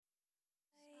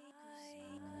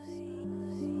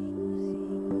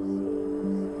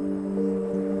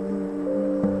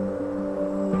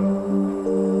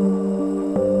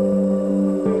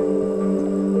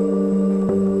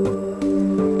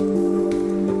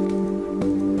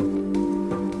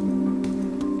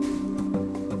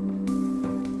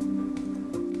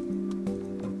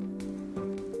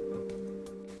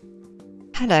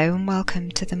Hello and welcome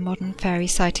to the Modern Fairy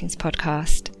Sightings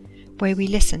podcast, where we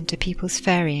listen to people's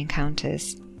fairy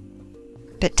encounters.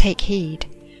 But take heed,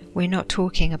 we're not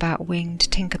talking about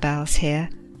winged Tinkerbells here.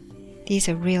 These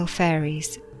are real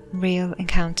fairies, real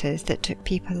encounters that took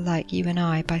people like you and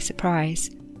I by surprise.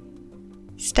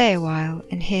 Stay a while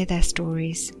and hear their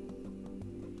stories.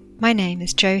 My name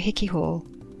is Jo Hickey Hall,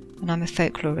 and I'm a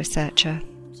folklore researcher.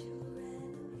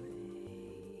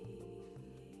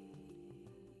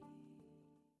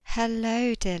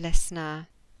 Hello, dear listener.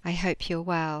 I hope you're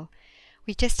well.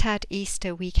 We just had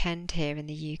Easter weekend here in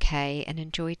the UK and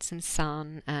enjoyed some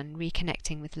sun and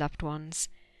reconnecting with loved ones.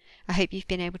 I hope you've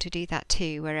been able to do that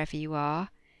too, wherever you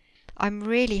are. I'm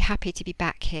really happy to be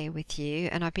back here with you,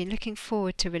 and I've been looking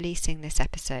forward to releasing this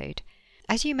episode.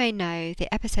 As you may know,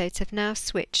 the episodes have now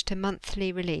switched to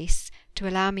monthly release to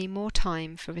allow me more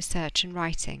time for research and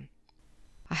writing.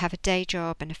 I have a day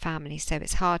job and a family, so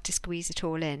it's hard to squeeze it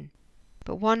all in.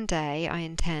 But one day I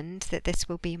intend that this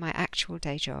will be my actual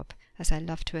day job, as I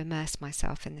love to immerse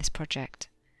myself in this project.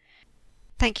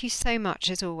 Thank you so much,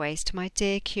 as always, to my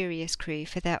dear Curious crew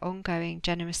for their ongoing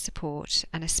generous support,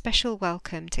 and a special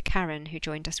welcome to Karen, who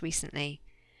joined us recently.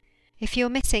 If you're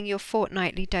missing your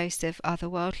fortnightly dose of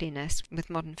otherworldliness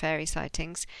with Modern Fairy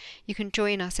Sightings, you can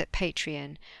join us at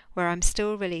Patreon, where I'm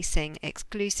still releasing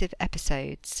exclusive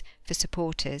episodes for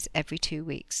supporters every 2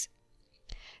 weeks.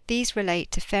 These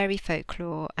relate to fairy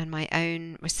folklore and my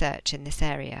own research in this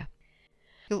area.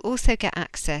 You'll also get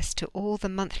access to all the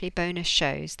monthly bonus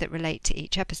shows that relate to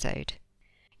each episode.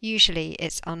 Usually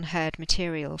it's unheard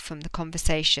material from the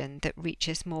conversation that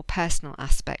reaches more personal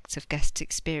aspects of guests'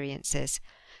 experiences,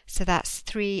 so that's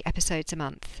 3 episodes a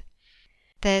month.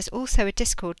 There's also a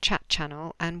Discord chat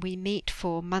channel, and we meet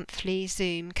for monthly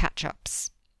Zoom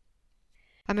catch-ups.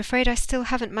 I'm afraid I still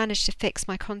haven't managed to fix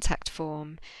my contact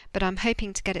form, but I'm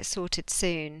hoping to get it sorted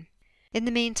soon. In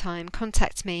the meantime,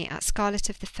 contact me at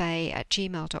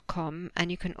scarletofthefae@gmail.com,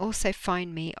 and you can also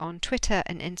find me on Twitter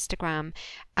and Instagram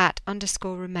at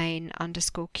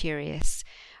 _remain_curious.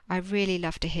 I really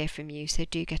love to hear from you, so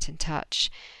do get in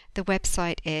touch. The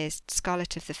website is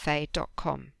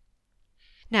scarletofthefae.com.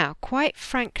 Now, quite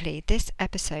frankly, this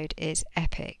episode is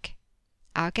epic.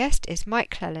 Our guest is Mike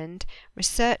Clelland,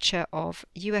 researcher of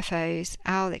UFOs,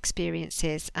 owl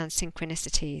experiences and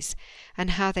synchronicities,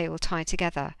 and how they all tie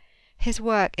together. His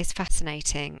work is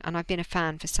fascinating, and I've been a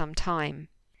fan for some time.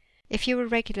 If you're a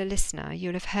regular listener,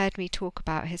 you'll have heard me talk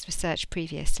about his research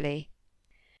previously.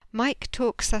 Mike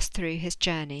talks us through his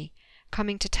journey,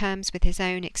 coming to terms with his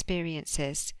own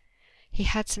experiences. He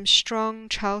had some strong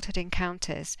childhood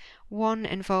encounters, one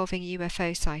involving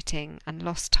UFO sighting and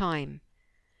lost time.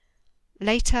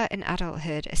 Later in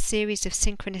adulthood, a series of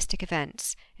synchronistic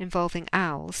events involving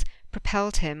owls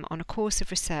propelled him on a course of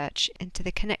research into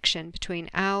the connection between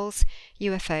owls,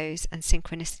 UFOs and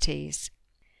synchronicities.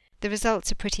 The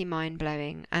results are pretty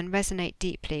mind-blowing and resonate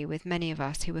deeply with many of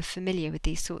us who are familiar with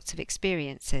these sorts of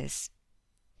experiences.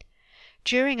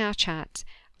 During our chat,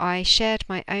 I shared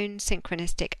my own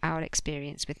synchronistic owl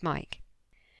experience with Mike.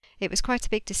 It was quite a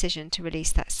big decision to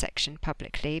release that section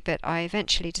publicly, but I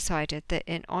eventually decided that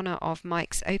in honour of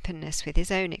Mike's openness with his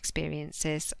own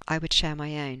experiences, I would share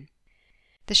my own.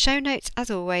 The show notes, as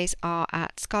always, are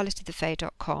at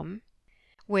scarletofthefae.com,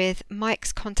 with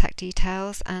Mike's contact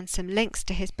details and some links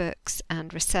to his books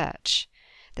and research.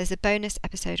 There's a bonus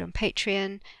episode on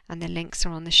Patreon, and the links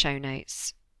are on the show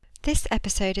notes. This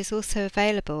episode is also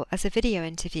available as a video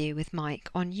interview with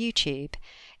Mike on YouTube.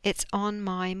 It's on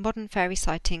my Modern Fairy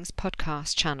Sightings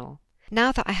podcast channel.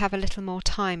 Now that I have a little more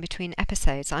time between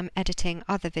episodes, I'm editing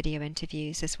other video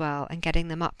interviews as well and getting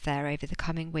them up there over the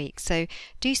coming weeks. So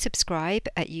do subscribe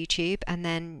at YouTube and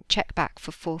then check back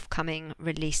for forthcoming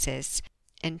releases.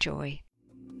 Enjoy.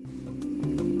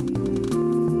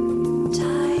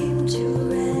 Time to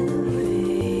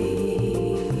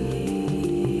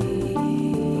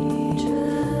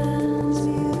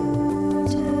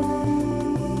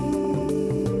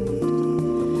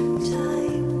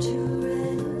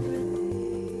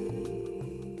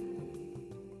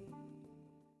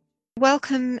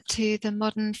Welcome to the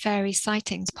Modern Fairy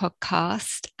Sightings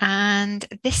podcast, and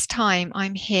this time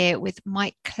I'm here with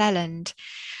Mike Clelland,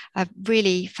 a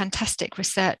really fantastic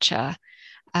researcher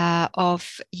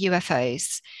of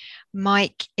UFOs.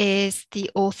 Mike is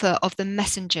the author of The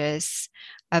Messengers,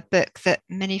 a book that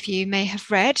many of you may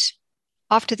have read.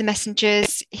 After The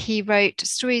Messengers, he wrote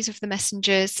Stories of the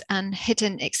Messengers and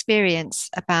Hidden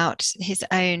Experience about his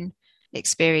own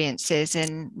experiences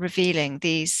in revealing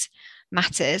these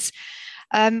matters.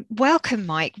 Welcome,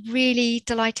 Mike. Really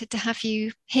delighted to have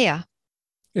you here.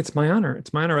 It's my honor.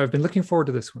 It's my honor. I've been looking forward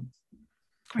to this one.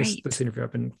 Great. This interview.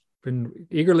 I've been been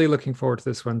eagerly looking forward to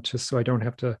this one, just so I don't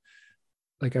have to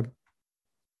like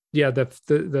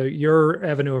the your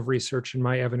avenue of research and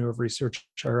my avenue of research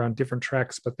are on different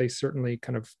tracks, but they certainly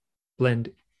kind of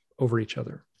blend over each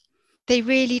other. They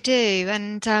really do.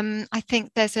 And I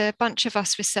think there's a bunch of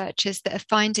us researchers that are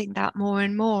finding that more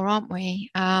and more, aren't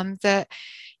we? That,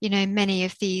 many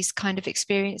of these kind of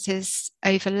experiences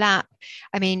overlap.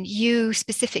 I mean, you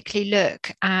specifically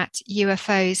look at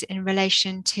UFOs in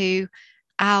relation to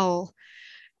owl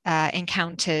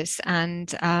encounters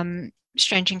and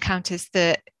strange encounters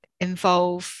that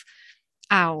involve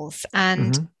owls.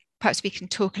 And Mm-hmm. perhaps we can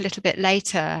talk a little bit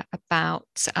later about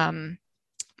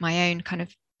my own kind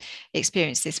of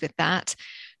experiences with that.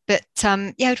 But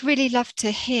I'd really love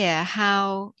to hear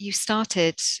how you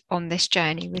started on this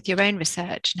journey with your own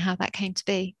research and how that came to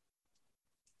be.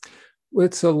 Well,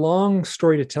 it's a long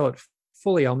story to tell it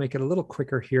fully. I'll make it a little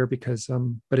quicker here because,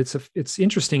 but it's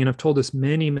interesting, and I've told this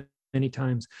many, many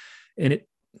times. And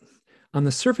on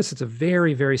the surface, it's a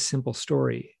very, very simple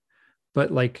story,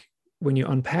 but like when you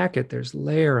unpack it, there's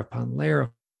layer upon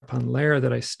layer upon layer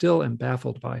that I still am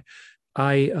baffled by.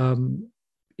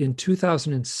 In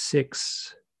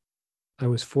 2006, I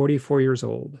was 44 years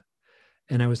old,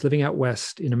 and I was living out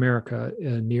west in America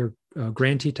near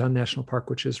Grand Teton National Park,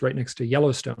 which is right next to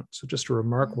Yellowstone. So just a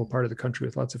remarkable part of the country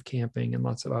with lots of camping and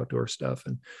lots of outdoor stuff,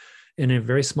 and in a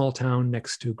very small town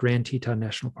next to Grand Teton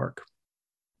National Park.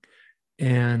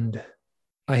 And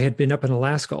I had been up in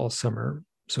Alaska all summer.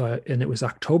 And it was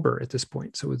October at this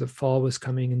point. So the fall was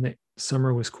coming and the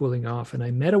summer was cooling off. And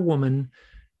I met a woman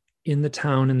in the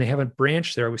town, and they have a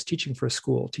branch there. I was teaching for a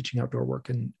school, teaching outdoor work.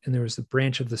 And there was a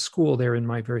branch of the school there in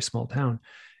my very small town.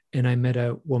 And I met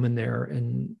a woman there,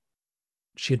 and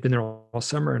she had been there all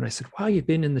summer. And I said, wow, you've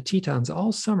been in the Tetons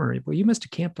all summer. Well, you must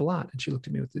have camped a lot. And she looked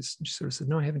at me with this, and she sort of said,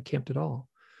 no, I haven't camped at all.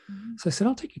 Mm-hmm. So I said,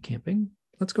 I'll take you camping.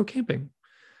 Let's go camping.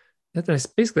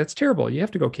 Basically, that's terrible. You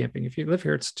have to go camping. If you live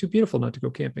here, it's too beautiful not to go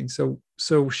camping. So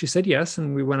she said yes,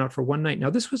 and we went out for one night. Now,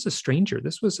 this was a stranger.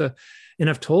 And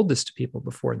I've told this to people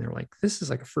before, and they're like, this is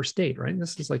like a first date, right?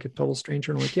 This is like a total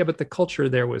stranger. And I'm like, yeah, but the culture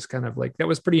there was kind of like, that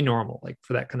was pretty normal, like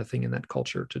for that kind of thing in that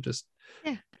culture to just,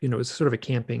 it's sort of a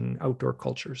camping outdoor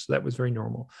culture. So that was very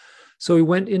normal. So we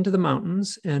went into the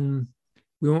mountains, and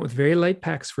we went with very light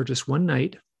packs for just one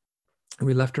night. And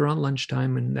we left around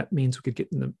lunchtime, and that means we could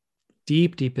get in the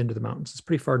deep into the mountains. It's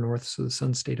pretty far north, so the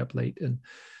sun stayed up late, and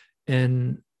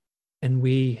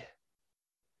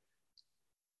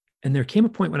there came a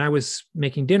point when I was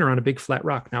making dinner on a big flat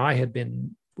rock. Now, I had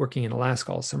been working in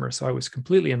Alaska all summer, so I was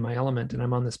completely in my element, and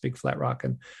I'm on this big flat rock,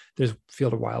 and there's a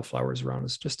field of wildflowers around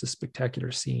us. Just a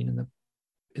spectacular scene,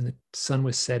 and the sun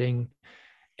was setting,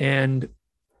 and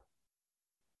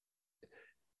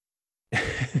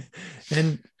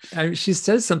she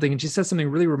says something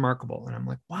really remarkable. And I'm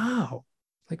like, wow,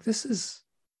 like this is,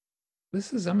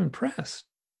 I'm impressed.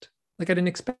 Like I didn't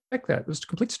expect that. It was a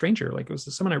complete stranger. Like it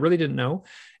was someone I really didn't know.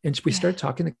 And we started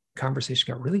talking, the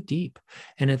conversation got really deep.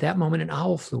 And at that moment, an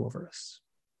owl flew over us,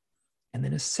 and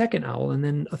then a second owl, and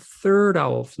then a third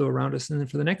owl flew around us. And then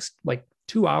for the next like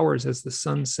 2 hours, as the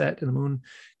sun set and the moon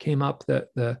came up,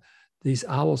 these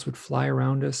owls would fly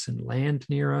around us and land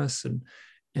near us, and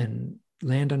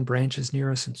land on branches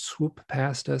near us and swoop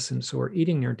past us. And so we're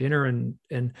eating our dinner,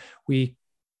 and we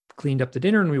cleaned up the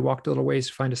dinner, and we walked a little ways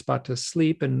to find a spot to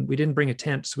sleep. And we didn't bring a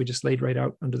tent, so we just laid right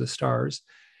out under the stars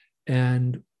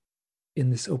and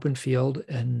in this open field.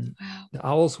 And the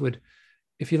owls would,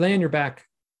 if you lay on your back,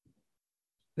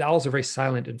 the owls are very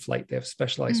silent in flight. They have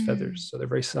specialized feathers, so they're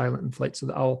very silent in flight. So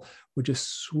the owl would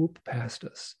just swoop past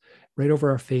us right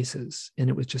over our faces. And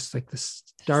it was just like the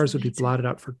stars would be blotted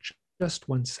out for just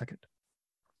 1 second.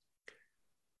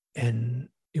 And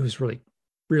it was really,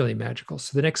 really magical.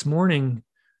 So the next morning,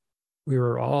 we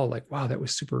were all like, wow, that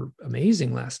was super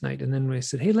amazing last night. And then we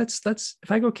said, hey, let's, if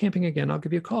I go camping again, I'll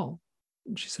give you a call.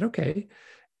 And she said, okay.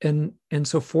 And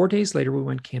so 4 days later, we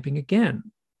went camping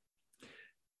again.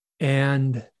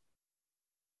 And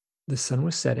the sun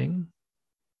was setting,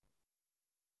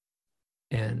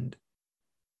 and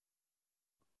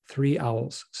 3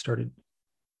 owls started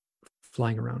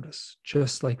flying around us,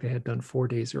 just like they had done 4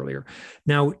 days earlier.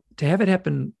 Now, to have it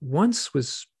happen once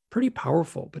was pretty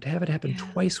powerful, but to have it happen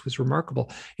twice was remarkable.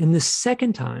 And the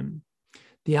second time,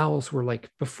 the owls were like,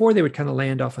 before they would kind of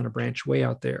land off on a branch way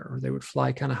out there, or they would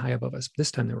fly kind of high above us.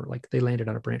 This time they landed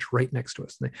on a branch right next to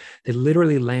us. And they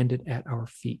literally landed at our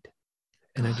feet.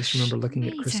 And I just remember looking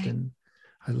at Kristen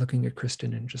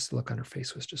and just the look on her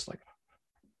face was just like,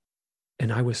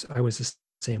 and I was the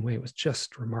same way. It was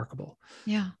just remarkable.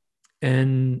 Yeah.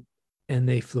 And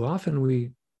they flew off, and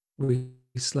we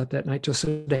slept that night.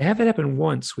 So to have it happen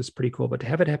once was pretty cool, but to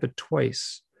have it happen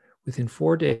twice within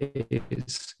 4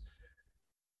 days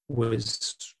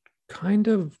was kind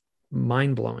of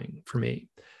mind-blowing for me.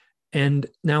 And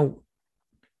now,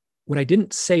 what I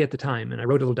didn't say at the time, and I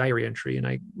wrote a little diary entry and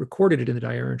I recorded it in the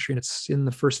diary entry, and it's in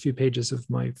the first few pages of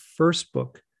my first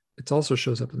book. It also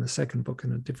shows up in the second book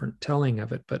in a different telling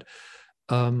of it, but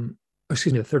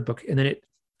excuse me, the third book. And then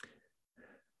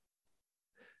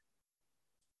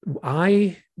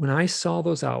when I saw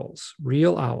those owls,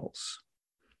 real owls,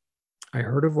 I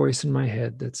heard a voice in my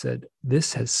head that said,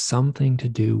 this has something to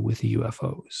do with the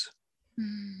UFOs.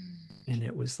 And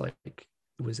it was like,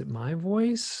 was it my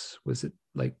voice? Was it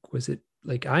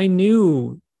like I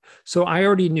knew? So I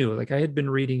already knew, like I had been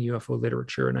reading UFO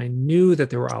literature and I knew that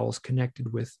there were owls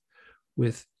connected with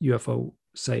UFO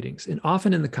sightings, and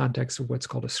often in the context of what's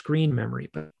called a screen memory.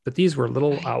 But these were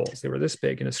little owls. They were this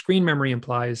big, and a screen memory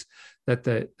implies that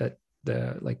the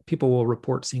like people will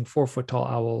report seeing 4-foot tall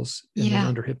owls, and then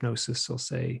under hypnosis they'll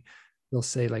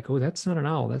say like, oh, that's not an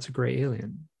owl, that's a gray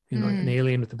alien, like an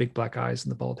alien with the big black eyes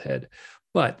and the bald head.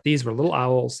 But these were little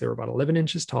owls. They were about 11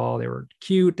 inches tall. They were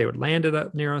cute. They would land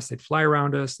up near us. They'd fly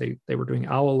around us. They were doing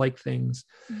owl-like things.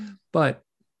 But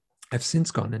I've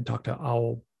since gone and talked to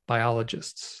owl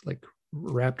biologists, like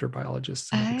raptor biologists,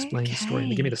 and explained the story.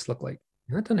 And they give me this look like,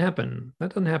 that doesn't happen. That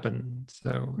doesn't happen.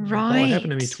 So it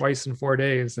happened to me twice in 4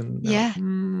 days. And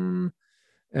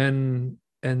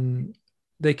and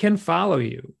they can follow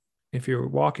you if you're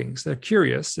walking. So they're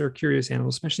curious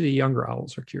animals, especially the younger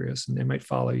owls are curious, and they might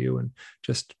follow you and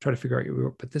just try to figure out your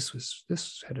route. But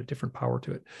this had a different power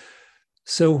to it.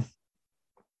 So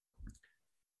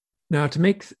now to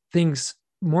make things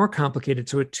more complicated,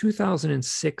 so in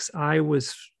 2006, I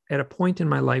was at a point in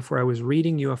my life where I was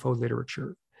reading UFO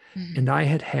literature, and I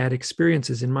had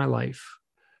experiences in my life.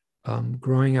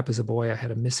 Growing up as a boy, I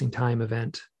had a missing time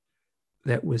event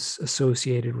that was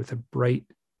associated with a bright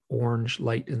orange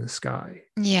light in the sky.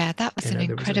 Yeah, that was an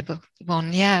incredible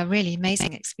one. Yeah, really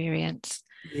amazing experience.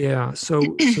 Yeah, so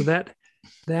that,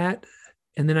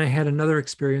 and then I had another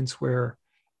experience where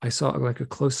I saw like a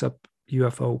close-up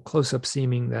UFO, close-up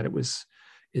seeming that it was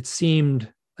seen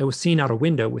out a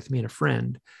window with me and a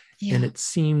friend. Yeah. And it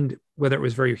seemed, whether it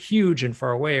was very huge and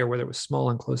far away or whether it was small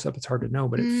and close up, it's hard to know,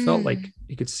 but it felt like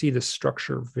you could see the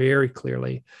structure very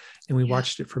clearly. And we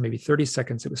watched it for maybe 30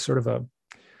 seconds. It was sort of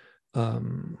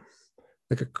I'm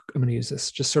going to use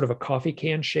this, just sort of a coffee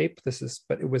can shape.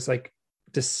 But it was like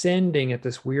descending at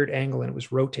this weird angle, and it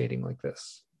was rotating like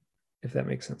this, if that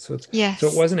makes sense. So so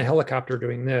it wasn't a helicopter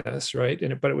doing this, right?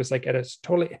 But it was like and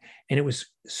it was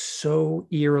so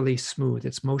eerily smooth.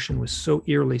 Its motion was so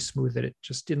eerily smooth that it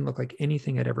just didn't look like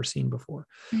anything I'd ever seen before.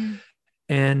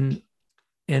 And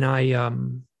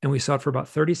we saw it for about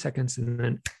 30 seconds, and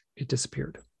then it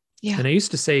disappeared. Yeah. And I used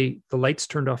to say the lights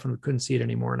turned off and we couldn't see it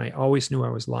anymore. And I always knew I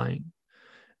was lying.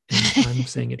 And I'm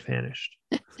saying it vanished.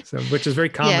 So, which is very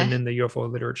common in the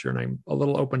UFO literature. And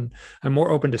I'm more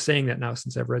open to saying that now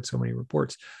since I've read so many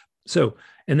reports. So,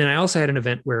 and then I also had an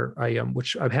event where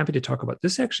which I'm happy to talk about.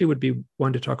 This actually would be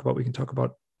one to talk about. We can talk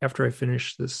about after I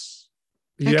finish this.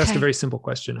 You asked a very simple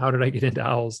question. How did I get into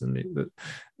owls? And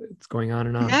it's going on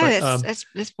and on. No,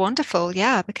 it's wonderful.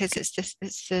 Yeah. Because it's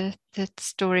the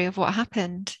story of what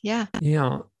happened. Yeah.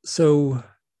 Yeah. So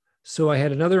I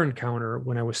had another encounter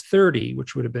when I was 30,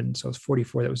 which would have been, so I was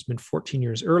 44, that was been 14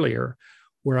 years earlier,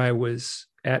 where I was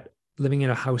living in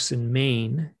a house in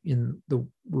Maine, in the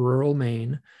rural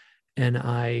Maine. And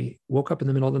I woke up in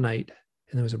the middle of the night,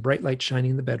 and there was a bright light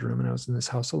shining in the bedroom, and I was in this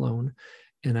house alone.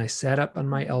 And I sat up on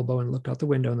my elbow and looked out the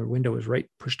window, and the window was right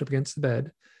pushed up against the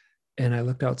bed. And I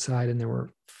looked outside, and there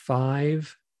were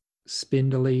 5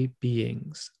 spindly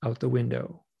beings out the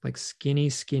window, like skinny,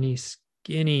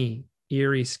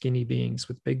 eerie, skinny beings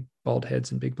with big bald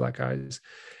heads and big black eyes.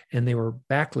 And they were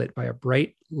backlit by a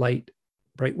bright white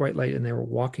light. And they were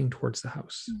walking towards the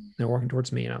house. They were walking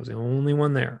towards me, and I was the only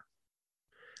one there.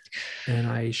 And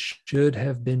I should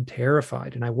have been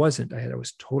terrified. And I wasn't. I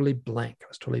was totally blank. I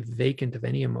was totally vacant of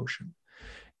any emotion.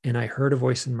 And I heard a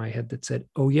voice in my head that said,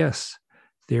 oh yes,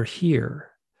 they're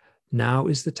here. Now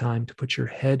is the time to put your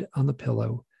head on the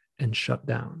pillow and shut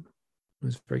down. It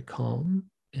was very calm.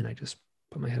 And I just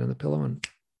put my head on the pillow and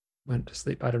went to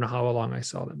sleep. I don't know how long I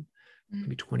saw them,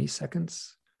 maybe 20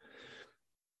 seconds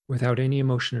without any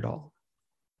emotion at all.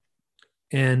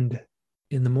 And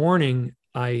in the morning,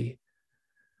 I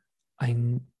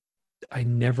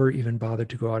never even bothered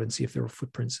to go out and see if there were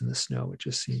footprints in the snow. It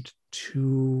just seemed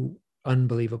too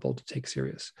unbelievable to take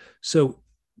serious. So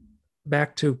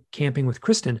back to camping with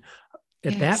Kristen.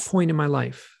 At that point in my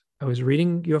life, I was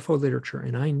reading UFO literature,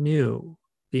 and I knew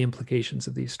the implications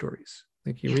of these stories.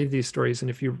 Like you read these stories, and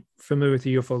if you're familiar with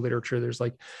the UFO literature, there's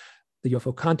like the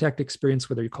UFO contact experience,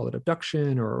 whether you call it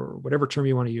abduction or whatever term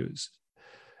you want to use,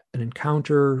 an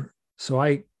encounter. So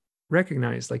I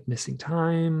recognized like missing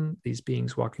time, these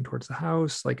beings walking towards the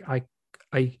house. Like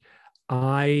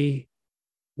I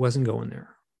wasn't going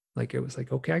there. Like it was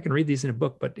like, okay, I can read these in a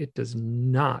book, but it does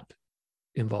not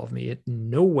involve me.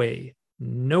 No way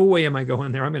am I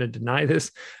going there. I'm going to deny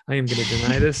this. I am going to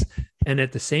deny this. And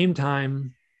at the same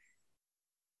time,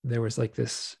 there was like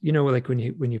this, like when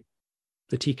you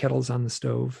the tea kettle's on the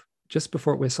stove, just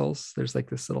before it whistles, there's like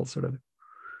this little sort of,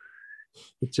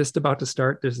 it's just about to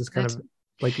start. There's this kind of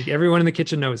like everyone in the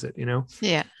kitchen knows it,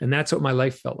 Yeah. And that's what my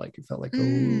life felt like. It felt like,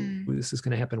 oh, this is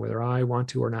going to happen whether I want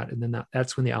to or not. And then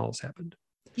that's when the owls happened.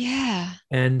 Yeah.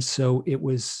 And so it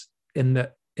was in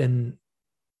the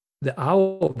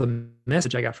owl, the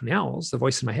message I got from the owls, the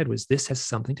voice in my head was, this has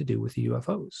something to do with the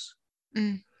UFOs.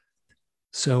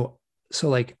 So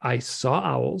like I saw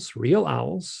owls, real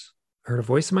owls, heard a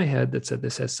voice in my head that said,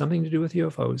 this has something to do with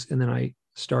UFOs. And then I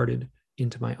started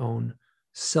into my own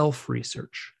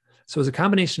self-research. So it was a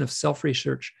combination of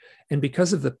self-research. And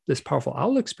because of this powerful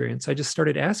owl experience, I just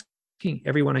started asking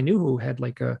everyone I knew who had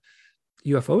like a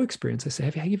UFO experience. I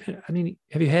said, have you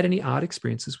had any odd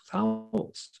experiences with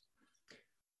owls?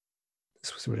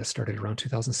 This would have started around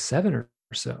 2007 or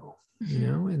so,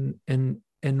 and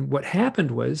what happened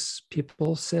was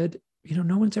people said,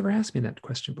 no one's ever asked me that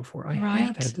question before. I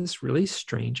have had this really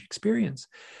strange experience.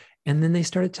 And then they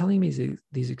started telling me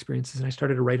these experiences, and I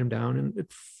started to write them down. And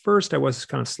at first I was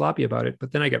kind of sloppy about it,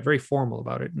 but then I got very formal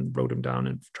about it and wrote them down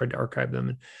and tried to archive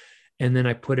them. And then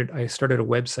I started a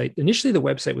website. Initially, the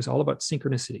website was all about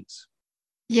synchronicities.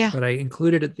 Yeah. But I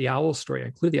included the owl story. I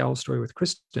included the owl story with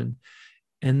Kristen.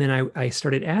 And then I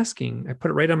started asking, I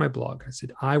put it right on my blog. I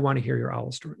said, I want to hear your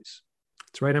owl stories.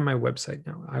 It's right on my website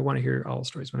now. I want to hear your owl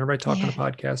stories. Whenever I talk on a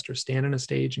podcast or stand on a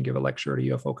stage and give a lecture at a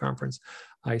UFO conference,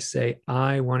 I say,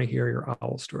 I want to hear your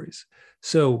owl stories.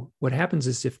 So what happens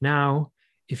is if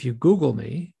you Google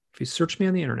me, if you search me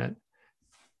on the internet,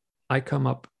 I come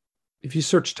up, if you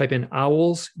type in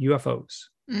owls, UFOs,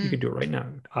 you can do it right now.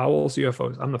 Owls,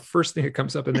 UFOs. I'm the first thing that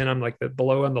comes up. And then I'm like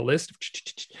below on the list.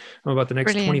 I'm about the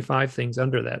next 25 things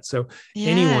under that. So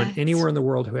anyone, anywhere in the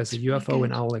world who has a UFO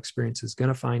and owl experience is going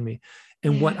to find me.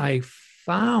 And what I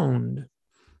found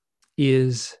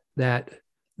is that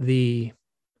there's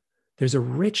a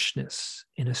richness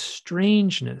and a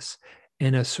strangeness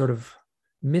and a sort of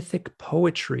mythic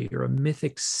poetry or a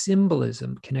mythic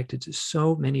symbolism connected to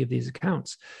so many of these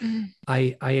accounts.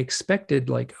 I expected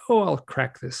like, oh, I'll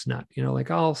crack this nut,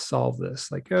 like I'll solve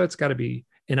this, like, oh, it's got to be,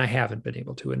 and I haven't been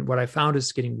able to. And what I found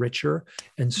is getting richer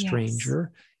and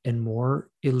stranger and more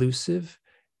elusive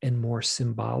and more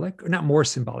symbolic, or not more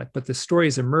symbolic, but the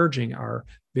stories emerging are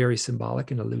very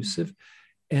symbolic and elusive.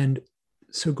 And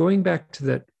so going back to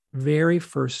that very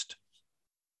first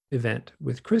event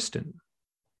with Kristen,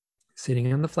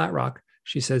 sitting on the flat rock,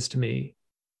 she says to me,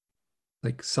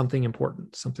 like something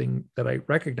important, something that I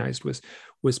recognized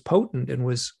was potent and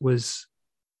was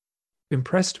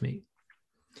impressed me.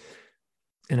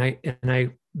 And one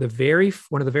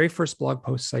of the very first blog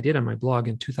posts I did on my blog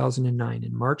in 2009,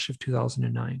 in March of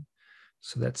 2009,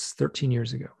 so that's 13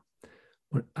 years ago,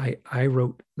 when I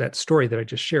wrote that story that I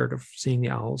just shared of seeing the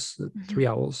owls, the three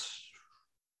owls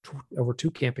over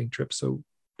 2 camping trips. So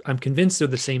I'm convinced they're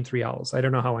the same 3 owls. I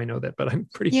don't know how I know that, but I'm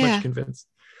pretty much convinced.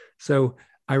 So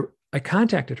I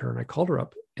contacted her and I called her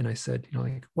up and I said,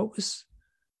 like,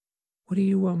 do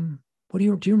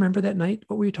you remember that night?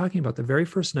 What were you talking about? The very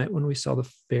first night when we saw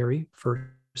the very first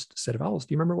set of owls.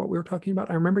 Do you remember what we were talking about?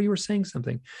 I remember you were saying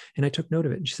something and I took note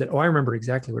of it. And she said, oh, I remember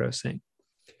exactly what I was saying.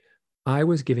 I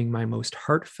was giving my most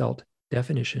heartfelt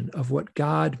definition of what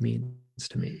God means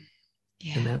to me.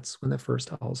 Yeah. And that's when the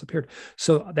first owls appeared.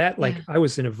 So that I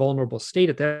was in a vulnerable state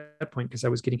at that point because I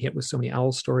was getting hit with so many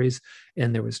owl stories.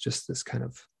 And there was just these kind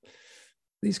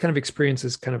of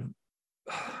experiences I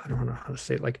don't know how to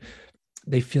say it, like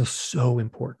they feel so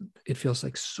important. It feels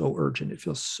like so urgent. It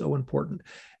feels so important.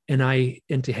 And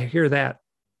to hear that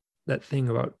thing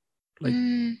about like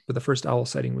with the first owl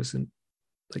sighting was in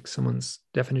like someone's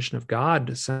definition of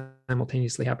God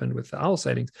simultaneously happened with the owl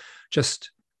sightings. Just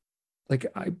like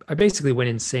I basically went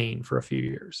insane for a few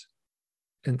years.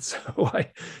 And so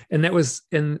I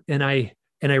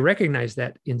recognized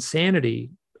that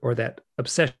insanity or that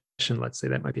obsession, let's say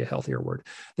that might be a healthier word,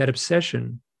 that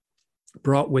obsession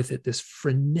brought with it this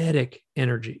frenetic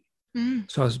energy.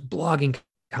 So I was blogging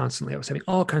constantly. I was having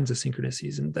all kinds of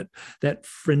synchronicities, and that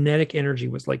frenetic energy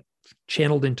was like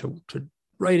channeled into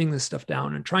writing this stuff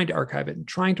down and trying to archive it and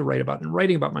trying to write about it and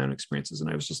writing about my own experiences. And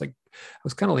I was just like, I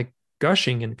was kind of like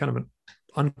gushing in kind of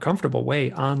uncomfortable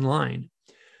way online.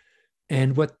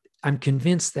 And what I'm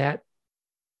convinced that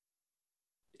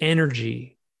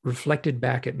energy reflected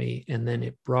back at me, and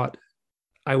then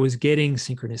I was getting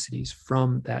synchronicities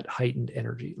from that heightened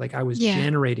energy. Like I was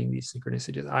generating these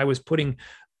synchronicities. I was putting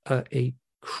a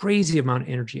crazy amount of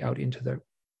energy out into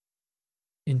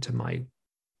my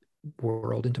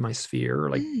world, into my sphere,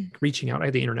 like reaching out. I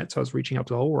had the internet, so I was reaching out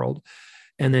to the whole world.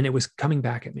 And then it was coming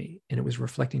back at me, and it was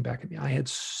reflecting back at me. I had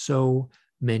so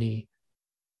many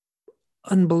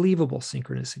unbelievable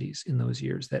synchronicities in those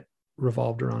years that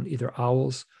revolved around either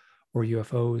owls or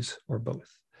UFOs or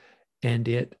both. And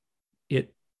it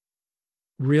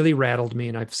really rattled me.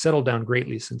 And I've settled down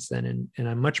greatly since then. And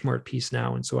I'm much more at peace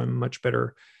now. And so I'm much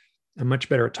better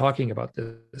at talking about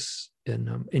this.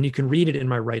 And you can read it in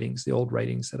my writings, the old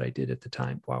writings that I did at the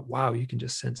time. Wow, you can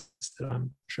just sense that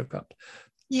I'm shook up.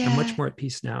 Yeah. I'm much more at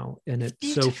peace now. And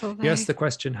it's so you asked the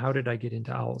question, how did I get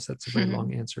into owls? That's a very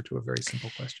long answer to a very simple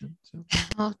question. So.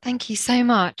 Well, thank you so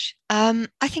much. I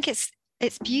think it's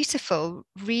beautiful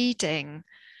reading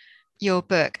your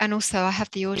book, and also I have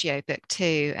the audio book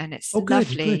too, and it's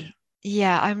lovely. Good.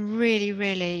 Yeah, I really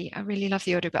love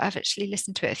the audio book. I've actually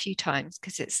listened to it a few times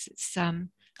because it's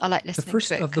I like listening to it. The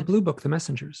first of the Blue Book, The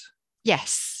Messengers.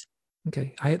 Yes.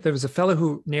 Okay. There was a fellow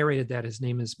who narrated that. His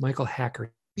name is Michael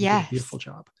Hacker. He did a beautiful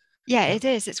job. Yeah, it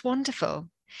is. It's wonderful.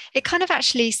 It kind of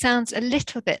actually sounds a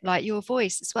little bit like your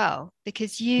voice as well,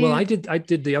 because I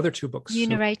did the other two books. You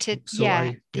narrated,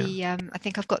 I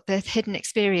think I've got the Hidden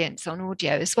Experience on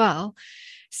audio as well.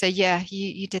 So yeah,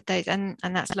 you did those, and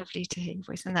that's lovely to hear your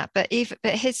voice in that. But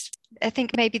I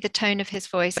think maybe the tone of his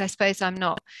voice, I suppose I'm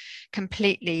not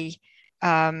completely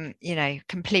familiar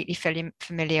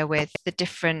with the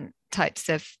different types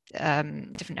of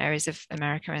different areas of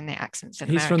America and the accents in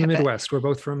America. He's from the Midwest. We're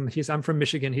both I'm from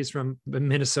Michigan. He's from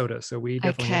Minnesota. So we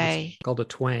definitely have this called a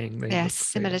twang.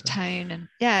 Similar tone, and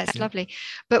it's lovely.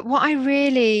 But what I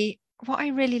really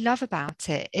love about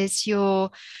it is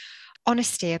your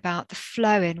honesty about the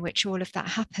flow in which all of that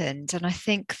happened. And I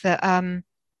think that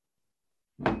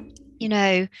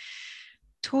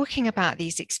talking about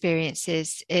these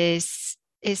experiences is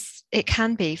it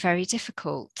can be very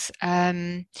difficult,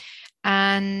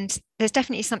 and there's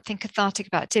definitely something cathartic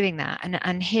about doing that,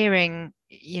 and hearing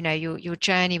your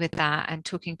journey with that and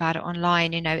talking about it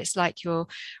online. It's like you're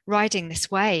riding this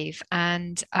wave,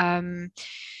 and that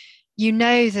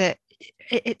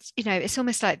it's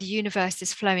almost like the universe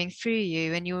is flowing through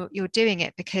you, and you're doing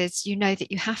it because you know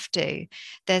that you have to.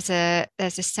 There's a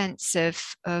sense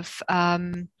of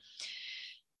that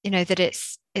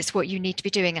it's what you need to be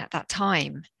doing at that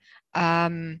time,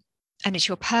 and it's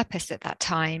your purpose at that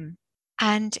time.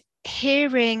 And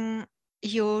hearing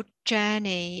your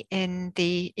journey in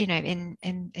the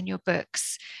in your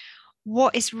books,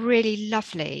 what is really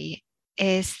lovely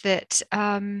is that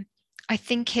I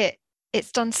think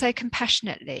it's done so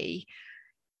compassionately.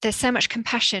 There's so much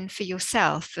compassion for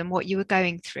yourself and what you were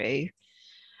going through,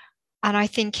 and I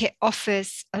think it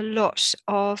offers a lot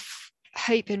of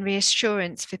hope and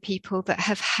reassurance for people that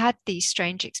have had these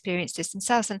strange experiences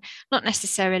themselves, and not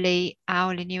necessarily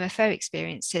owl and UFO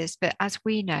experiences, but as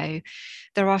we know,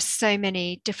 there are so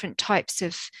many different types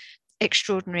of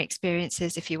extraordinary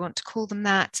experiences, if you want to call them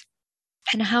that,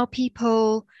 and how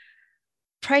people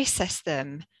process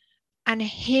them. And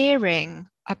hearing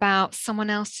about someone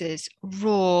else's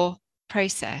raw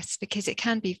process, because it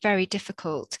can be very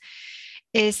difficult,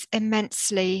 is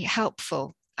immensely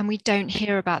helpful. And we don't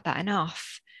hear about that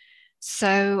enough.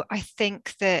 So I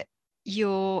think that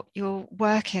your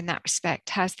work in that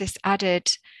respect has this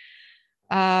added,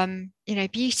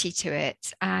 beauty to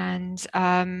it, and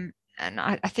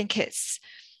I think it's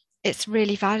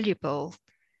really valuable.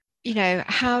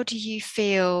 How do you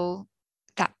feel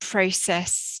that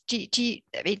process? Do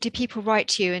people write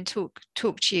to you and talk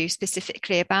to you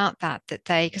specifically about that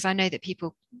because I know that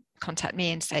people contact me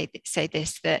and say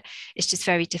this, that it's just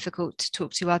very difficult to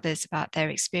talk to others about their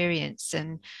experience.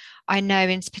 And I know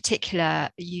in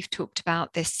particular you've talked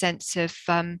about this sense of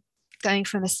going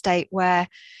from a state where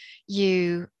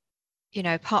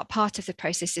part of the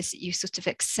process is that you sort of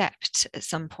accept at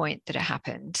some point that it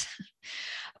happened.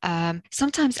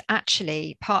 Sometimes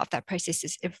actually part of that process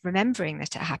is remembering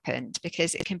that it happened,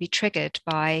 because it can be triggered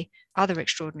by other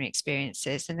extraordinary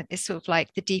experiences, and it's sort of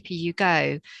like the deeper you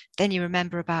go, then you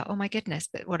remember about, oh my goodness,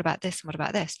 but what about this and what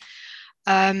about this?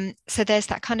 So there's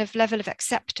that kind of level of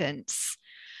acceptance,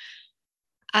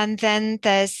 and then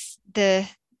there's the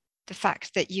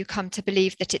fact that you come to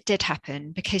believe that it did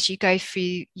happen, because you go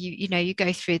through you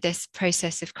go through this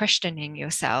process of questioning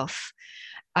yourself,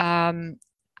 and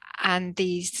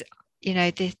these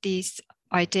these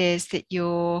ideas that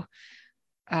you're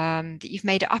that you've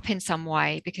made it up in some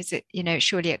way, because it,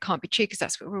 surely it can't be true, because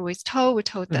that's what we're always told. We're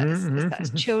told that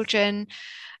as children,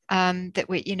 that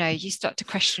you start to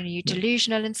question, are you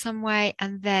delusional in some way?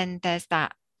 And then there's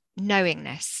that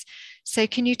knowingness. So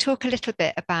can you talk a little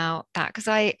bit about that? Because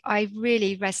I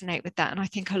really resonate with that. And I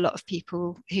think a lot of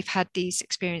people who've had these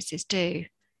experiences do.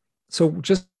 So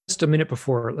just a minute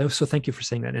before, so thank you for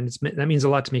saying that. And that means a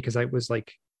lot to me, because I was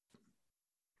like,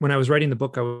 when I was writing the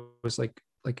book, I was like,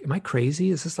 am I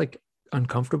crazy? Is this like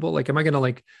uncomfortable? Like, am I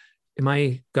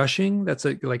gushing?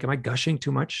 Am I gushing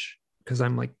too much? Because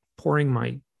I'm like pouring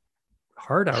my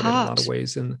heart out in a lot of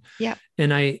ways. And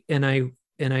I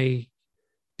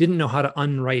didn't know how to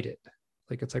unwrite it.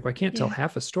 Like, it's like, well, I can't tell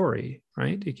half a story,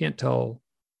 right?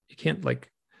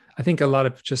 I think a lot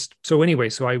of so anyway,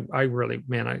 so I really,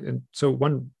 and so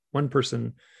one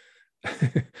person,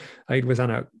 I was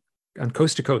on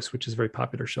Coast to Coast, which is a very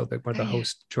popular show, that one of the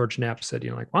hosts, George Knapp, said,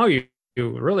 wow, you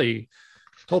really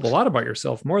told a lot about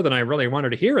yourself, more than I really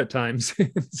wanted to hear at times.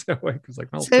 So I was like,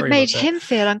 well, so it made him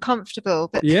feel uncomfortable,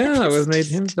 but it made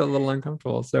him feel a little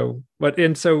uncomfortable.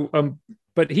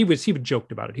 But he would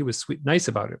joked about it. He was sweet, nice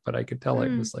about it, but I could tell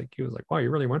it was like, he was like, wow, you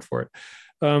really went for it.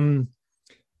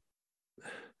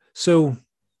 So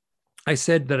I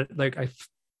said that,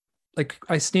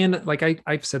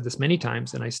 I've said this many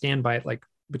times, and I stand by it. Like,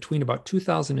 between about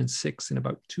 2006 and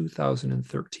about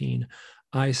 2013,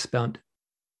 I spent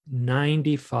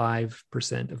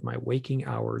 95% of my waking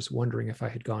hours wondering if I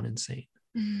had gone insane.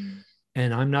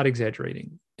 And I'm not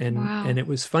exaggerating. And it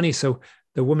was funny. So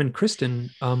the woman, Kristen,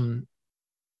 was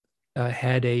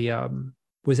at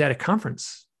a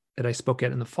conference that I spoke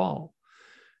at in the fall,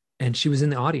 and she was in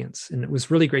the audience, and it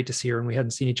was really great to see her. And we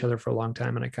hadn't seen each other for a long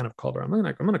time. And I kind of called her. I'm going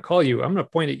to call you. I'm going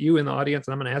to point at you in the audience,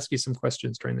 and I'm going to ask you some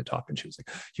questions during the talk. And she was like,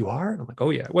 "You are?" And I'm like,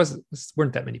 "Oh yeah."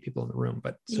 Weren't that many people in the room,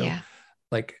 but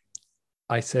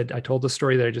I said, I told the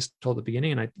story that I just told at the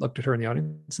beginning, and I looked at her in the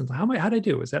audience and said, how'd I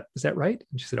do? Is that right?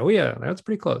 And she said, "Oh yeah, that's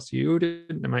pretty close. You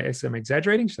didn't." I said, "Am I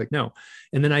exaggerating?" She's like, "No."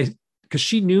 And then because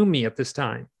she knew me at this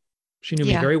time, she knew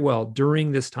me very well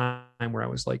during this time where I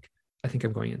was like, I think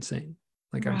I'm going insane.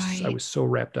 Like, I was so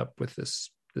wrapped up with this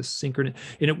synchronicity,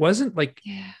 and it wasn't like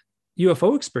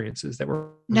UFO experiences that were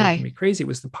making me crazy. It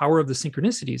was the power of the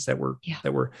synchronicities that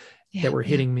were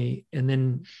hitting me, and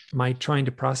then my trying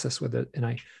to process with it.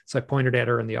 And so I pointed at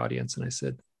her in the audience, and I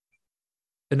said,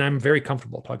 and I'm very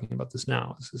comfortable talking about this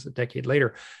now. This is a decade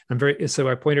later. So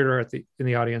I pointed her in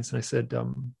the audience, and I said,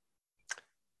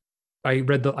 I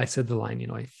said the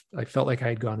line, I felt like I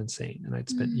had gone insane, and I'd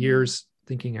spent years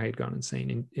thinking I had gone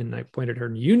insane. And I pointed at her,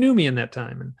 and you knew me in that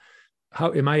time. And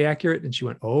how am I accurate? And she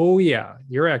went, "Oh yeah,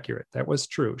 you're accurate. That was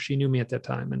true. She knew me at that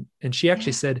time." And she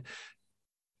actually said,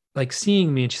 like,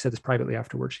 seeing me, and she said this privately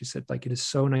afterwards, she said, like, "It is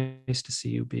so nice to see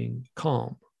you being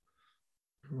calm."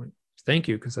 I'm like, "Thank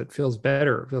you." Because it feels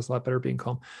better. It feels a lot better being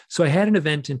calm. So I had an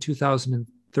event in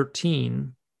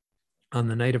 2013 on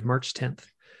the night of March 10th,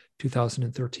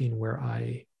 2013, where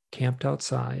I camped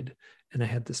outside, and I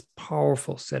had this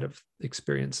powerful set of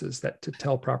experiences that, to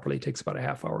tell properly, takes about a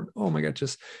half hour. Oh my God,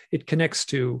 it connects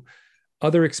to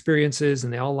other experiences,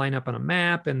 and they all line up on a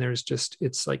map. And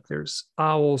it's like there's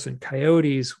owls and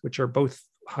coyotes, which are both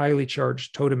highly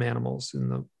charged totem animals in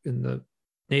the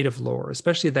native lore,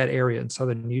 especially that area in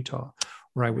southern Utah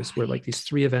where I was, where like these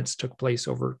 3 events took place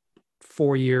over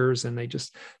 4 years, and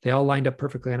they all lined up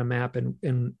perfectly on a map.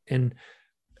 And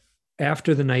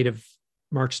after the night of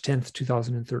March 10th,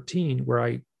 2013, where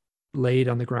I laid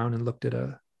on the ground and looked at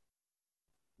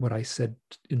what I said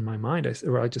in my mind,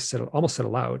 almost said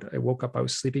aloud. I woke up, I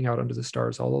was sleeping out under the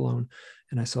stars all alone,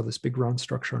 and I saw this big round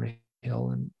structure on a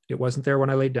hill, and it wasn't there when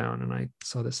I laid down. And I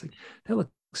saw this, like, that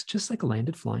looks just like a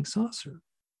landed flying saucer.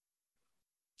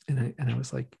 And I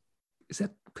was like,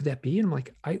 could that be? And I'm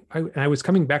like, I was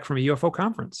coming back from a UFO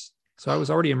conference, so I was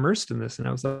already immersed in this, and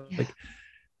I was like,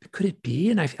 could it be?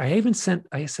 And I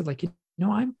said, like,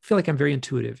 I feel like I'm very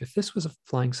intuitive. If this was a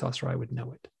flying saucer, I would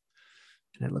know it.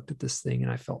 And I looked at this thing,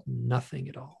 and I felt nothing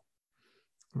at all.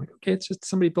 I'm like, okay, it's just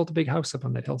somebody built a big house up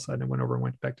on that hillside. And I went over and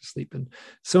went back to sleep. And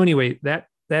so anyway, that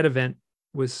event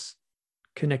was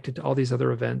connected to all these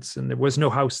other events, and there was no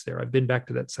house there. I've been back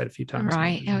to that site a few times.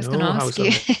 Right. I was going to ask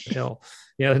you. Hill.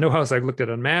 Yeah, no house. I looked at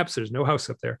it on maps. There's no house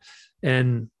up there.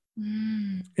 And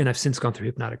I've since gone through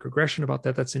hypnotic regression about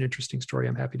that. That's an interesting story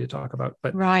I'm happy to talk about.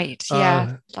 But right.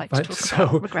 Yeah. Like to talk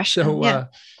about regression. So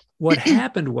what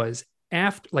happened was,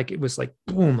 after, like, it was like,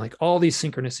 boom, like all these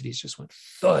synchronicities just went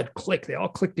thud, click. They all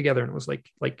clicked together. And it was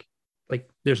like,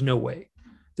 there's no way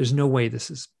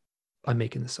I'm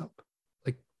making this up.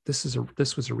 Like, this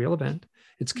was a real event.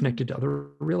 It's connected to other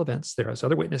real events. There's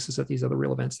other witnesses at these other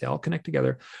real events. They all connect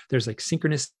together. There's like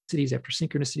synchronicities after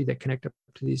synchronicity that connect up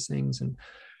to these things.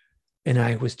 And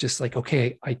I was just like,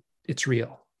 okay, it's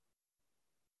real.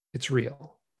 It's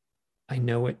real. I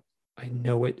know it.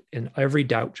 And every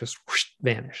doubt just whoosh,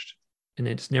 vanished. And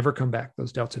it's never come back.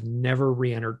 Those doubts have never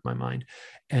re-entered my mind.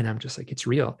 And I'm just like, it's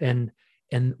real. And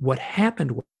what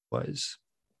happened was,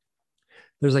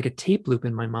 there's like a tape loop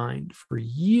in my mind for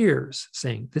years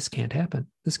saying, this can't happen.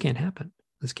 This can't happen.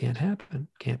 This can't happen.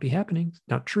 Can't be happening. It's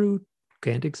not true.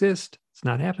 Can't exist. It's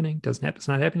not happening. Doesn't happen. It's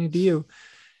not happening to you.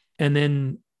 And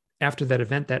then after that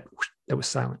event, that was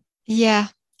silent. Yeah.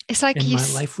 It's like, and my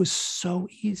life was so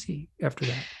easy after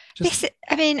that. This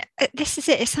is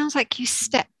it. It sounds like you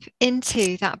step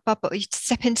into that bubble. You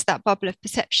step into that bubble of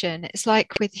perception. It's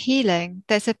like with healing.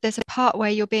 There's a part where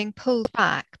you're being pulled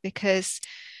back, because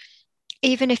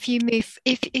even if you move,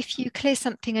 if you clear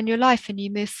something in your life and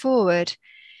you move forward,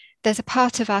 there's a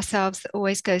part of ourselves that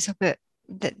always goes, oh, but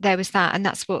there was that, and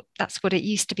that's what it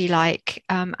used to be like.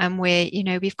 And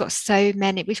we've got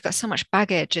so much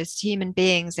baggage as human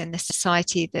beings in this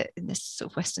society, that in this sort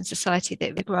of Western society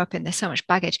that we grew up in. There's so much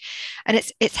baggage, and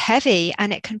it's heavy,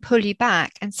 and it can pull you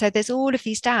back. And so there's all of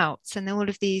these doubts and all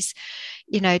of these,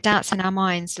 doubts in our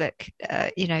minds, but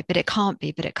it can't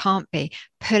be,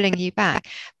 pulling you back.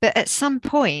 But at some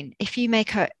point, if you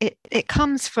make it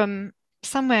comes from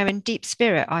somewhere in deep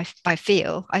spirit. I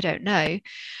feel, I don't know.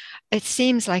 It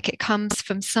seems like it comes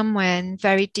from somewhere in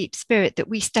very deep spirit, that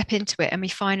we step into it and we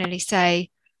finally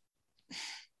say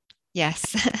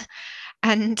yes.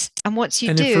 and once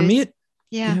you do, for me,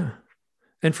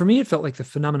 And for me, it felt like the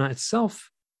phenomena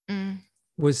itself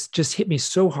was just hit me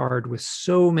so hard, with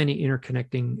so many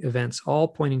interconnecting events, all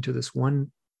pointing to this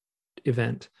one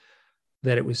event,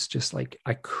 that it was just like,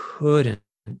 I couldn't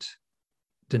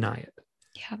deny it.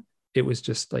 Yeah. It was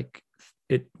just like,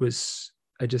 it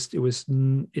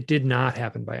did not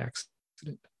happen by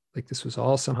accident. Like, this was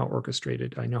all somehow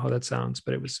orchestrated. I know how that sounds,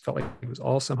 but felt like it was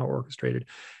all somehow orchestrated,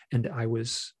 and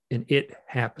it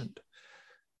happened.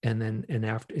 And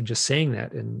just saying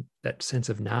that, and that sense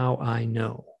of, now I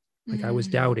know, like I was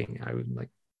doubting, I was like,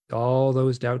 all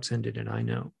those doubts ended, and I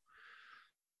know.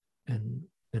 And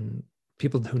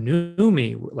people who knew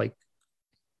me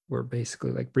were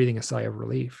basically like breathing a sigh of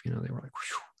relief. They were like,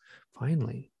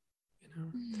 finally.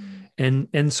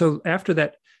 And so after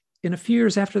that, in a few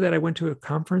years after that, I went to a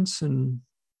conference and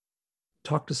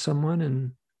talked to someone,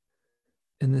 and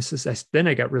then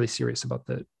I got really serious about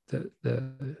the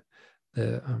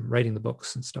writing the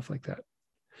books and stuff like that.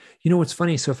 What's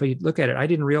funny? So if I look at it, I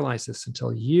didn't realize this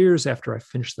until years after I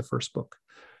finished the first book.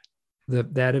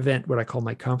 That event, what I call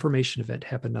my confirmation event,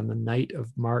 happened on the night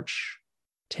of March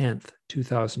 10th,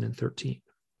 2013.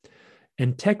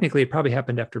 And technically, it probably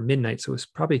happened after midnight. So it was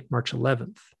probably March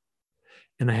 11th.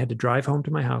 And I had to drive home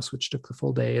to my house, which took the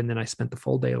full day. And then I spent the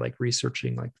full day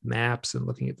researching maps and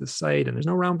looking at the site. And there's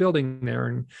no round building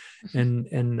there.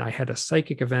 And I had a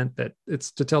psychic event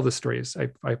to tell this story.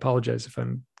 I apologize if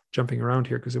I'm jumping around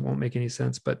here, because it won't make any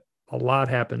sense, but a lot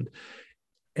happened.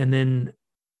 And then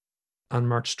on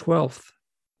March 12th,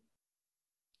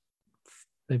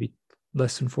 maybe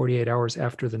less than 48 hours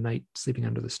after the night sleeping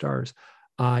under the stars,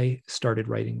 I started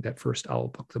writing that first owl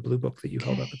book, the blue book that you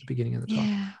held up at the beginning of the talk.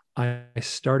 Yeah. I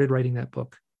started writing that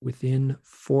book within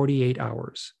 48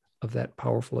 hours of that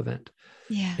powerful event.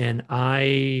 Yeah. And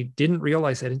I didn't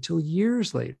realize that until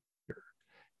years later.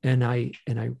 And I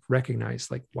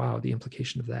recognized, wow, the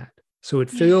implication of that. So it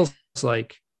feels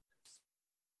like,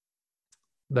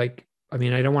 I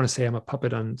mean, I don't want to say I'm a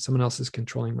puppet on someone else's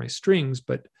controlling my strings,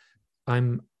 but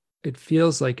it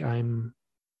feels like I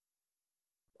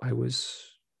was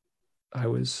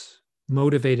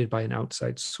motivated by an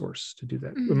outside source to do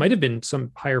that. It might have been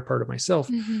some higher part of myself,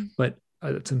 but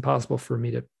it's impossible for me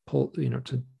to pull,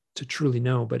 to truly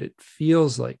know. But it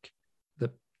feels like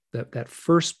that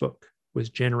first book was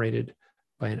generated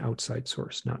by an outside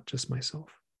source, not just myself.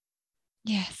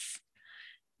 Yes.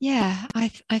 Yeah.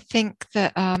 I think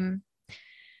that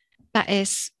that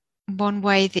is one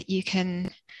way that you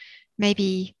can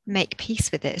maybe make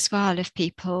peace with it as well. If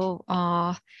people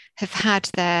have had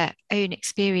their own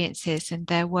experiences and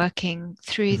they're working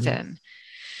through them,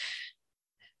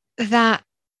 that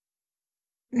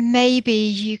maybe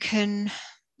you can,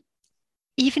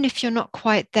 even if you're not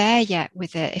quite there yet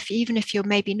with it, even if you're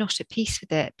maybe not at peace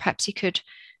with it, perhaps you could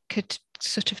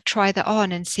sort of try that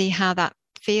on and see how that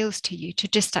feels to you, to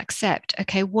just accept,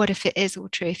 okay, what if it is all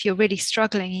true? If you're really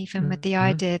struggling even with the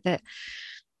idea that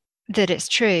it's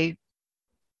true,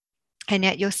 and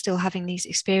yet you're still having these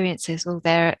experiences, or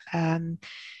they're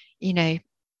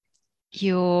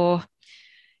you're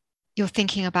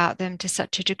thinking about them to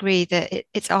such a degree that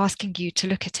it's asking you to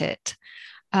look at it.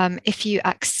 If you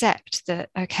accept that,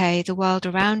 okay, the world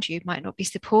around you might not be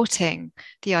supporting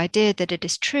the idea that it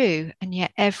is true, and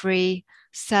yet every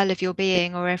cell of your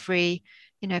being, or every,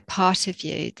 part of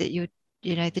you that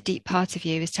the deep part of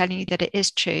you is telling you that it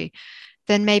is true,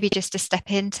 then maybe just to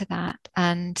step into that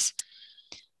and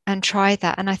try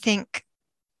that. And I think,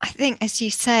 as you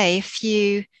say, if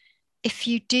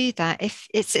you do that, if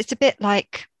it's a bit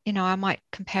like, I might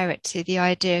compare it to the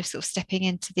idea of sort of stepping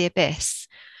into the abyss.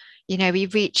 We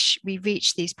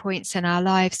reach these points in our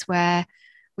lives where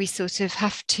we sort of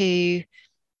have to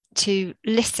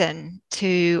listen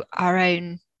to our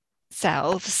own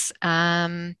selves,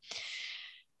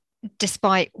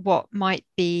 despite what might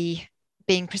be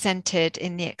being presented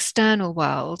in the external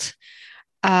world,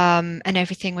 and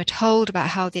everything we're told about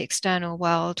how the external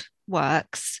world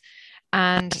works,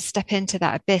 and step into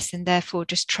that abyss and therefore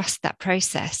just trust that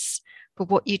process. But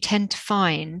what you tend to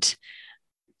find,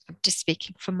 I'm just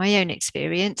speaking from my own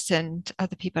experience and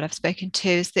other people I've spoken to,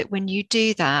 is that when you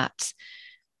do that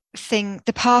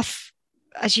the path,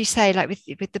 as you say, like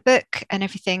with the book and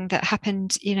everything that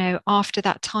happened, after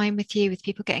that time with you, with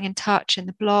people getting in touch and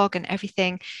the blog and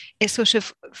everything, it sort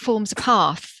of forms a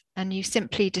path, and you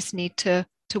simply just need to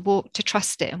walk, to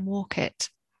trust it and walk it.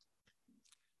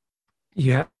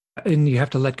 Yeah. And you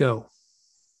have to let go.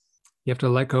 You have to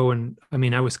let go. And I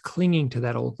mean, I was clinging to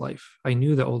that old life. I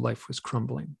knew the old life was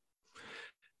crumbling.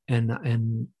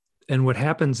 And what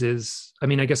happens is, I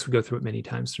mean, I guess we go through it many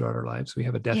times throughout our lives. We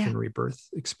have a death and rebirth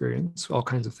experience. All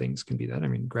kinds of things can be that. I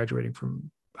mean, graduating from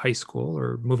high school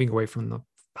or moving away from the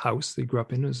house that you grew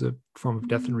up in is a form of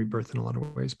death and rebirth in a lot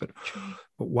of ways. But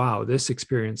wow, this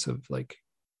experience of like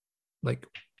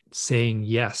saying,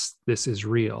 yes, this is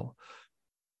real,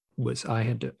 was I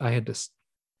had to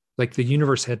like the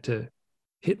universe had to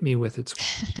hit me with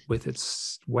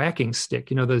its whacking stick.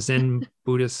 The Zen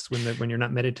Buddhists, when you're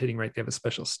not meditating right, they have a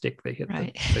special stick they hit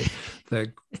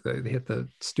they hit the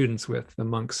students with, the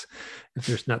monks, if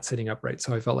they're not sitting upright.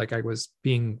 So I felt like I was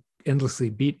being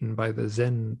endlessly beaten by the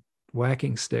Zen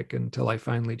whacking stick until I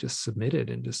finally just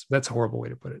submitted, and just, that's a horrible way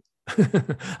to put it.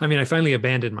 I mean, I finally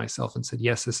abandoned myself and said,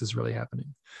 yes, this is really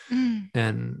happening.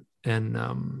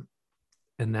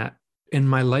 And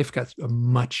my life got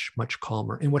much, much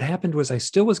calmer. And what happened was I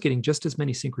still was getting just as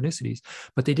many synchronicities,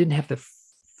 but they didn't have the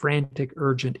frantic,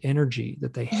 urgent energy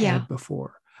that they had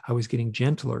before. I was getting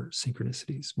gentler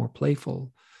synchronicities, more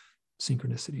playful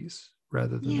synchronicities,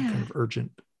 rather than the kind of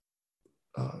urgent,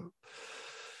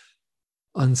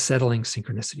 unsettling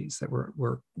synchronicities that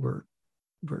were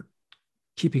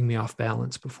keeping me off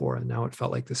balance before. And now it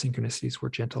felt like the synchronicities were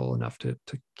gentle enough to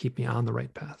keep me on the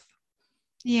right path.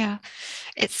 Yeah,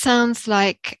 it sounds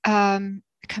like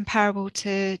comparable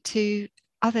to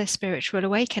other spiritual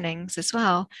awakenings as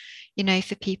well.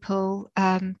 For people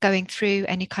going through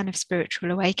any kind of spiritual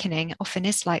awakening, it often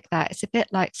is like that. It's a bit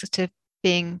like sort of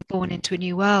being born into a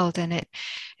new world, and it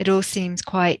all seems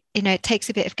quite, it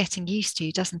takes a bit of getting used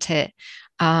to, doesn't it?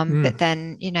 But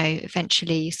then,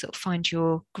 eventually you sort of find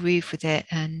your groove with it.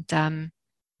 And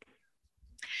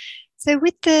so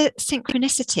with the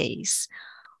synchronicities,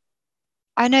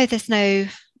 I know there's no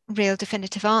real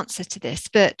definitive answer to this,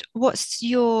 but what's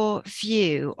your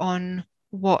view on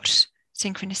what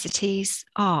synchronicities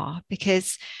are?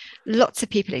 Because lots of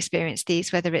people experience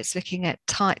these, whether it's looking at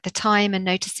the time and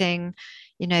noticing,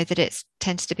 that it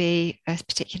tends to be a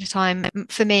particular time.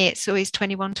 For me, it's always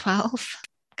 2112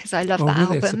 because I love that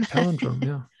really? album. It's a palindrome,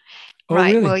 yeah. Oh,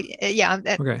 right. Really? Well, yeah.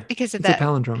 Okay. Because of it's that. It's a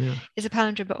palindrome, yeah. It's a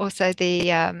palindrome, but also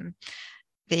the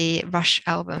Rush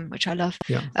album, which I love.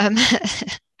 Yeah.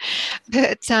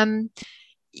 But for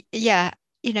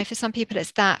some people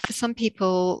it's that. For some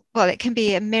people, well, it can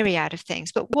be a myriad of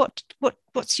things. But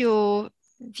what's your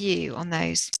view on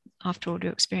those after all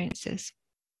your experiences?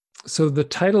 So the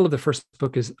title of the first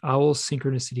book is Owl,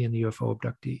 Synchronicity, and the UFO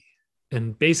Abductee.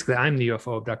 And basically, I'm the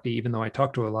UFO abductee, even though I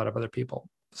talk to a lot of other people.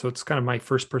 So it's kind of my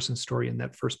first person story in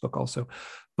that first book also.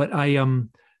 But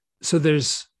so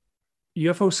there's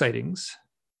UFO sightings,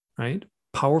 right?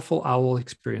 Powerful owl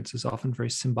experiences, often very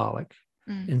symbolic,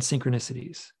 and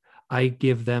synchronicities. I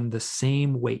give them the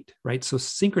same weight, right? So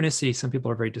synchronicity, some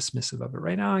people are very dismissive of it,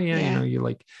 right? Oh yeah.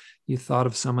 You thought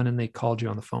of someone and they called you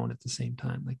on the phone at the same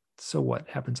time. Like, so what?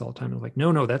 Happens all the time. I'm like,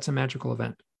 no, that's a magical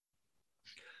event.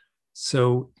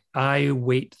 So I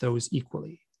weight those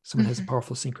equally. Someone has a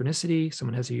powerful synchronicity,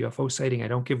 someone has a UFO sighting. I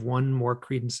don't give one more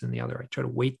credence than the other. I try to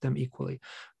weight them equally.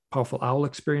 Powerful owl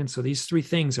experience. So these three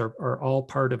things are all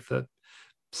part of the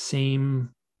same,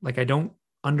 like I don't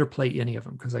underplay any of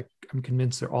them because I'm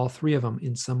convinced that all three of them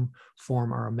in some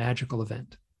form are a magical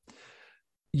event.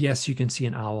 Yes, you can see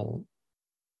an owl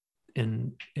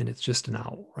and it's just an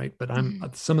owl, right?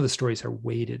 But some of the stories are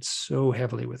weighted so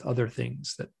heavily with other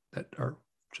things that are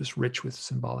just rich with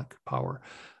symbolic power.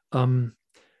 And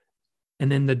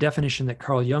then the definition that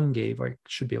Carl Jung gave, I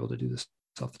should be able to do this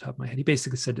off the top of my head. He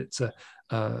basically said it's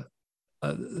the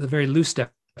very loose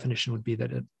definition would be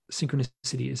that a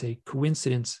synchronicity is a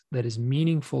coincidence that is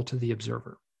meaningful to the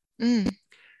observer. And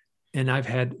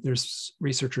there's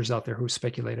researchers out there who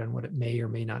speculate on what it may or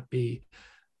may not be,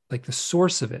 like the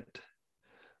source of it.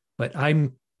 But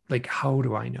I'm like, how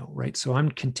do I know, right? So I'm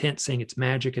content saying it's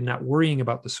magic and not worrying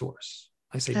about the source.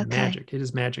 I say magic. It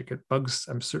is magic. It bugs.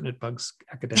 I'm certain it bugs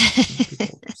academics and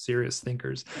people, serious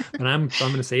thinkers. But I'm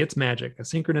going to say it's magic. A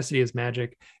synchronicity is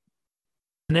magic,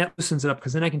 and that loosens it up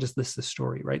because then I can just list the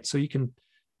story, right? So you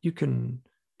can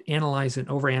analyze it,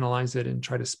 overanalyze it, and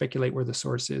try to speculate where the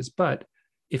source is. But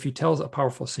if you tell a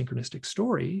powerful synchronistic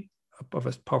story of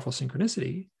a powerful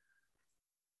synchronicity,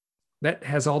 that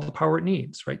has all the power it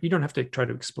needs, right? You don't have to try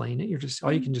to explain it. You can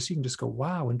just go,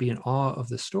 wow, and be in awe of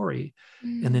the story,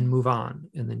 and then move on,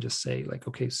 and then just say like,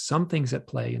 okay, something's at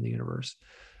play in the universe.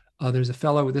 There's a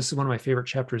fellow, this is one of my favorite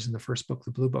chapters in the first book, the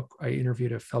Blue Book. I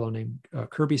interviewed a fellow named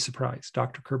Kirby Surprise,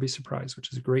 Dr. Kirby Surprise,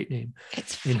 which is a great name.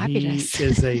 It's fabulous.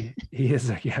 He's a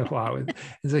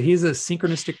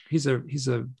synchronistic,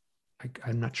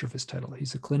 I'm not sure of his title.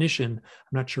 He's a clinician. I'm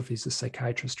not sure if he's a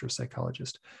psychiatrist or a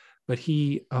psychologist, but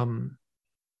he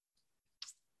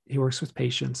works with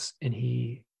patients, and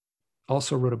he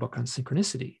also wrote a book on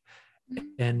synchronicity.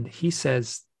 And he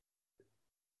says,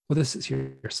 well, this is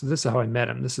here. So this is how I met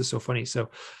him. This is so funny. So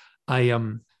I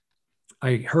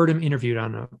heard him interviewed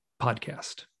on a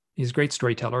podcast. He's a great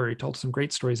storyteller. He told some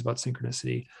great stories about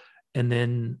synchronicity. And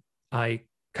then I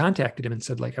contacted him and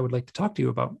said, like, I would like to talk to you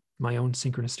about my own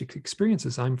synchronistic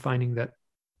experiences. I'm finding that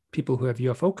people who have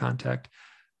UFO contact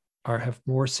have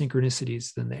more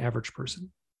synchronicities than the average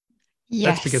person.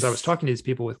 Yes. That's because I was talking to these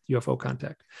people with UFO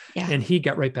contact. Yeah. And he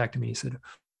got right back to me. He said,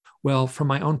 well, from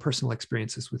my own personal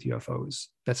experiences with UFOs,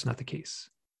 that's not the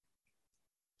case.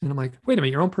 And I'm like, wait a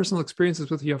minute, your own personal experiences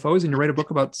with UFOs and you write a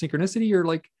book about synchronicity? You're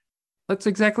like, that's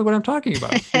exactly what I'm talking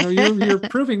about. You're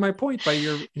proving my point by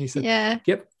and he said,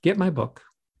 get my book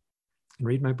and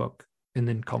read my book and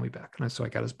then call me back. And so I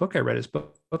got his book. I read his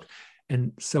book.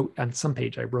 And so on some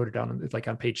page, I wrote it down, like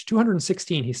on page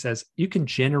 216, he says, you can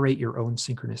generate your own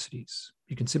synchronicities.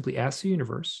 You can simply ask the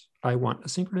universe, I want a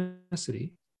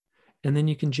synchronicity. And then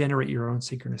you can generate your own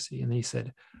synchronicity. And then he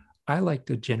said, I like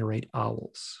to generate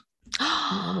owls.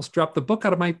 I almost dropped the book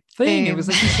out of my thing. It was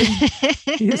like,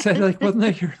 he said, like, wasn't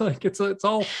that you're like, it's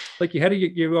all like you had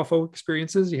your UFO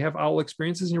experiences, you have owl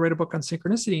experiences, and you write a book on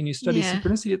synchronicity and you study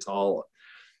synchronicity. It's all.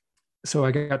 So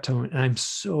I got to him, and I'm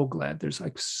so glad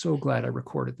so glad I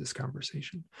recorded this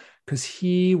conversation, because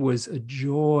he was a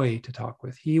joy to talk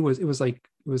with. It was like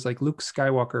Luke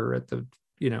Skywalker at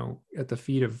the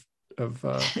feet of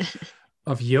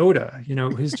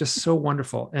Yoda, he's just so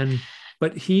wonderful.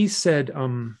 But he said,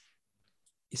 I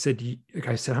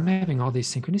said, I'm having all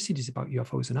these synchronicities about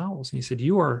UFOs and owls. And he said,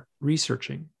 you are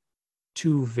researching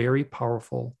two very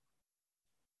powerful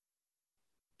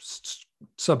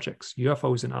subjects,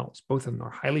 UFOs and owls. Both of them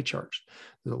are highly charged.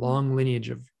 There's a long lineage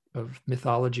of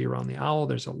mythology around the owl.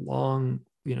 There's a long,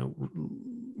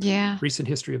 recent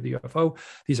history of the UFO.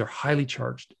 These are highly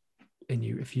charged. And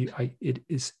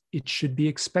it should be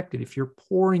expected. If you're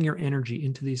pouring your energy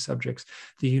into these subjects,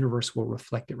 the universe will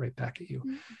reflect it right back at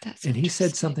you. And he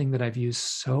said something that I've used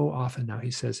so often now.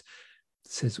 He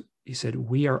said,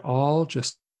 we are all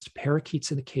just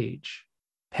parakeets in a cage,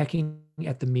 pecking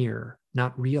at the mirror,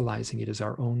 not realizing it is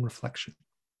our own reflection.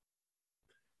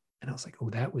 And I was like, oh,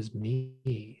 that was me.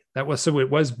 It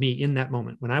was me in that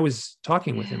moment. When I was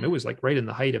talking with him, it was like right in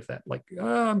the height of that, like,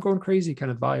 oh, I'm going crazy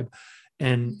kind of vibe.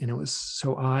 And it was,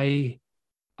 so I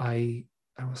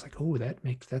was like, oh,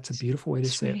 that's a beautiful way to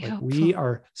say it. Like, helpful. We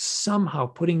are somehow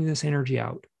putting this energy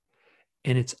out,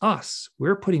 and it's us.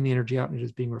 We're putting the energy out, and it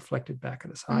is being reflected back at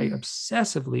us. I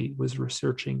obsessively was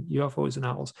researching UFOs and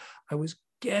owls. I was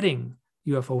getting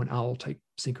UFO and owl type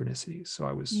synchronicities. So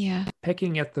I was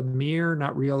pecking at the mirror,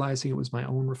 not realizing it was my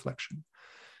own reflection.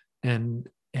 And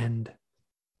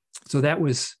so that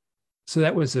was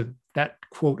that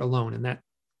quote alone, and that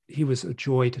he was a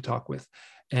joy to talk with.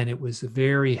 And it was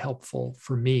very helpful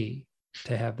for me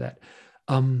to have that.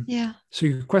 So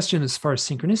your question as far as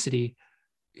synchronicity,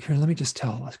 here, let me just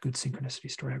tell a good synchronicity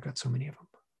story. I've got so many of them.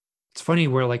 It's funny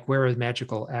where a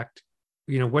magical act,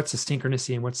 what's a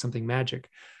synchronicity and what's something magic.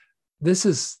 This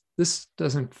is this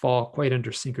doesn't fall quite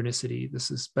under synchronicity.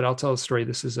 But I'll tell a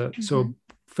story. So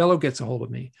a fellow gets a hold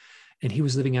of me, and he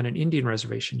was living on an Indian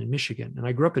reservation in Michigan. And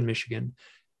I grew up in Michigan,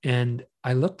 and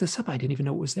I looked this up. I didn't even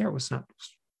know it was there. It was not,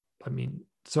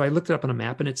 so I looked it up on a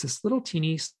map, and it's this little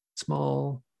teeny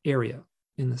small area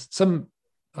some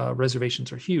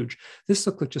reservations are huge. This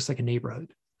looked just like a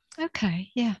neighborhood. Okay.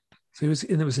 Yeah. So it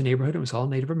was a neighborhood. It was all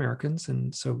Native Americans.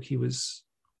 And so it was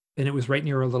right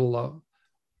near a little,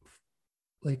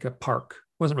 like a park.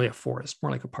 It wasn't really a forest,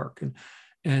 more like a park.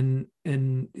 And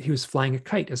he was flying a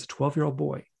kite as a 12-year-old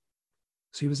boy.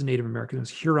 So he was a Native American. It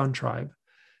was Huron tribe.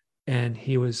 And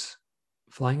he was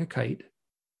flying a kite,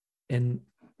 and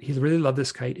he really loved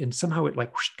this kite. And somehow it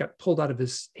like got pulled out of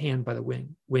his hand by the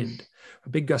wind, a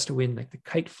big gust of wind, like the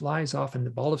kite flies off and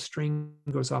the ball of string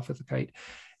goes off with the kite,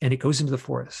 and it goes into the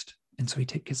forest. And so he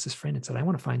gets his friend and said, I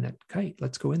want to find that kite.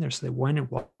 Let's go in there. So they went and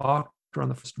walked around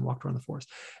the forest,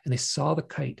 and they saw the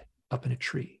kite up in a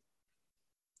tree.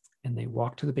 And they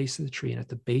walked to the base of the tree. And at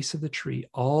the base of the tree,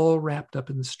 all wrapped up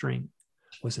in the string,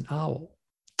 was an owl.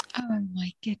 Oh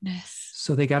my goodness.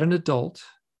 So they got an adult,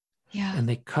 and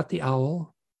they cut the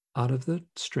owl out of the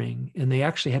string, and they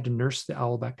actually had to nurse the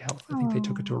owl back to health. I think they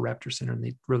took it to a raptor center, and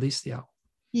they released the owl.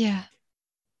 Yeah.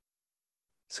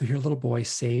 So your little boy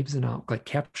saves an owl, like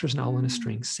captures an owl in a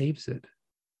string, saves it.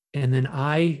 And then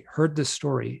I heard this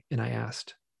story, and I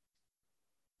asked,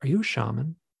 are you a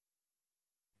shaman?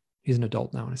 He's an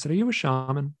adult now. And I said, are you a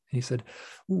shaman? And he said,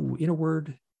 ooh, in a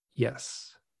word,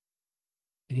 yes.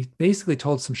 And he basically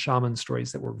told some shaman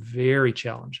stories that were very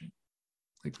challenging,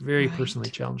 like very personally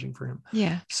challenging for him.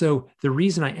 Yeah. So the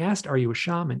reason I asked, are you a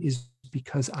shaman, is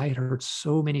because I had heard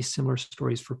so many similar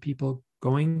stories for people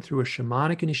going through a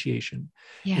shamanic initiation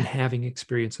and having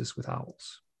experiences with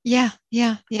owls. Yeah.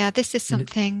 This is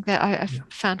something that I've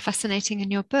found fascinating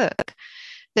in your book,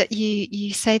 that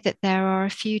you say that there are a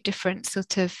few different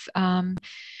sort of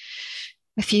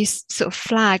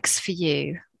flags for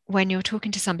you when you're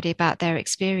talking to somebody about their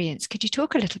experience. Could you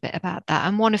talk a little bit about that?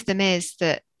 And one of them is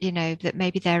that, that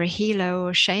maybe they're a healer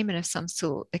or a shaman of some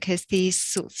sort, because these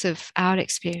sorts of owl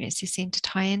experiences seem to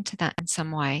tie into that in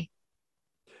some way.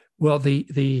 Well,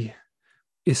 the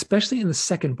especially in the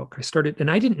second book, I started, and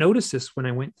I didn't notice this when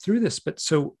I went through this,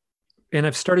 and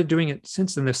I've started doing it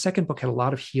since then. The second book had a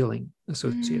lot of healing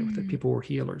associated with it. People were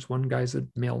healers. One guy's a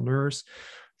male nurse.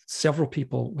 Several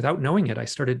people, without knowing it, I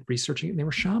started researching it, and they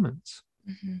were shamans.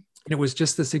 Mm-hmm. And it was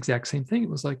just this exact same thing. It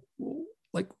was like,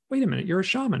 wait a minute, you're a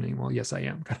shaman. And, well, yes, I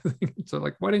am, kind of thing. So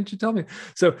like, why didn't you tell me?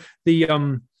 So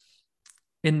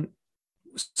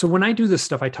so when I do this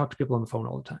stuff, I talk to people on the phone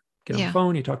all the time. Get on the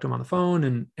phone, you talk to them on the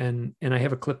phone, and I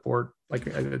have a clipboard.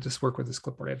 Like I just work with this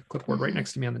clipboard. I have a clipboard right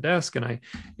next to me on the desk.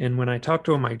 And when I talk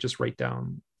to them, I just write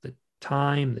down the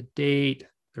time, the date,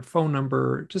 their phone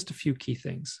number, just a few key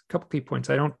things, a couple key points.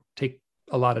 I don't take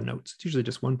a lot of notes. It's usually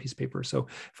just one piece of paper. So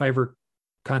if I ever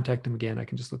contact them again, I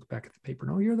can just look back at the paper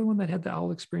and, oh, you're the one that had the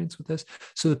owl experience with this.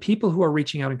 So the people who are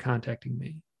reaching out and contacting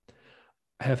me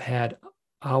have had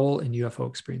owl and UFO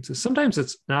experiences. Sometimes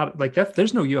it's not like that.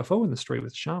 There's no UFO in the story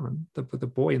with shaman, the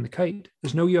boy and the kite.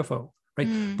 There's no UFO, right?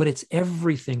 But it's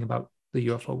everything about the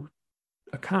UFO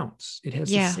accounts. It has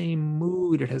the same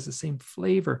mood. It has the same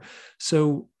flavor.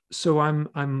 So I'm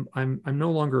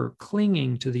no longer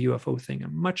clinging to the UFO thing.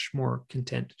 I'm much more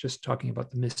content just talking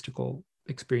about the mystical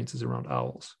experiences around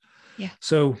owls. Yeah.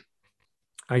 So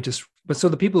so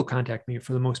the people who contact me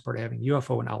for the most part are having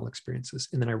UFO and owl experiences.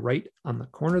 And then I write on the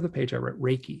corner of the page, I write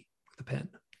Reiki with a pen.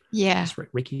 Yeah. Just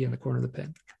write Reiki on the corner of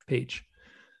the page.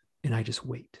 And I just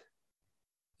wait.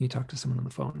 You talk to someone on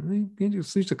the phone, and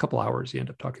it's a couple hours, you end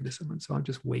up talking to someone. So I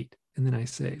just wait. And then I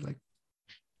say, like,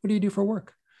 what do you do for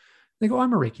work? They go,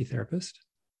 I'm a Reiki therapist.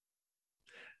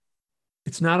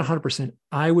 It's not 100%.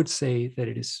 I would say that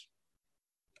it is,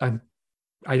 I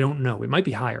don't know. It might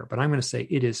be higher, but I'm going to say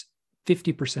it is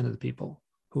 50% of the people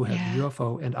who have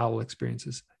UFO and owl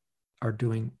experiences are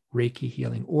doing Reiki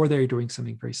healing, or they're doing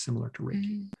something very similar to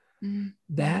Reiki. Mm-hmm.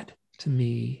 That to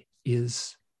me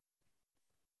is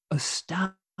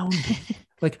astounding.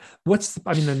 Like,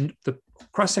 the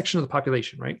cross section of the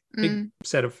population, right? Big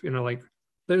set of,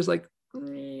 there's like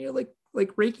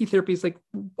Reiki therapy is like,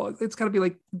 it's got to be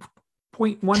like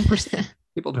 0.1%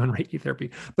 people doing Reiki therapy,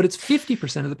 but it's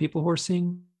 50% of the people who are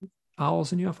seeing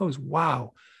owls and UFOs.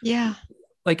 Wow. Yeah.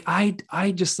 Like I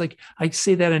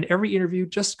say that in every interview,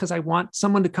 just because I want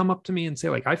someone to come up to me and say,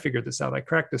 like, I figured this out. I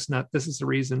cracked this nut. This is the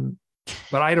reason,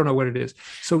 but I don't know what it is.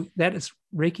 So that is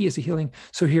Reiki is a healing.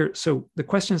 So the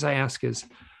questions I ask is,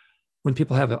 when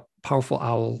people have a powerful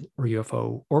owl or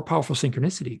UFO or powerful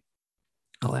synchronicity,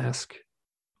 I'll ask,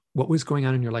 what was going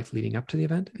on in your life leading up to the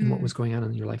event and what was going on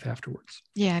in your life afterwards.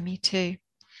 Yeah, me too.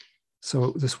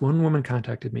 So this one woman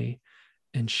contacted me,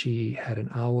 and she had an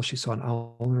owl. She saw an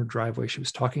owl in her driveway. She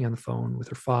was talking on the phone with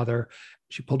her father.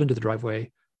 She pulled into the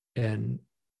driveway, and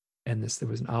there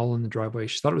was an owl in the driveway.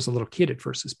 She thought it was a little kid at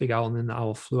first, this big owl, and then the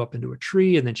owl flew up into a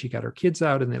tree. And then she got her kids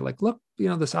out, and they're like, look,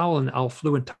 this owl, and the owl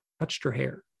flew and touched her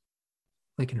hair.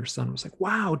 And her son was like,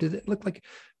 wow, did it look like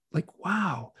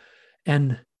wow?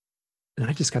 And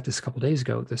I just got this a couple of days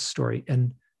ago, this story.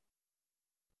 And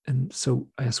so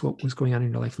I asked, what was going on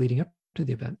in your life leading up to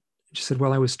the event? And she said,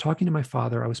 well, I was talking to my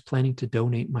father. I was planning to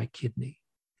donate my kidney.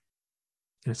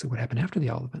 And I said, what happened after the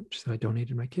owl event? She said, I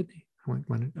donated my kidney.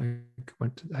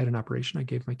 I had an operation. I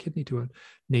gave my kidney to a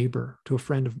neighbor, to a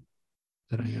friend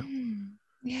that I know.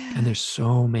 Yeah. And there's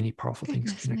so many powerful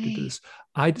things connected to this.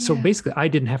 So basically I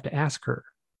didn't have to ask her.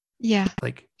 Yeah.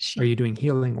 Like, are you doing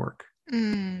healing work?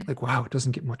 Mm. Like, wow, it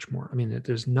doesn't get much more. I mean,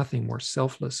 there's nothing more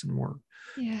selfless and more,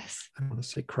 yes, I don't want to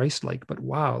say Christ-like, but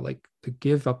wow, like to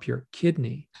give up your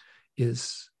kidney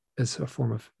is a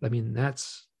form of, I mean,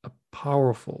 that's a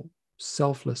powerful,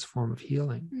 selfless form of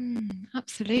healing.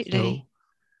 Absolutely.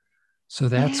 So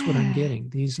that's what I'm getting.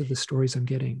 These are the stories I'm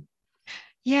getting.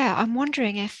 Yeah, I'm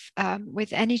wondering if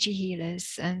with energy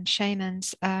healers and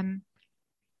shamans,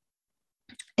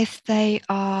 if they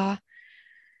are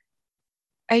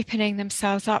opening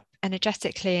themselves up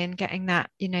energetically and getting that,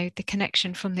 the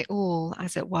connection from the all,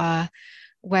 as it were,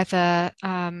 whether,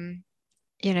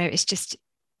 it's just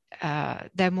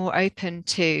they're more open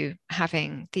to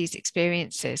having these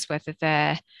experiences, whether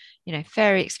they're,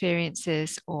 fairy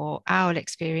experiences or owl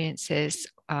experiences,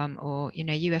 or,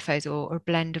 UFOs, or a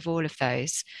blend of all of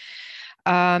those.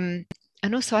 And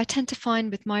also I tend to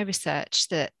find with my research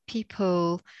that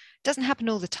people, it doesn't happen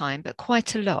all the time, but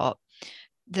quite a lot,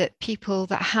 that people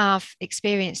that have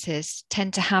experiences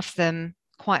tend to have them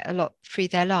quite a lot through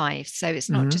their lives. So it's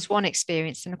not just one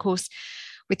experience. And of course,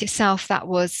 with yourself, that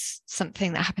was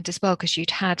something that happened as well, because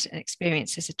you'd had an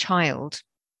experience as a child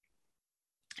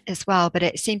as well, but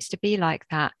it seems to be like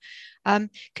that.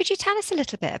 Could you tell us a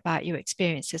little bit about your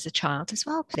experience as a child as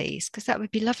well, please? Because that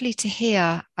would be lovely to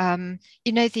hear.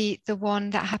 The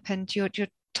one that happened, your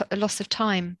loss of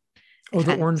time. Oh,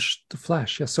 event. the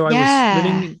flash. Yeah. So I was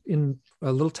living in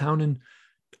a little town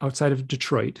outside of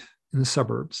Detroit in the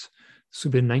suburbs. This would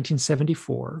have been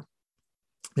 1974.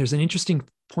 There's an interesting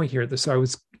point here. So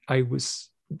I was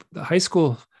the high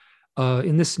school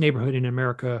in this neighborhood in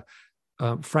America.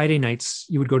 Friday nights,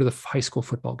 you would go to the high school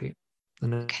football game, the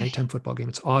nighttime football game.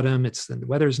 It's autumn. The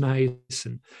weather's nice,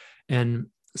 and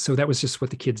so that was just what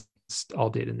the kids all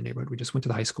did in the neighborhood. We just went to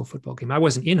the high school football game. I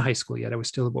wasn't in high school yet. I was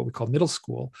still what we call middle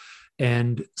school,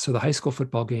 and so the high school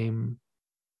football game,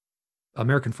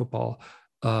 American football,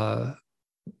 I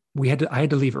had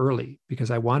to leave early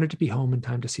because I wanted to be home in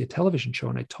time to see a television show.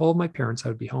 And I told my parents I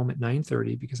would be home at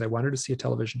 9:30 because I wanted to see a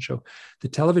television show. The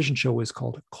television show was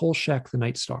called Kolchak the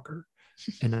Night Stalker.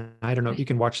 And I don't know, you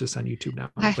can watch this on YouTube now,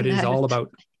 but it is all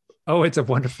about, it's a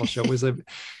wonderful show. I was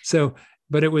 12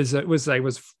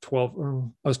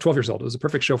 years old. It was a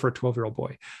perfect show for a 12-year-old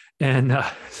boy. And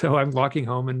so I'm walking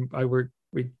home, and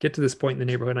we get to this point in the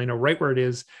neighborhood. I know right where it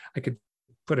is. I could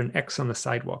put an X on the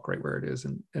sidewalk right where it is.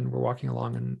 And we're walking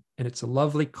along, and it's a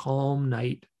lovely, calm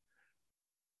night.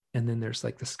 And then there's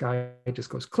like the sky just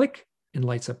goes click and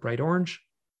lights up bright orange,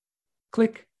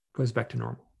 click, goes back to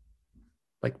normal.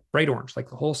 Like bright orange, like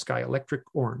the whole sky, electric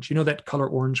orange. You know that color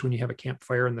orange when you have a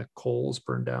campfire and the coals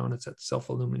burn down? It's that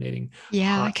self-illuminating.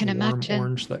 Yeah, hot, I can warm imagine.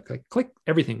 Orange, like click,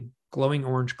 everything glowing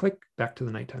orange, click, back to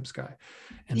the nighttime sky.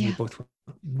 And we both went,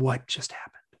 what just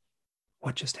happened?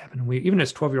 What just happened? And we, even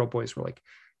as 12-year-old boys, were like,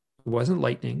 it wasn't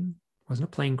lightning, it wasn't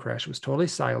a plane crash. It was totally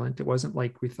silent. It wasn't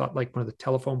like we thought like one of the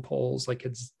telephone poles like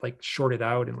it's like shorted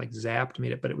out and like zapped,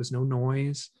 made it, but it was no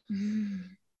noise.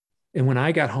 And when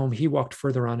I got home, he walked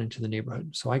further on into the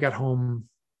neighborhood. So I got home,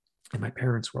 and my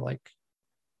parents were like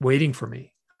waiting for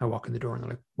me. I walk in the door, and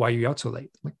they're like, why are you out so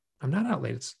late? I'm like, I'm not out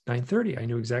late. It's 9:30. I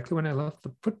knew exactly when I left.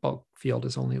 The football field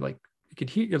is only like, you could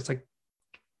hear, it's like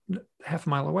half a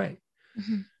mile away.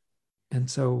 And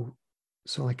so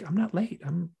like, I'm not late.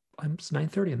 It's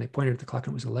 9:30. And they pointed at the clock,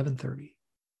 and it was 11:30.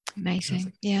 Amazing.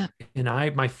 Like, yeah. And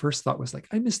my first thought was like,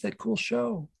 I missed that cool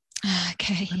show.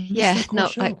 Okay. Yeah. Cool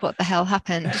not show. Like what the hell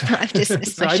happened. I've just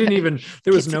missed so my I didn't show. even,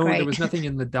 there was nothing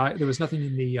in the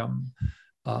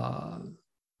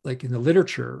like in the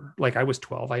literature, like I was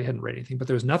 12, I hadn't read anything, but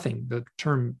there was nothing. The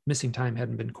term missing time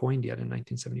hadn't been coined yet in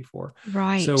 1974.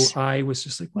 Right. So I was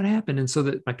just like, what happened? And so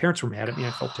that my parents were mad at me. I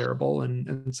felt terrible.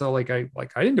 And so I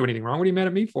didn't do anything wrong. What are you mad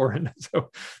at me for? And so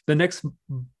the next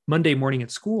Monday morning at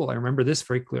school, I remember this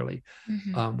very clearly.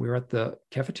 We were at the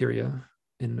cafeteria,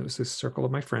 and it was this circle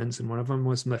of my friends. And one of them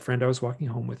was my friend I was walking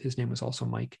home with. His name was also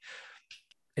Mike.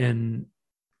 And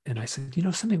I said,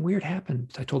 something weird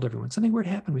happened. I told everyone, something weird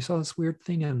happened. We saw this weird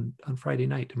thing on Friday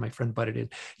night. And my friend butted in.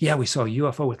 Yeah, we saw a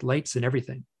UFO with lights and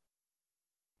everything.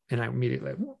 And I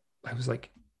was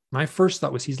like, my first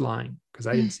thought was he's lying, because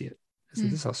I didn't see it. I said,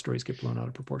 this is how stories get blown out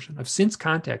of proportion. I've since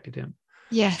contacted him.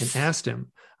 Yes. And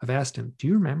I've asked him, do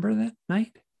you remember that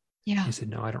night? Yeah. He said,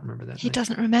 no, I don't remember that. He night.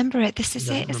 doesn't remember it. This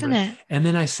is it, isn't it? And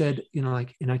then I said,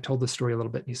 and I told the story a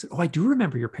little bit. And he said, oh, I do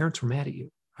remember your parents were mad at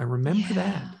you. I remember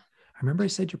that. I remember I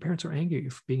said your parents were angry at you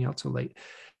for being out so late.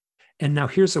 And now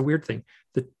here's a weird thing.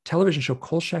 The television show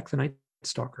Kolchak the Night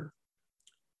Stalker,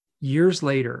 years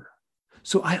later.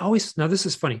 So now this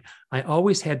is funny. I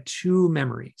always had two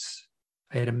memories.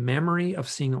 I had a memory of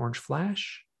seeing the orange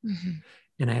flash,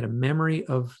 and I had a memory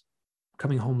of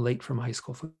coming home late from a high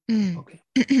school football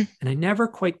game. And I never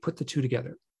quite put the two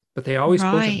together, but they always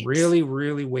both really,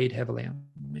 really weighed heavily on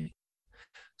me.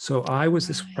 So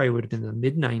this probably would have been the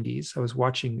mid 90s. I was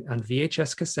watching on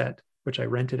VHS cassette, which I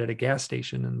rented at a gas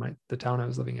station in the town I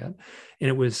was living at. And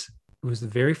it was the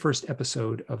very first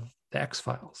episode of the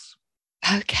X-Files.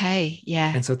 Okay.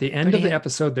 Yeah. And so at the end of the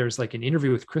episode, there's like an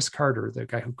interview with Chris Carter, the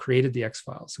guy who created the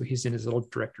X-Files. So he's in his little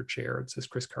director chair. It says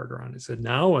Chris Carter on it. It said,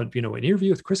 now, an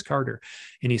interview with Chris Carter.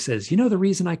 And he says, the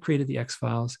reason I created the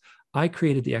X-Files, I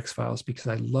created the X-Files because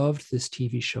I loved this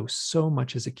TV show so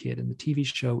much as a kid. And the TV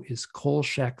show is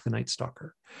Kolchak the Night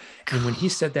Stalker. And when he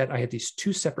said that, I had these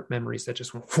two separate memories that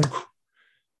just went,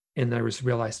 and I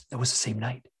realized that was the same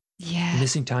night. Yeah. The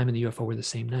missing time and the UFO were the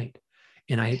same night.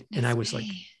 And I was like,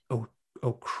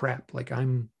 oh crap. Like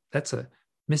that's a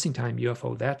missing time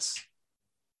UFO. That's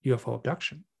UFO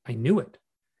abduction. I knew it.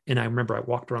 And I remember I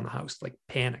walked around the house, like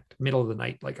panicked, middle of the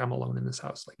night, like I'm alone in this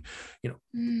house. Like,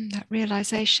 that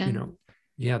realization,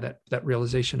 that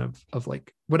realization of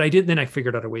like what I did. Then I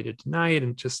figured out a way to deny it.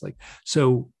 And just like,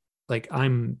 so like,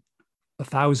 I'm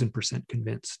 1,000%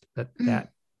 convinced that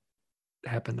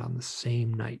happened on the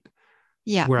same night.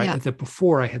 Yeah. Where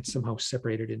before I had somehow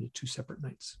separated into two separate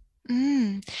nights.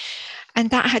 And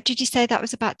did you say that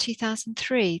was about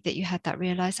 2003 that you had that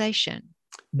realization?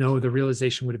 No, the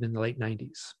realization would have been the late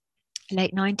 90s.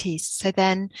 Late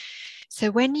 90s.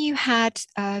 So when you had,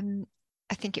 I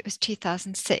think it was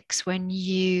 2006, when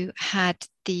you had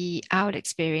the owl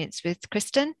experience with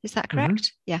Kristen, is that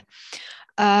correct? Yeah.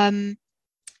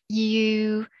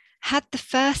 You had the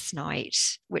first night,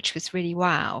 which was really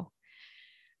wow.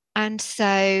 And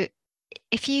so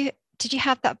did you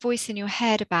have that voice in your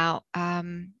head about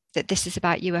that this is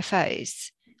about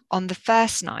UFOs on the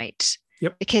first night?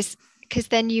 Yep. Because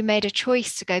then you made a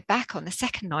choice to go back on the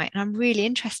second night. And I'm really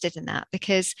interested in that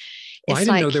because I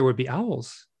didn't know there would be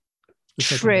owls.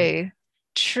 True.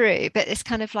 But it's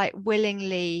kind of like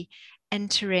willingly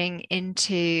re-entering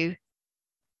into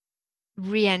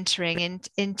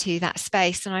that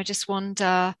space. And I just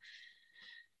wonder,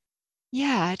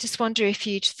 if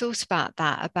you'd thought about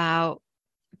that, about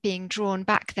being drawn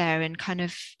back there and kind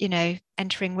of,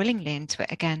 entering willingly into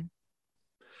it again.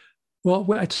 Well,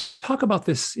 I talk about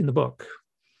this in the book.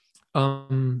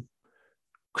 Kristen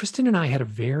and I had a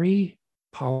very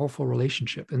powerful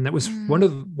relationship. And that was one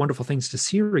of the wonderful things to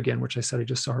see her again, which I said I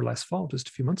just saw her last fall, just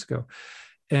a few months ago.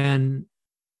 And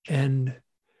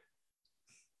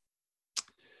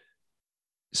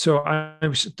so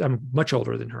I'm much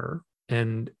older than her.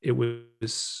 And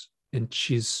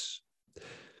she's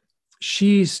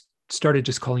started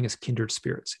just calling us kindred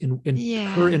spirits. And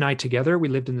her and I together, we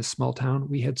lived in this small town.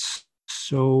 We had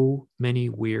so many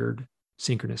weird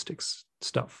synchronistic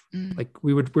stuff. Like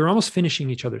we were almost finishing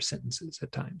each other's sentences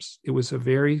at times. It was a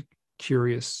very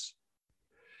curious,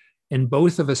 and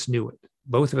both of us knew it.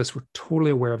 Both of us were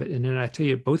totally aware of it. And then I tell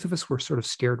you, both of us were sort of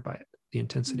scared by it, the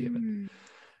intensity of it.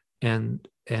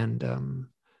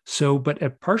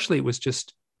 But partially it was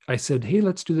just, I said, hey,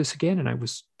 let's do this again. And I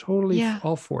was totally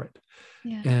all for it.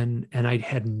 Yeah. And I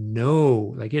had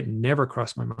it never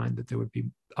crossed my mind that there would be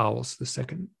owls the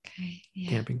second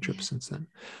camping trip since then.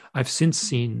 I've since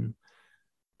seen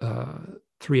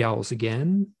 3 owls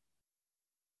again,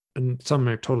 and some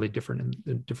are totally different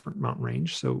in different mountain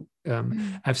range. So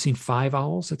I've seen 5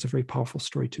 owls. That's a very powerful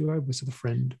story too. I was with a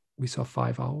friend. We saw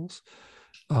 5 owls.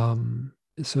 I've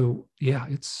seen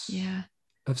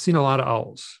a lot of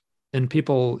owls, and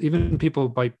even people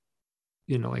by,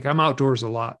 like I'm outdoors a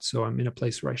lot, so I'm in a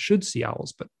place where I should see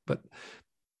owls, but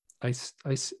it's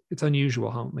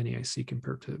unusual how many I see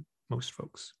compared to most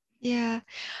folks. Yeah,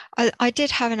 I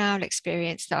did have an owl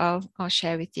experience that I'll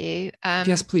share with you.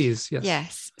 Yes, please. Yes.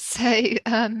 Yes. So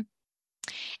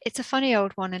it's a funny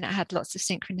old one, and it had lots of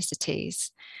synchronicities.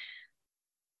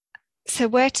 So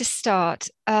where to start?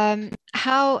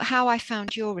 How I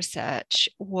found your research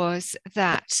was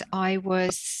that I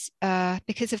was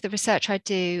because of the research I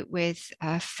do with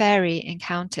fairy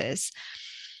encounters,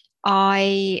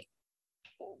 I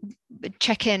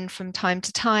check in from time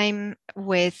to time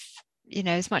with,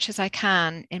 as much as I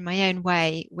can in my own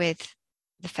way with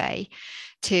the Fae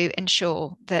to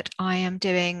ensure that I am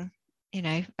doing,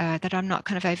 that I'm not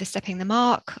kind of overstepping the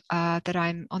mark, that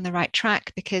I'm on the right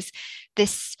track, because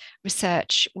this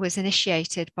research was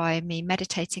initiated by me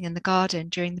meditating in the garden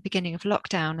during the beginning of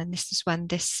lockdown. And this is when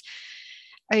this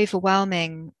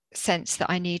overwhelming sense that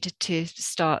I needed to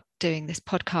start doing this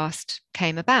podcast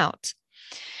came about.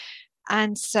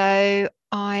 And so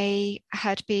I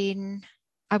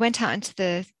went out into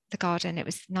the garden. It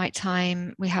was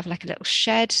nighttime. We have like a little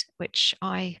shed, which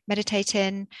I meditate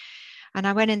in. And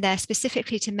I went in there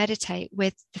specifically to meditate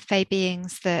with the Fae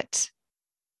beings that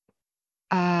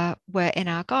were in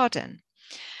our garden.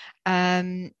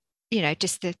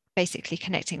 Just basically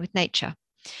connecting with nature.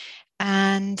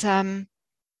 And so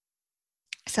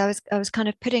I was kind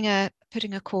of putting a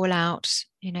call out,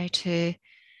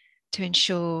 to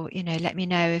ensure, let me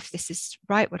know if this is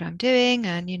right, what I'm doing,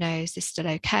 and, is this still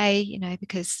okay,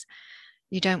 because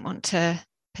you don't want to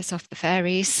piss off the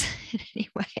fairies in any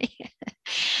way.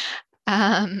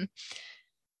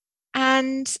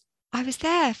 And I was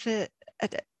there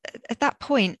at that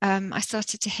point, I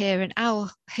started to hear an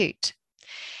owl hoot.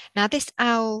 Now, this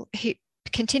owl hoot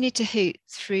continued to hoot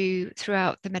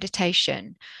throughout the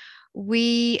meditation.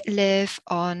 We live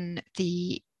on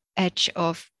the edge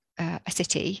of a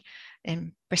city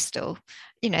in Bristol.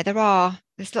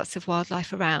 There's lots of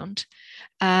wildlife around,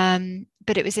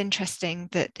 but it was interesting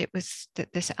that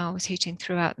this owl was hooting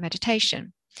throughout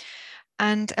meditation.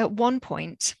 And at one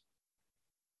point,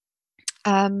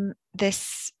 I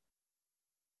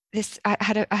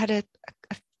had a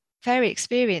fairy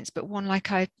experience, but one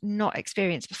like I'd not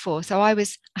experienced before. So I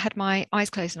had my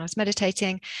eyes closed and I was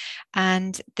meditating,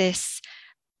 and this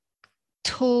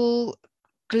tall,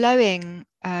 glowing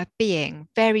being,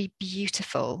 very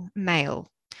beautiful male,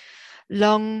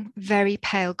 long, very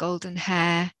pale golden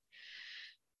hair,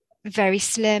 very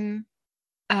slim,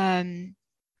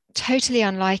 totally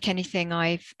unlike anything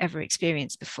I've ever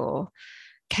experienced before,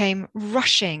 came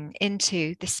rushing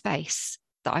into the space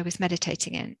that I was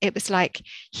meditating in. It was like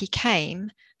he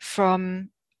came from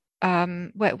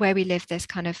where we live. There's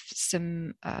kind of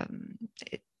some,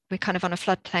 we're kind of on a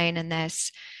floodplain, and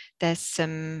there's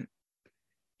some,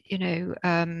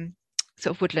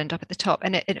 sort of woodland up at the top,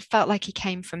 and it felt like he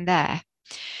came from there.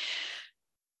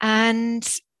 And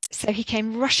so he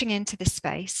came rushing into this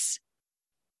space,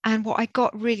 and what I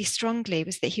got really strongly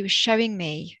was that he was showing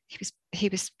me,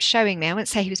 I wouldn't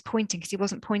say he was pointing, because he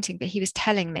wasn't pointing, but he was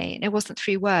telling me, and it wasn't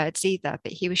through words either,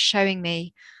 but he was showing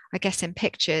me, I guess in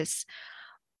pictures,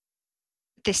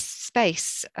 this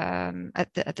space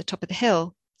at the top of the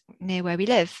hill near where we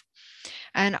live.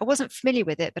 And I wasn't familiar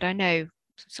with it, but I know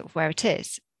sort of where it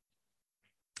is.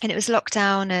 And it was locked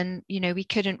down, and we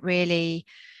couldn't really,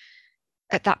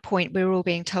 at that point we were all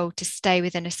being told to stay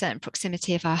within a certain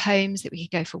proximity of our homes, that we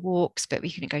could go for walks, but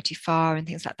we couldn't go too far and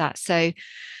things like that. So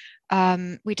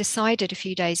we decided a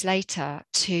few days later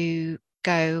to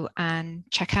go and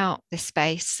check out this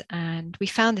space, and we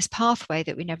found this pathway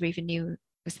that we never even knew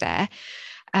was there.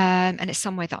 And it's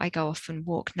somewhere that I go off and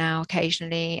walk now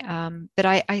occasionally. But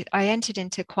I entered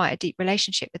into quite a deep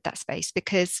relationship with that space,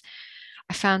 because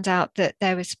I found out that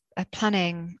there was a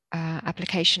planning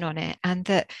application on it, and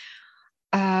that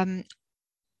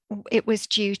it was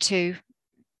the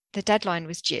deadline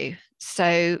was due.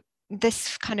 So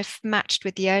this kind of matched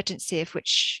with the urgency of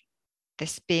which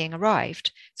this being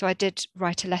arrived. So I did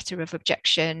write a letter of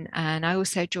objection, and I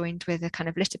also joined with a kind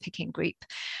of litter picking group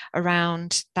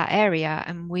around that area.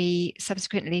 And we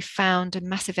subsequently found a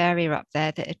massive area up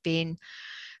there that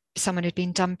someone had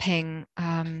been dumping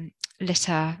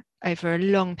litter over a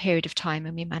long period of time,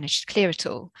 and we managed to clear it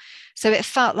all. So it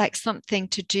felt like something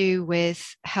to do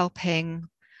with helping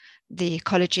the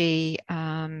ecology,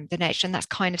 the nature, and that's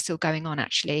kind of still going on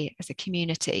actually as a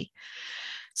community.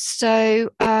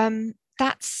 So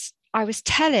I was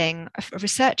telling a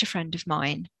researcher friend of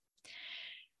mine,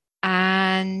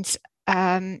 and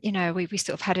we sort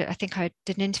of had it. I think I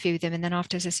did an interview with him, and then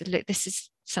afterwards I said, look, this is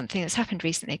something that's happened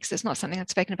recently, because it's not something I've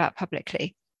spoken about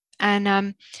publicly.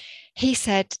 And he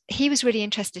said he was really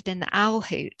interested in the owl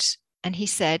hoot. And he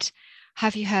said,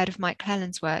 have you heard of Mike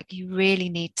Clelland's work? You really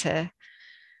need to,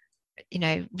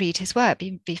 read his work,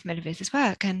 be familiar with his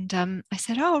work. And I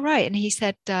said, oh, right. And he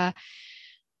said, this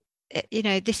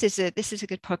is a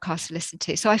good podcast to listen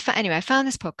to. So I found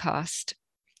this podcast,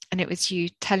 and it was you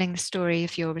telling the story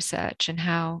of your research and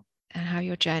how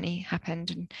your journey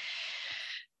happened. And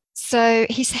so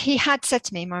he had said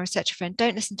to me, my researcher friend,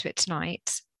 don't listen to it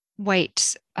tonight.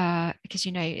 Wait, because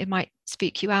it might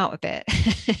spook you out a bit.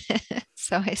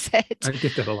 So I said, I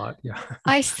get that a lot. Yeah.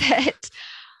 I said,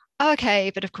 okay,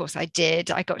 but of course I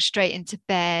did. I got straight into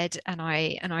bed and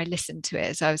I listened to it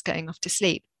as I was going off to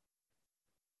sleep.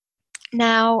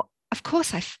 Now, of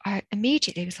course, I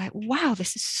immediately was like, wow,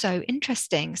 this is so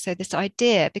interesting. So this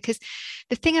idea, because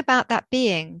the thing about that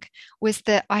being was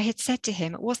that I had said to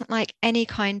him, it wasn't like any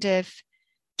kind of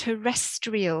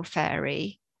terrestrial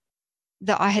fairy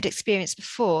that I had experienced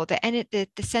before. The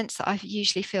sense that I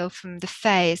usually feel from the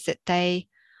Fae is that they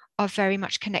are very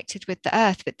much connected with the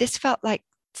earth, but this felt like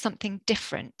something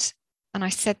different. And I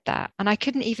said that, and I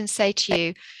couldn't even say to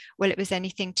you, well, it was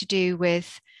anything to do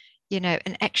with,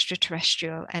 an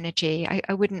extraterrestrial energy.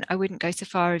 I wouldn't go so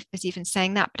far as even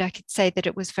saying that, but I could say that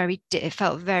it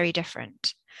felt very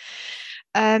different.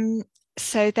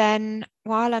 So then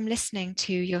while I'm listening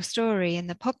to your story in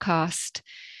the podcast,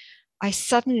 I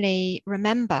suddenly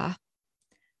remember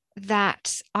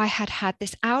that I had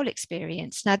this owl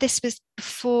experience. Now, this was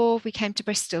before we came to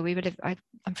Bristol.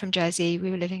 I'm from Jersey. We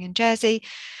were living in Jersey.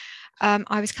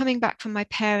 I was coming back from my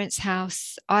parents'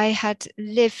 house. I had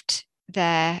lived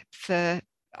in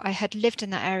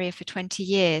that area for 20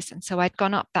 years. And so I'd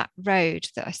gone up that road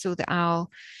that I saw the owl,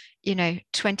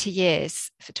 20 years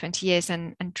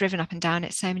and driven up and down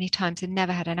it so many times and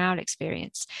never had an owl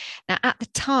experience. Now, at the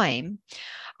time,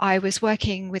 I was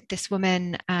working with this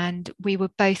woman and we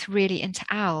were both really into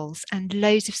owls, and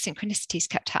loads of synchronicities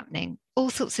kept happening. All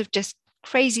sorts of just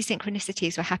crazy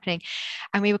synchronicities were happening.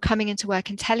 And we were coming into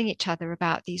work and telling each other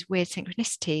about these weird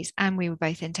synchronicities, and we were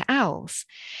both into owls.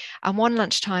 And one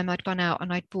lunchtime I'd gone out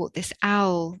and I'd bought this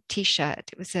owl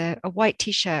t-shirt. It was a white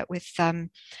t-shirt with a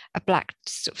black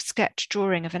sort of sketch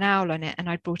drawing of an owl on it. And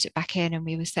I'd brought it back in and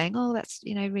we were saying, oh, that's,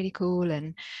 really cool.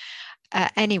 And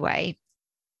anyway,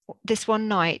 this one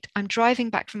night, I'm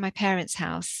driving back from my parents'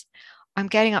 house. I'm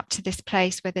getting up to this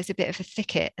place where there's a bit of a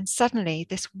thicket, and suddenly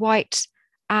this white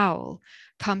owl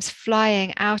comes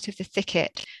flying out of the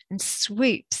thicket and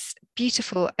swoops,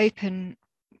 beautiful open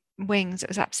wings. It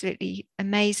was absolutely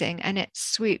amazing. And it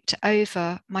swooped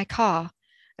over my car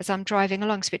as I'm driving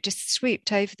along. So it just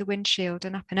swooped over the windshield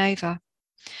and up and over.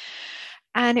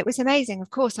 And it was amazing. Of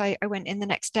course, I went in the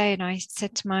next day and I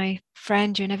said to my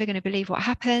friend, you're never going to believe what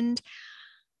happened.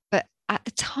 But at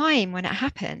the time when it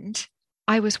happened,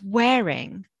 I was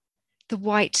wearing the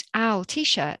white owl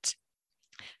t-shirt.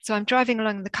 So I'm driving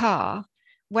along the car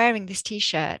wearing this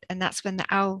t-shirt, and that's when the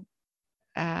owl,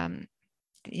 the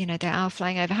owl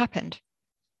flying over happened.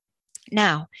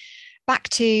 Now, back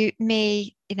to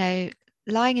me,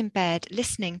 lying in bed,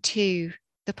 listening to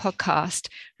the podcast,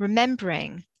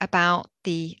 remembering about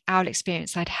the owl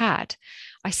experience I'd had,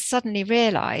 I suddenly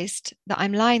realized that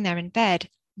I'm lying there in bed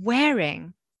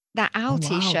wearing that owl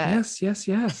t-shirt.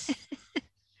 Yes.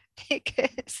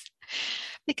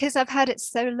 because I've had it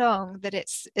so long that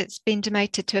it's been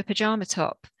demoted to a pajama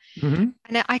top. Mm-hmm.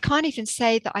 And I can't even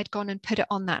say that I'd gone and put it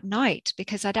on that night,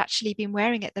 because I'd actually been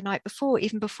wearing it the night before,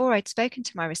 even before I'd spoken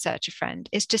to my researcher friend.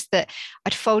 It's just that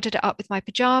I'd folded it up with my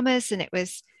pajamas and it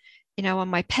was, on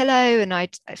my pillow, and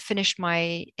I'd finished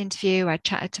my interview. I'd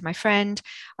chatted to my friend.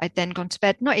 I'd then gone to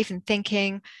bed, not even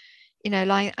thinking,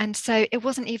 lying. And so it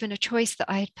wasn't even a choice that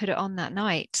I had put it on that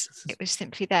night. It was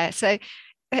simply there. So,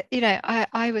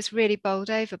 I was really bowled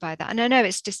over by that. And I know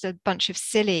it's just a bunch of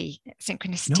silly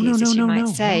synchronicities, as you might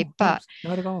say, but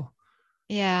not at all.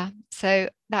 Yeah. So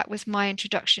that was my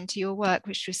introduction to your work,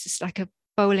 which was just like a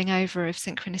bowling over of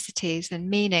synchronicities and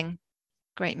meaning,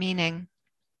 great meaning.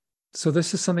 So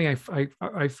this is something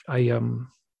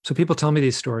so people tell me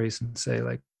these stories and say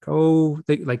like, oh,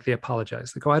 they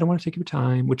apologize. Like, oh, I don't want to take your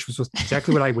time, which was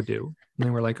exactly what I would do. And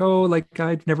they were like, oh, like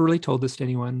I'd never really told this to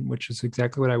anyone, which is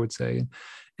exactly what I would say.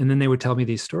 And then they would tell me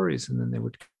these stories, and then they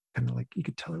would kind of like, you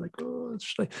could tell her like, oh, it's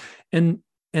just like, and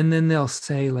then they'll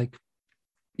say like,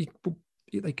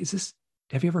 is this,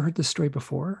 have you ever heard this story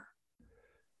before?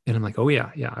 And I'm like, oh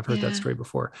yeah, I've heard that story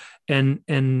before. And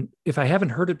if I haven't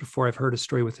heard it before, I've heard a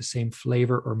story with the same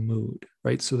flavor or mood,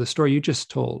 right? So the story you just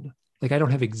told, like I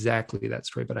don't have exactly that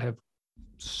story, but I have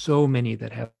so many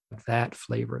that have that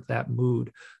flavor, that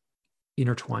mood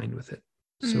intertwined with it.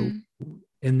 So,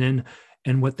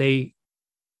 and what they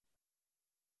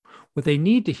What they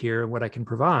need to hear and what I can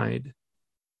provide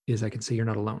is I can say, you're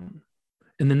not alone.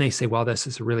 And then they say, well, this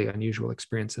is a really unusual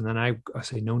experience. And then I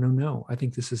say, no, I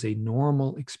think this is a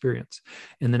normal experience.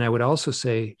 And then I would also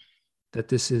say that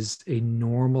this is a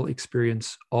normal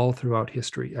experience all throughout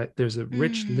history. There's a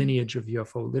rich lineage of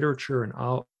UFO literature, and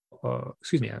I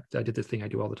did the thing I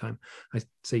do all the time. I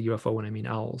say UFO when I mean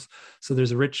owls. So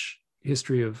there's a rich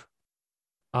history of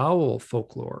owl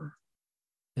folklore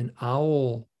and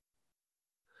owl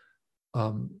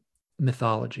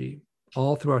mythology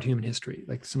all throughout human history.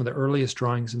 Like some of the earliest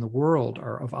drawings in the world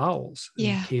are of owls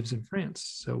in caves in France.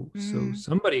 So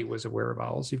somebody was aware of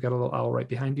owls. You've got a little owl right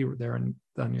behind you there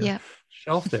on your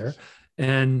shelf there.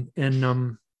 And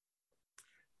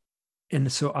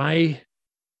so I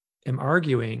am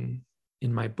arguing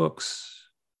in my books,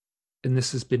 and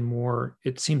this has been more,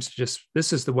 this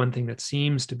is the one thing that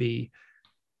seems to be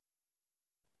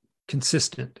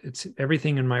consistent. It's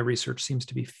everything in my research seems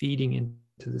to be feeding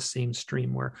into the same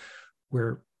stream where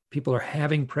people are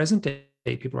having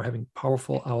people are having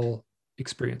powerful owl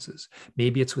experiences.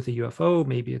 Maybe it's with a UFO,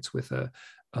 maybe it's with a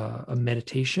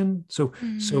meditation. So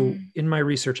in my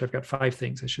research, I've got 5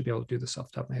 things. I should be able to do this off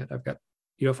the top of my head. I've got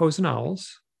UFOs and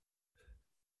owls,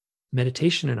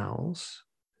 meditation and owls,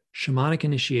 shamanic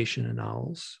initiation and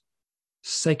owls,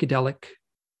 psychedelic,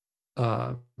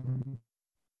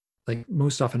 like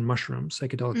most often mushrooms,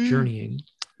 psychedelic journeying,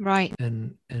 right,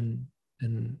 and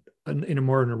in a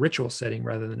more in a ritual setting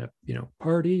rather than a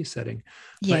party setting,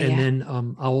 and then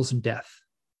owls and death.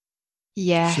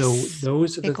 Yes. So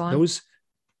those are those,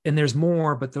 and there's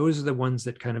more, but those are the ones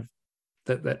that kind of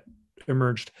that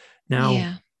emerged now.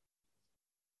 Yeah.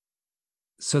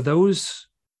 So those,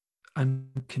 I'm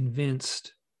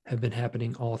convinced, have been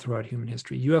happening all throughout human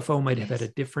history. UFO might have had a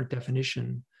different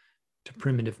definition to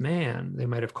primitive man. They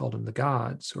might have called them the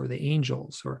gods or the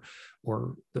angels or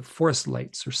the forest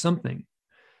lights or something.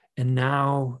 And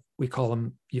now we call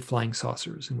them flying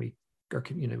saucers, and we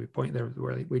point there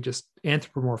where we just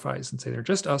anthropomorphize and say they're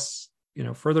just us,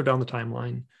 further down the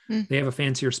timeline. They have a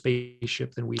fancier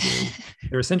spaceship than we do.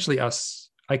 They're essentially us.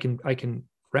 I can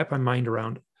wrap my mind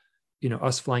around,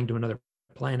 us flying to another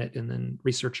planet and then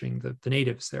researching the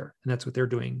natives there. And that's what they're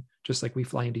doing. Just like we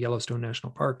fly into Yellowstone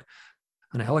National Park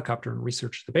on a helicopter and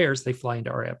research the bears, they fly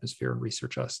into our atmosphere and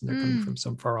research us, and they're coming from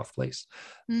some far off place.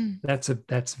 That's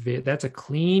a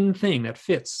clean thing that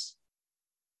fits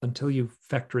until you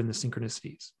factor in the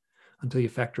synchronicities, until you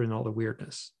factor in all the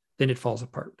weirdness, then it falls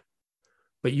apart.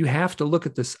 But you have to look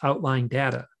at this outlying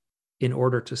data in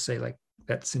order to say, like,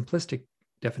 that simplistic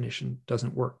definition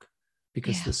doesn't work,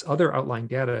 because this other outlying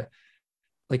data,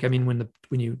 like, I mean, when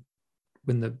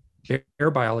the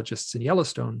bear biologists in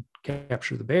Yellowstone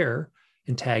capture the bear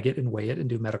and tag it and weigh it and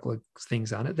do medical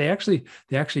things on it, they actually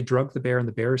drug the bear, and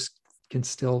the bears can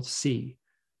still see.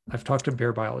 I've talked to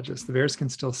bear biologists. The bears can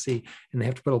still see, and they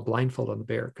have to put a blindfold on the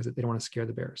bear because they don't want to scare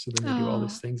the bear. So then they do all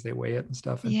these things. They weigh it and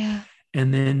stuff.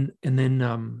 And then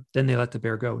they let the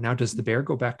bear go. Now, does the bear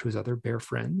go back to his other bear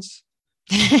friends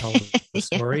and tell the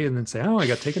story and then say, "Oh, I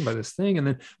got taken by this thing"? And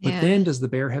then, but then does the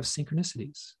bear have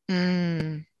synchronicities?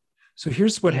 So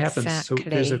here's what happens. So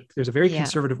there's a very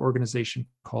conservative organization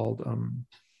called, I'm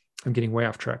getting way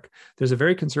off track. There's a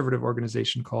very conservative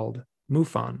organization called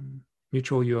MUFON,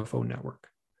 Mutual UFO Network.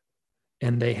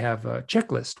 And they have a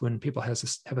checklist when people have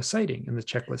a sighting. And the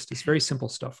checklist is very simple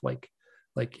stuff like,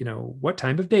 what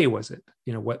time of day was it?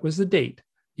 What was the date?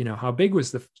 How big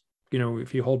was if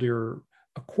you hold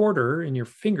a quarter in your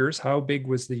fingers, how big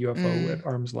was the UFO at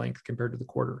arm's length compared to the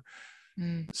quarter?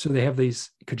 So they have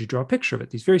these, could you draw a picture of it?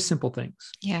 These very simple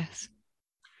things. Yes.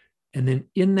 And then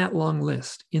in that long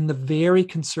list, in the very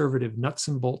conservative nuts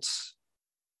and bolts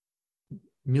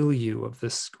milieu of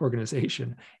this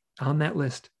organization, on that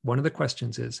list, one of the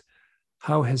questions is,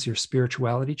 how has your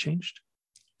spirituality changed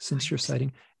since your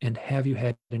sighting? And have you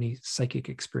had any psychic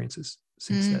experiences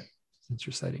since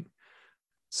your sighting?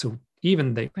 So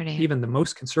even the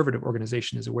most conservative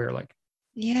organization is aware, like,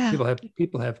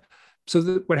 people have.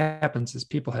 So what happens is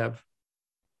people have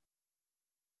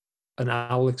an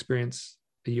owl experience,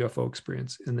 a UFO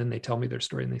experience, and then they tell me their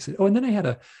story, and they say, "Oh, and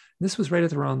then this was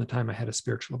right around the time I had a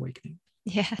spiritual awakening."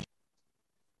 Yeah.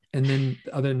 And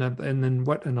then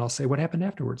what? And I'll say, "What happened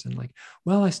afterwards?" And like,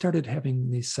 well, I started having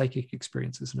these psychic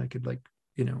experiences, and I could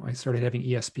I started having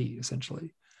ESP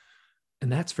essentially,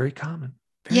 and that's very common.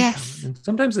 Very common. And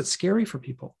sometimes it's scary for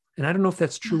people. And I don't know if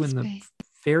that's true in the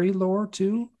fairy lore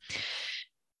too.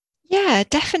 Yeah,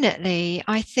 definitely.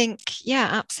 I think,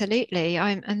 absolutely.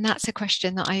 And that's a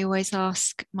question that I always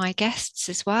ask my guests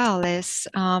as well is,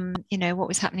 what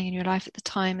was happening in your life at the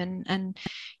time, and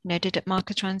did it mark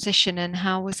a transition, and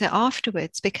how was it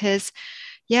afterwards? Because,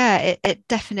 it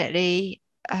definitely,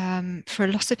 for a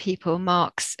lot of people,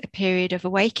 marks a period of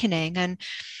awakening. And,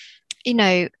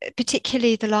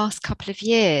 particularly the last couple of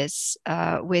years,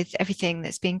 with everything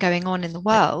that's been going on in the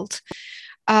world,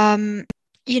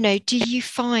 do you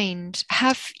find,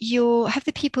 have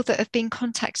the people that have been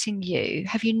contacting you,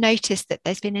 have you noticed that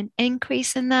there's been an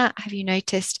increase in that? Have you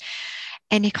noticed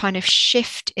any kind of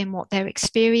shift in what they're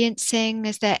experiencing?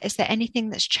 Is there anything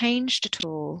that's changed at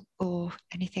all, or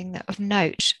anything that of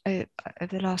note over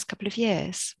the last couple of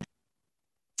years?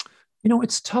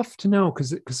 It's tough to know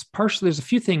because partially there's a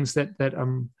few things that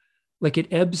like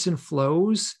it ebbs and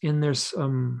flows. And there's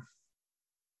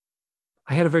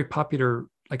I had a very popular,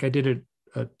 like I did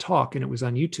a talk and it was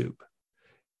on YouTube,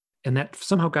 and that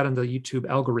somehow got on the YouTube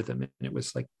algorithm, and it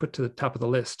was like put to the top of the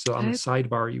list. So on the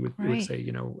sidebar, it would say,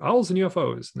 owls and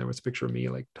UFOs, and there was a picture of me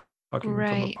like talking from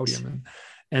a podium,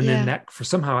 and then that, for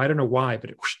somehow, I don't know why,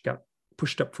 but it got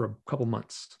pushed up for a couple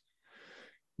months.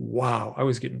 Wow, I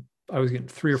was getting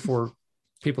 3 or 4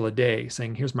 people a day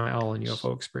saying, "Here's my owl and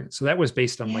UFO experience." So that was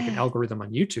based on like an algorithm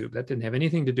on YouTube. That didn't have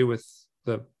anything to do with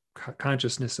the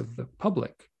consciousness of the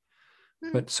public.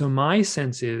 But so my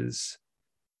sense is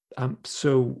that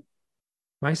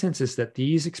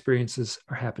these experiences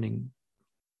are happening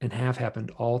and have happened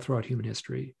all throughout human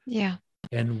history. Yeah.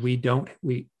 And we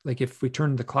like, if we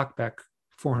turn the clock back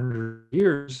 400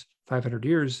 years, 500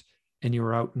 years, and you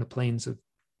were out in the plains of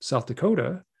South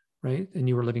Dakota, right? And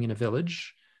you were living in a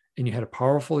village and you had a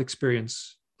powerful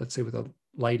experience, let's say with a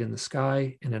light in the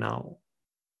sky and an owl.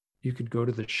 You could go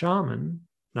to the shaman,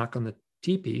 knock on the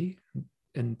teepee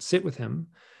and sit with him.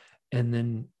 And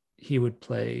then he would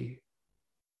play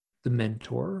the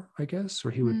mentor, I guess,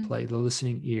 or he would play the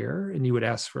listening ear. And you would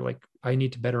ask for, like, I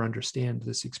need to better understand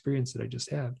this experience that I just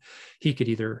had. He could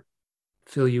either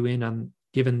fill you in on,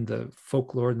 given the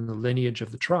folklore and the lineage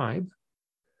of the tribe,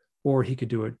 or he could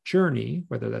do a journey,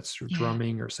 whether that's through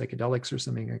drumming or psychedelics or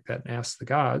something like that, and ask the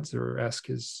gods or ask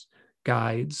his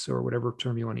guides or whatever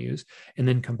term you want to use, and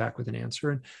then come back with an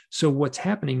answer. And so what's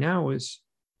happening now is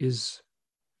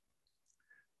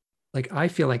like, I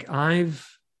feel like I've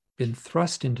been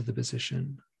thrust into the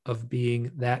position of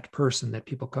being that person that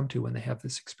people come to when they have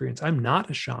this experience. I'm not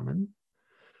a shaman,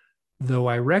 though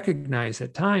I recognize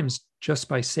at times, just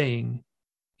by saying,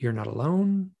 you're not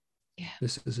alone.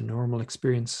 This is a normal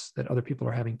experience that other people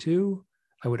are having too.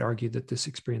 I would argue that this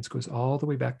experience goes all the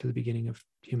way back to the beginning of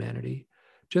humanity.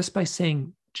 Just by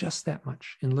saying just that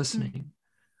much and listening,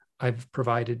 I've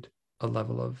provided a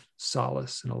level of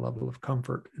solace and a level of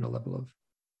comfort and a level of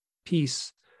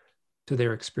peace to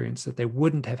their experience that they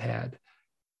wouldn't have had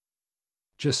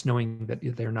just knowing that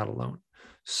they're not alone.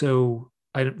 So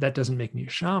that doesn't make me a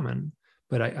shaman,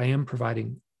 but I am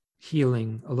providing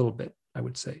healing a little bit, I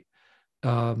would say.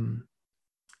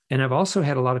 And I've also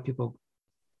had a lot of people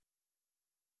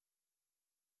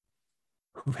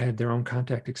who've had their own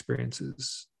contact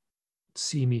experiences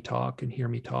see me talk and hear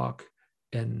me talk.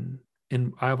 And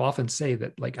I've often say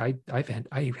that, like, I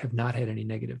have not had any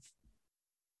negative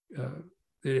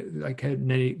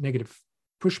negative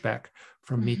pushback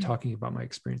from me talking about my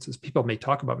experiences. People may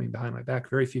talk about me behind my back.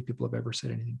 Very few people have ever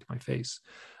said anything to my face.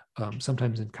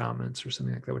 Sometimes in comments or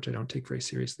something like that, which I don't take very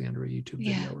seriously under a YouTube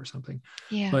video or something.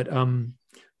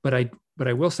 But I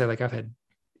will say, like, I've had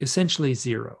essentially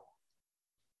zero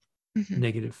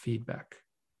negative feedback.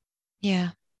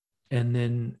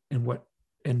 And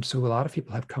so a lot of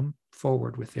people have come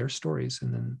forward with their stories,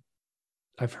 and then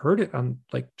I've heard it on,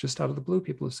 like, just out of the blue.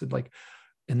 People have said, like,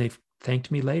 and they've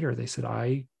thanked me later. They said,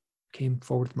 I came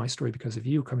forward with my story because of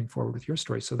you coming forward with your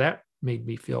story. So that made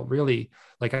me feel really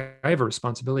like I have a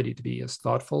responsibility to be as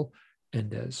thoughtful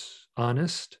and as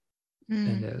honest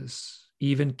and as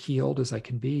even keeled as I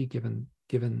can be,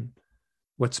 given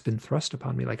what's been thrust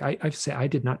upon me. Like, I say, I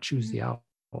did not choose the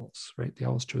owls, right? The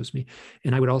owls chose me.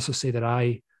 And I would also say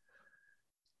that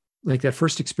like that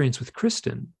first experience with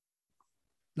Kristen,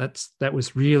 that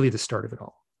was really the start of it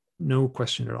all. No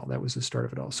question at all. That was the start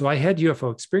of it all. So I had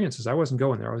UFO experiences. I wasn't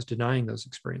going there. I was denying those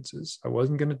experiences. I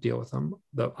wasn't going to deal with them.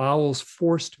 The owls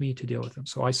forced me to deal with them.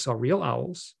 So I saw real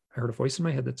owls. I heard a voice in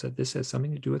my head that said, this has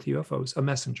something to do with UFOs, a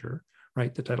messenger,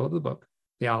 right? The title of the book,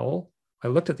 the owl. I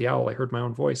looked at the owl. I heard my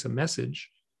own voice, a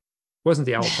message. It wasn't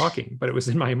the owl talking, but it was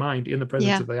in my mind in the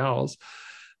presence of the owls.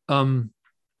 And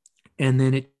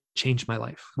then it changed my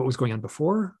life. What was going on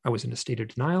before? I was in a state of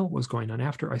denial. What was going on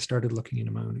after? I started looking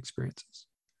into my own experiences.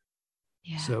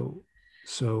 So,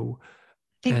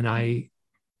 and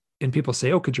people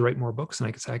say, oh, could you write more books? And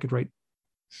I could say, I could write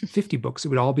 50 books. It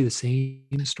would all be the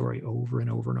same story over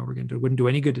and over and over again. It wouldn't do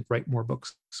any good to write more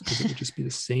books because it would just be the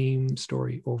same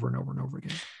story over and over and over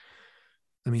again.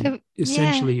 I mean, So,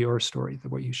 essentially your story,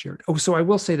 what you shared. Oh, so I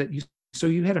will say that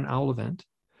you had an owl event,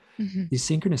 these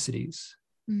synchronicities,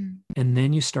 and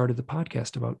then you started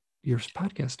your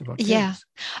podcast about yeah.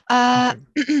 fairies.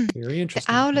 Okay. Very The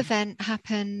interesting. owl event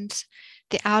happened.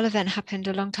 The owl event happened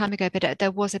a long time ago, but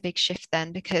there was a big shift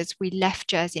then because we left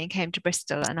Jersey and came to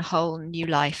Bristol and a whole new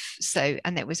life. So,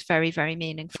 and it was very, very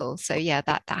meaningful. So yeah,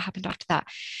 that happened after that.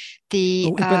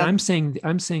 But I'm saying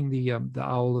the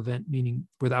owl event, meaning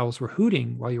where the owls were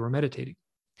hooting while you were meditating.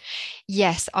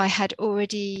 Yes, I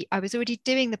was already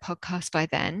doing the podcast by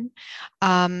then.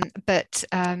 But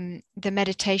the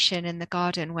meditation in the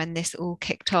garden when this all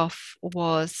kicked off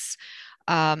was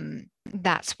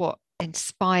that's what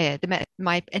inspired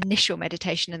my initial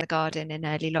meditation in the garden in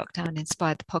early lockdown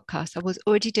inspired the podcast. I was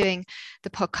already doing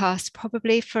the podcast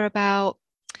probably for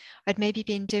I'd maybe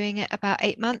been doing it about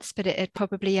 8 months, but it had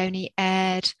probably only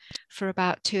aired for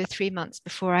about 2 or 3 months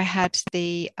before I had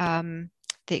the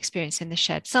experience in the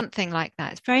shed, something like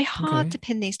that. It's very hard to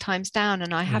pin these times down,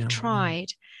 and I have tried.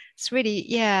 It's really,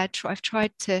 I've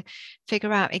tried to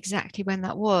figure out exactly when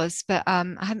that was, but I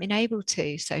haven't been able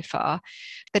to so far.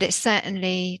 But it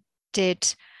certainly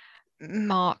did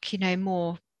mark,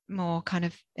 more kind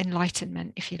of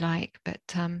enlightenment, if you like. But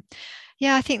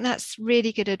I think that's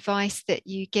really good advice that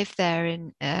you give there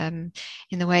in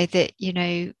the way that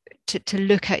to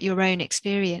look at your own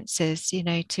experiences,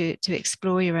 to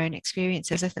explore your own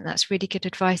experiences. I think that's really good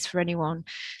advice for anyone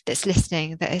that's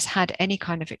listening that has had any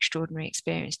kind of extraordinary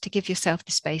experience, to give yourself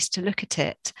the space to look at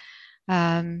it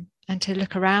and to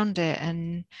look around it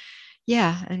and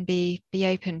be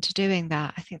open to doing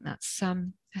that. I think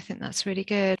that's really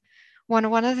good.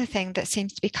 One other thing that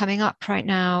seems to be coming up right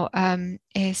now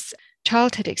is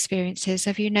childhood experiences.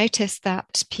 Have you noticed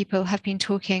that people have been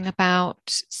talking about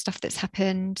stuff that's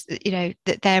happened,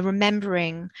 that they're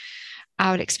remembering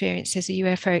owl experiences or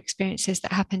UFO experiences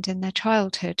that happened in their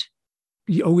childhood?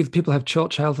 People have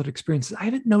childhood experiences. I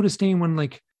haven't noticed anyone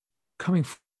like coming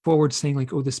forward saying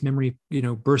like, oh, this memory,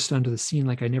 burst onto the scene.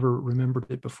 Like I never remembered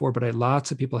it before, but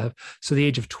lots of people have. So the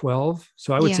age of 12.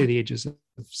 So I would say the ages of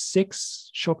 6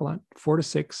 show up a lot, 4 to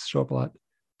 6 show up a lot,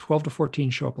 12 to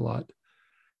 14 show up a lot.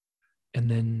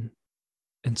 And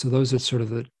so those are sort of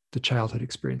the childhood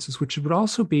experiences, which would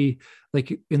also be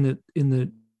like in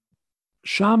the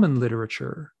shaman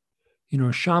literature,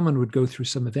 a shaman would go through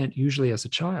some event usually as a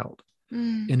child.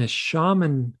 And a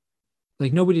shaman,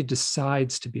 like nobody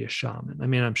decides to be a shaman. I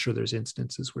mean, I'm sure there's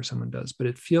instances where someone does, but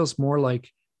it feels more like,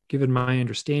 given my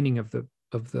understanding of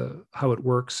the how it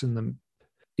works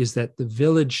is that the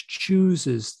village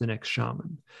chooses the next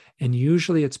shaman. And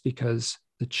usually it's because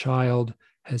the child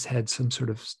has had some sort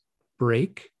of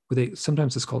break.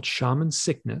 Sometimes it's called shaman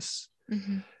sickness.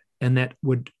 And that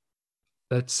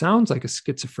sounds like a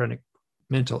schizophrenic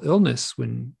mental illness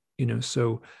when,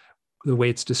 so the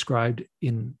way it's described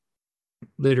in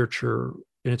literature,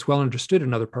 and it's well understood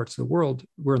in other parts of the world.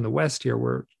 We're in the West here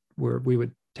where we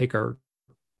would take our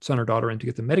son or daughter in to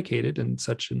get them medicated and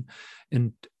such,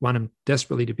 and want them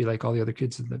desperately to be like all the other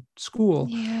kids in the school.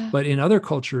 But in other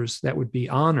cultures that would be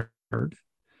honored,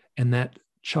 and that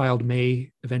child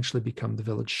may eventually become the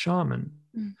village shaman,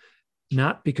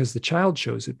 not because the child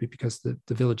chose it, but because the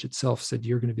village itself said,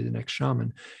 you're going to be the next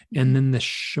shaman. And then the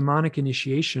shamanic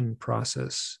initiation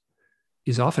process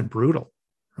is often brutal,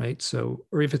 right? So,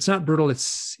 or if it's not brutal,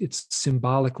 it's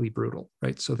symbolically brutal,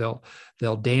 right? So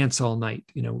they'll dance all night,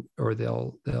 or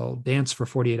they'll dance for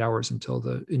 48 hours until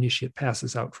the initiate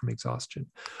passes out from exhaustion,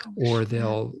 or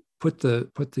they'll put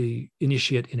the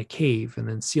initiate in a cave and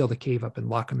then seal the cave up and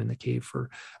lock them in the cave for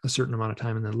a certain amount of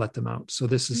time and then let them out. So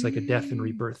this is like a death and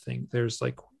rebirth thing. There's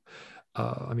like,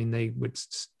 they would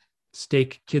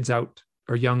stake kids out,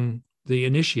 or the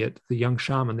initiate, the young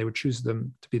shaman, they would choose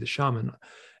them to be the shaman,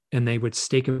 and they would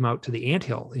stake them out to the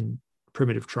anthill in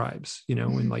primitive tribes,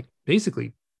 and like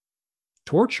basically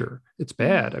torture. It's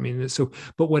bad. I mean,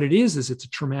 but what it is it's a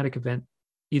traumatic event,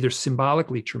 either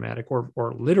symbolically traumatic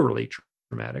or literally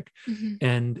traumatic.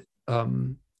 And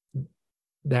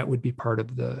that would be part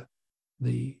of the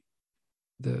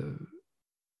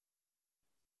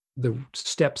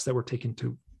steps that were taken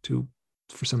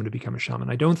for someone to become a shaman.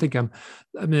 I don't think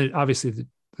obviously the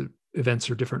events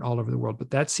are different all over the world,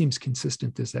 but that seems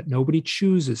consistent, is that nobody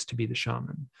chooses to be the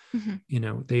shaman.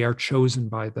 They are chosen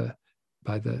by the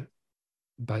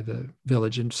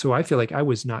village. And so I feel like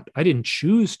I didn't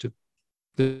choose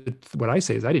what I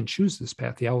say is I didn't choose this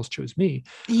path. The owls chose me.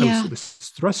 It was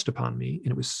thrust upon me,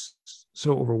 and it was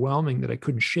so overwhelming that I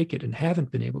couldn't shake it and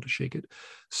haven't been able to shake it.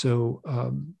 So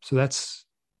that's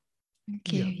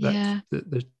Thank you.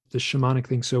 That's the shamanic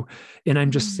thing. So, and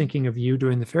I'm just thinking of you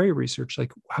doing the fairy research.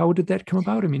 Like, how did that come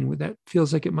about? I mean, that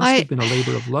feels like it must have been a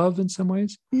labor of love in some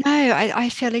ways. No, I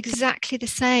feel exactly the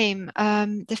same.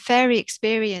 The fairy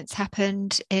experience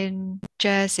happened in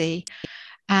Jersey,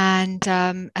 and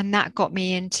that got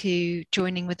me into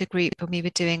joining with the group. And we were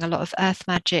doing a lot of earth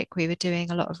magic. We were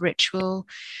doing a lot of ritual,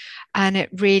 and it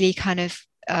really kind of,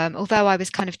 although I was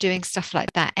kind of doing stuff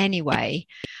like that anyway,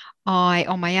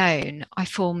 on my own, I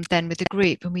formed then with the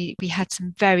group, and we had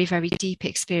some very, very deep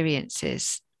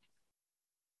experiences,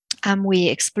 and we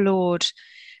explored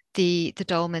the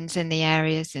dolmens in the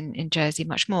areas in Jersey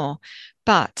much more.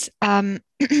 But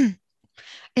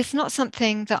it's not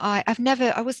something that I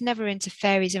was never into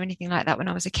fairies or anything like that when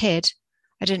I was a kid.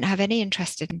 I didn't have any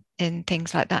interest in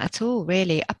things like that at all,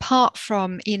 really, apart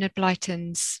from Enid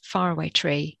Blyton's Faraway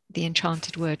Tree, the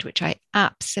Enchanted Wood, which I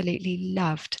absolutely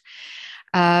loved.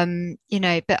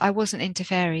 But I wasn't into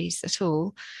fairies at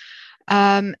all.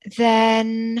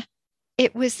 Then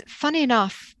it was funny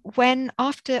enough when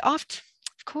after, of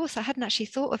course, I hadn't actually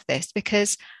thought of this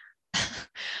because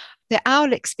the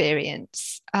owl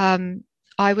experience.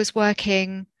 I was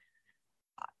working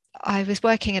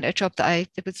at a job that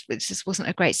it just wasn't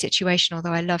a great situation,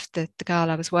 although I loved the girl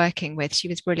I was working with. She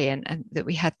was brilliant, and that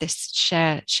we had this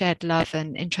shared love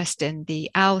and interest in the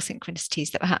owl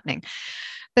synchronicities that were happening.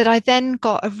 But I then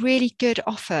got a really good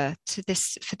offer for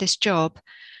this job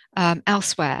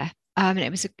elsewhere. And it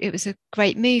was a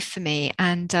great move for me.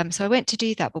 And so I went to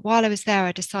do that. But while I was there,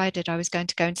 I decided I was going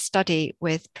to go and study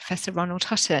with Professor Ronald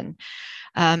Hutton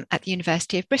at the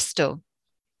University of Bristol.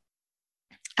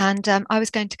 And I was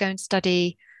going to go and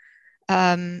study.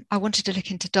 I wanted to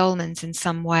look into dolmens in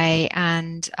some way,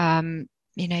 and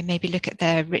maybe look at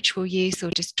their ritual use,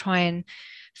 or just try and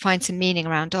find some meaning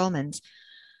around dolmens.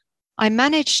 I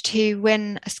managed to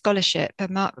win a scholarship to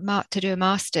do a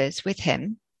master's with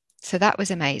him. So that was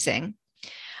amazing.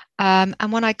 And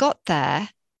when I got there,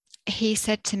 he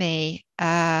said to me,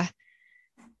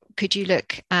 could you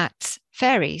look at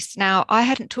fairies? Now, I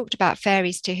hadn't talked about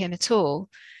fairies to him at all,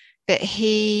 but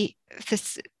to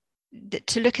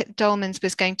look at dolmens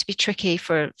was going to be tricky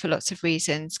for lots of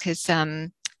reasons, because there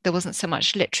wasn't so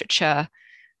much literature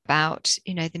about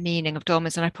the meaning of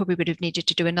dolmens, and I probably would have needed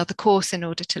to do another course in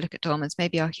order to look at dolmens,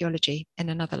 maybe archaeology. In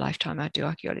another lifetime I'd do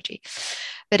archaeology.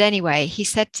 But anyway, he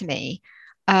said to me,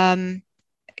 would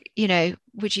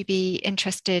you be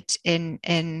interested in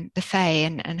the Fae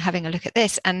and having a look at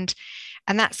this? And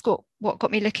that's what got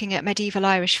me looking at medieval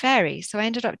Irish fairies. So I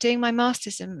ended up doing my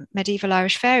master's in medieval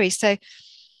Irish fairies. So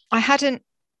I hadn't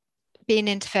been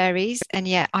into fairies, and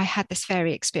yet I had this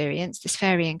fairy experience, this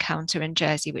fairy encounter in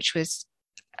Jersey, which was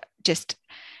just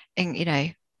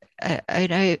an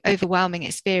overwhelming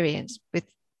experience, with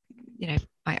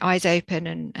my eyes open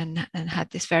and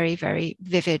had this very, very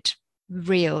vivid,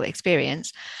 real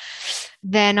experience.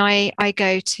 Then I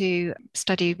go to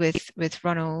study with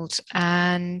Ronald,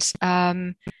 and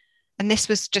this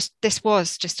was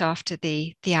just after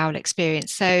the owl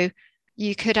experience. So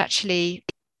you could actually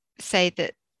say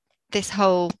that this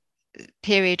whole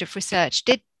period of research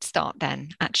did start then,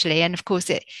 actually. And of course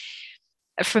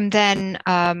from then,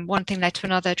 one thing led to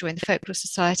another. I joined the Folklore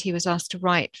Society, was asked to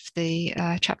write the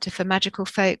chapter for Magical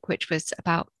Folk, which was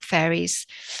about fairies,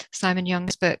 Simon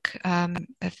Young's book of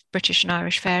British and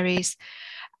Irish fairies.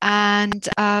 And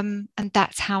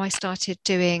that's how I started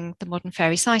doing the modern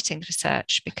fairy sightings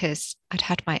research, because I'd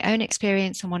had my own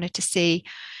experience and wanted to see,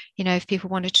 if people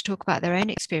wanted to talk about their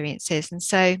own experiences. And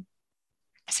so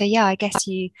yeah, I guess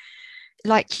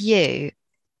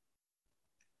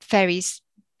fairies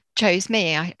chose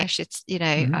me, I should,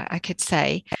 I could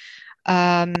say.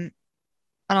 And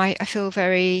I feel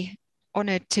very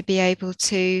honored to be able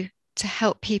to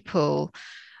help people,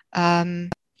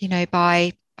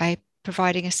 by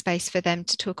providing a space for them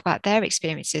to talk about their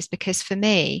experiences. Because for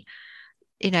me,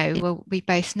 we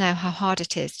both know how hard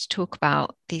it is to talk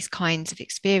about these kinds of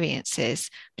experiences,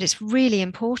 but it's really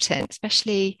important,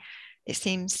 especially it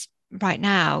seems right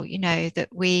now, that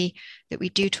we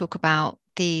do talk about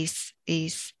these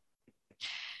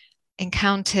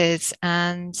encounters,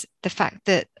 and the fact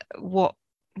that what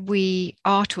we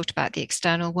are taught about the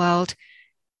external world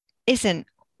isn't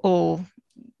all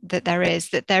that there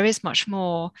is much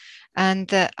more, and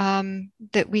that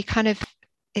we kind of,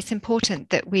 it's important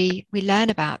that we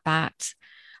learn about that.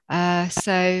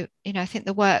 So I think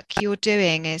the work you're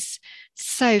doing is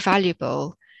so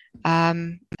valuable,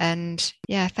 and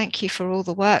yeah, thank you for all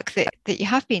the work that you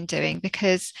have been doing,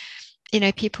 because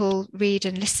people read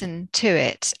and listen to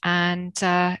it, and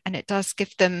it does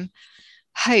give them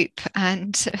hope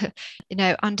and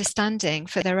understanding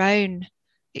for their own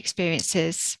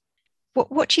experiences.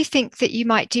 What do you think that you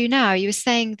might do now? You were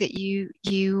saying that you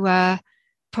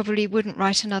probably wouldn't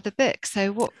write another book.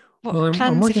 So what Well, plans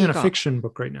I'm working have on you a got? fiction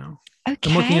book right now. Okay.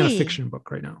 I'm working on a fiction book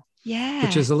right now, Yeah.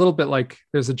 which is a little bit like,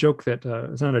 there's a joke that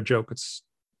it's not a joke. It's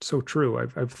so true.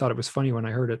 I've thought it was funny when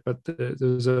I heard it, but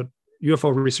there's a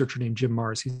UFO researcher named Jim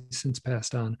Mars. He's since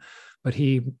passed on, but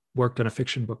he worked on a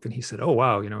fiction book, and he said, "Oh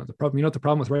wow, the problem. You know what the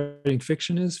problem with writing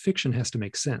fiction is? Fiction has to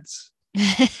make sense.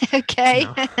 Okay.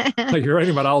 Like you're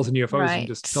writing about owls and UFOs, Right. and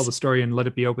just tell the story and let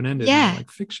it be open-ended. Yeah.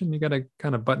 Like fiction, you got to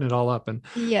kind of button it all up. And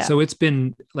Yeah. so it's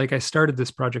been like, I started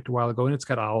this project a while ago, and it's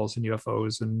got owls and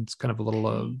UFOs, and it's kind of a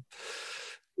little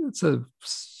it's a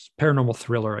paranormal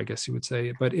thriller, I guess you would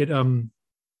say. But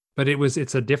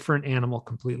it's a different animal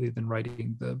completely than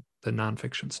writing the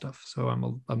nonfiction stuff. So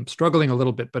I'm struggling a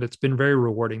little bit, but it's been very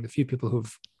rewarding. The few people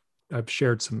I've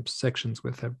shared some sections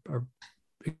with are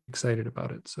excited about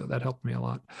it. So that helped me a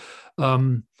lot.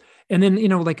 And then,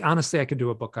 like, honestly, I could do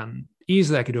a book on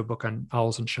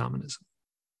owls and shamanism.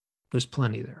 There's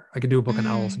plenty there. I could do a book on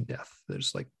owls and death.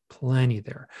 There's like plenty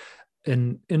there.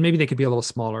 And maybe they could be a little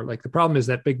smaller. Like the problem is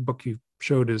that big book you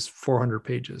showed is 400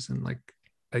 pages. And like,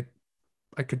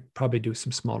 I could probably do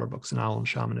some smaller books, an owl and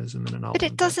shamanism and an owl. But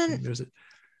it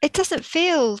doesn't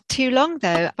feel too long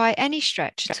though, by any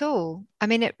stretch at all. I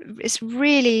mean, it's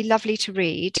really lovely to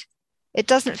read. It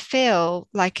doesn't feel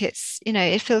like it's,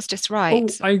 it feels just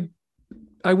right. Oh,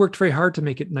 I worked very hard to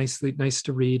make it nice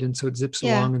to read. And so it zips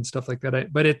along and stuff like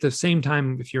that. But at the same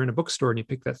time, if you're in a bookstore and you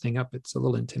pick that thing up, it's a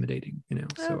little intimidating,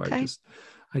 so Okay.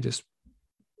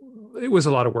 it was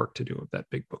a lot of work to do with that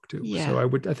big book too. Yeah. So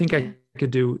I think I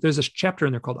could do, there's a chapter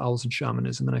in there called Owls and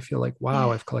Shamanism. And I feel like,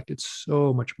 wow, I've collected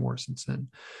so much more since then.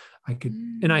 I could,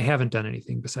 and I haven't done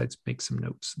anything besides make some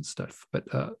notes and stuff. But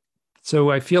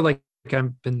so I feel like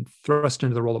I've been thrust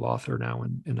into the role of author now,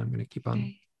 and I'm going to keep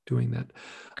on doing that.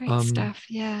 Great stuff.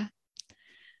 Yeah.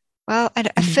 Well,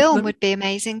 a film would be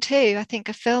amazing too. I think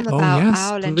a film about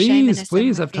owl and shamanism.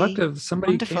 Please. I've talked to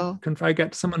somebody. Wonderful. I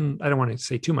got someone, I don't want to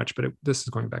say too much, but this is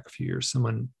going back a few years.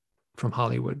 Someone from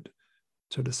Hollywood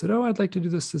sort of said, "Oh, I'd like to do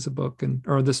this as a book,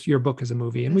 or your book as a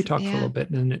movie." And we talked for a little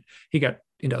bit, and then he got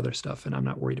into other stuff, and I'm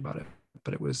not worried about it.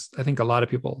 But I think a lot of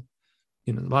people,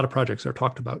 a lot of projects are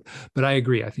talked about, but I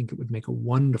agree. I think it would make a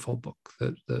wonderful book.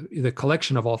 The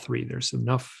collection of all three, there's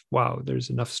enough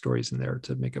stories in there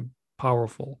to make a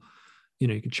powerful,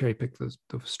 you can cherry pick those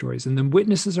stories. And then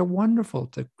witnesses are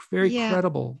wonderful. It's very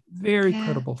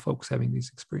credible folks having these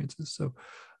experiences. So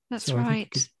that's right. I think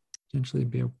it could potentially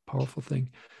be a powerful thing.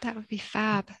 That would be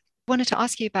fab. I wanted to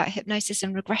ask you about hypnosis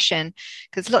and regression,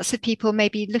 because lots of people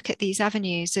maybe look at these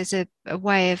avenues as a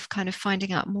way of kind of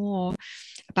finding out more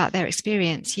about their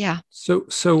experience. Yeah. So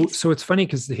it's funny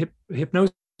because the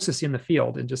hypnosis in the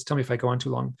field, and just tell me if I go on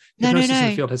too long. Hypnosis in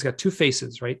the field has got two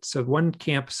faces, right? So one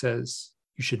camp says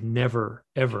you should never,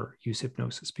 ever use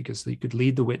hypnosis because you could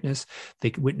lead the witness.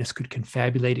 The witness could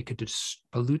confabulate. It could just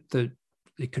pollute the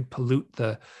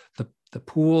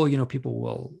pool.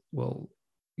 People will,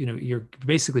 you're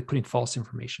basically putting false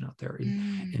information out there,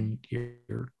 and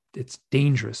it's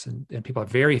dangerous. And people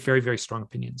have very, very, very strong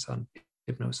opinions on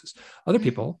hypnosis. Other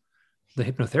people, the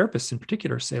hypnotherapists in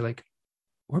particular, say like,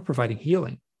 we're providing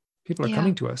healing. People are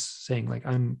coming to us saying like,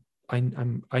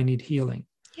 I need healing.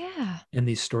 Yeah. And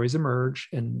these stories emerge,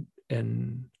 and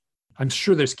I'm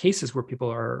sure there's cases where people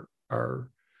are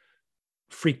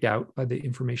freaked out by the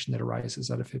information that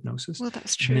arises out of hypnosis. Well,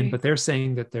 that's true. But they're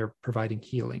saying that they're providing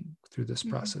healing through this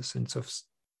process. And so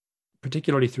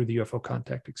particularly through the UFO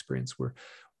contact experience, where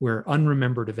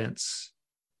unremembered events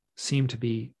seem to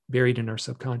be buried in our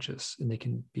subconscious, and they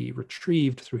can be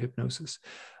retrieved through hypnosis.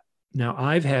 Now,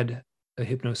 I've had a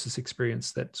hypnosis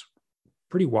experience that's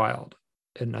pretty wild,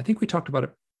 and I think we talked about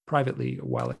it privately a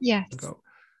while ago.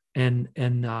 And I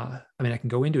mean, I can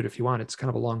go into it if you want. It's kind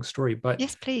of a long story, but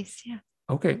yes, please. Yeah.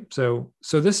 Okay. So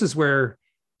this is where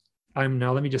I'm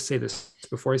now. Let me just say this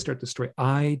before I start the story.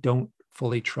 I don't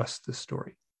fully trust this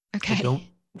story. Okay. I don't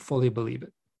fully believe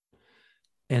it.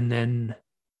 And then,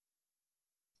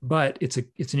 but it's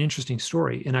an interesting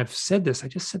story. And I've said this, I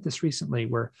just said this recently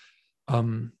where,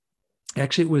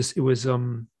 actually it was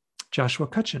Joshua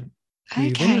Cutchin. Wrote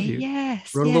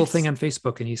a little thing on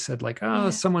Facebook, and he said like,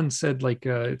 someone said like,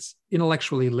 it's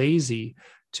intellectually lazy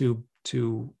to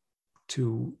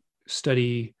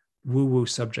study woo-woo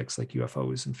subjects like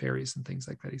UFOs and fairies and things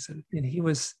like that. He said, and he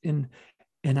was in,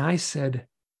 and I said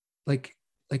like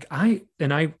I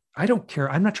don't care.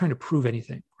 I'm not trying to prove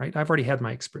anything, right? I've already had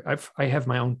my experience. I have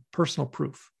my own personal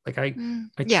proof. Like I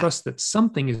trust that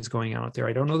something is going on out there.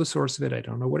 I don't know the source of it. I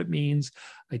don't know what it means.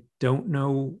 I don't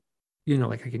know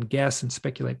like I can guess and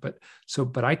speculate, but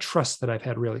I trust that I've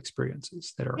had real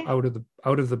experiences that are out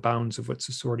of the bounds of what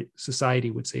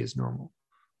society would say is normal.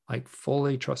 I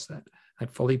fully trust that. I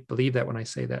fully believe that when I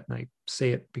say that, and I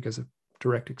say it because of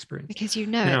direct experience. Because you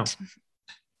know now, it.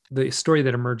 The story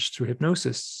that emerged through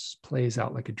hypnosis plays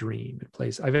out like a dream.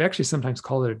 I've actually sometimes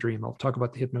called it a dream. I'll talk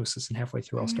about the hypnosis, and halfway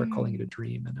through I'll start calling it a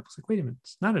dream. And I was like, wait a minute,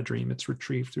 it's not a dream. It's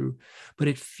retrieved through, but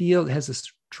it has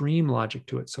this dream logic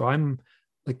to it. So I'm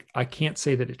like, I can't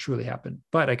say that it truly happened,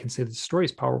 but I can say that the story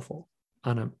is powerful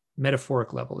on a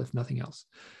metaphoric level, if nothing else.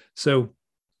 So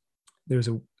there's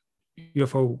a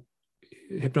UFO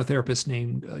hypnotherapist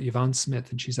named Yvonne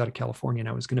Smith, and she's out of California. And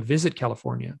I was going to visit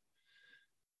California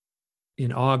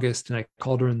in August, and I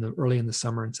called her early in the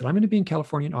summer and said, I'm going to be in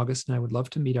California in August, and I would love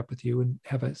to meet up with you and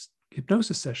have a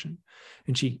hypnosis session.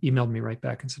 And she emailed me right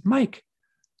back and said, Mike,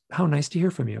 how nice to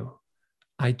hear from you.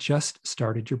 I just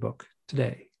started your book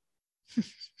today.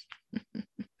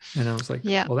 And I was like,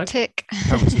 well, that tick.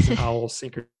 counts as an owl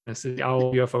synchronicity,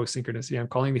 owl UFO synchronicity. I'm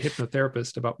calling the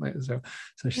hypnotherapist about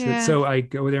so she said, so I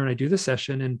go there and I do the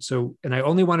session. And I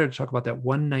only wanted to talk about that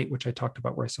one night, which I talked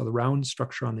about, where I saw the round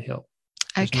structure on the hill.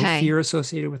 There's no fear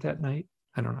associated with that night.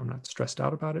 I don't know. I'm not stressed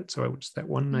out about it. So I was that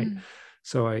one night.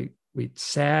 So we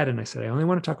sat and I said, I only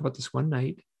want to talk about this one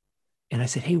night. And I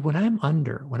said, hey, when I'm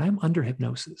under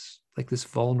hypnosis, like this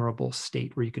vulnerable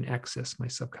state where you can access my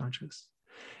subconscious,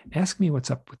 ask me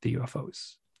what's up with the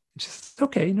UFOs. And she says,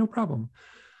 okay, no problem.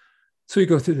 So we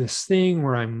go through this thing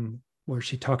where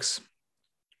she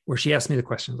asked me the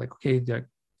questions like, okay,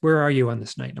 where are you on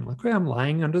this night? And I'm like, well, I'm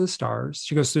lying under the stars.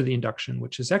 She goes through the induction,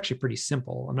 which is actually pretty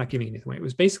simple. I'm not giving anything away. It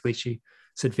was basically, she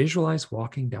said, visualize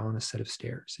walking down a set of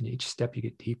stairs. And each step you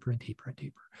get deeper and deeper and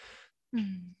deeper.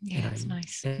 It's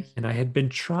nice. And I had been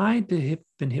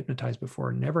been hypnotized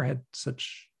before, never had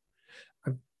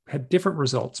I've had different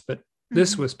results, but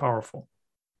this was powerful.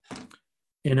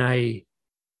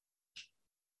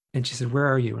 And she said, where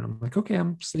are you? And I'm like, okay,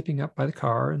 I'm sleeping up by the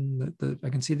car, and I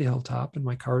can see the hilltop, and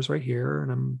my car's right here,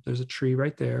 and there's a tree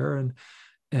right there.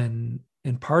 And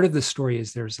part of the story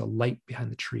is there's a light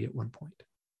behind the tree at one point.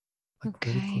 Like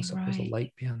really close up, there's a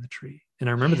light behind the tree. And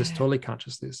I remember this totally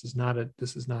consciously. This is not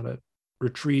a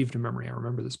retrieved memory. I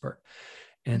remember this part.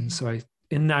 And so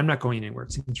I'm not going anywhere.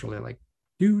 It seems really like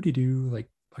do, like,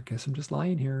 I guess I'm just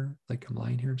lying here. Like I'm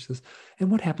lying here. And she says,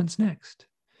 and what happens next?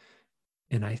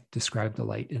 And I describe the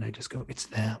light, and I just go, it's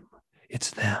them.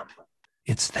 It's them.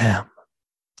 It's them.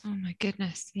 Oh my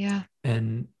goodness. Yeah.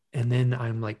 And then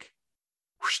I'm like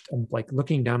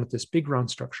looking down at this big round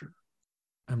structure.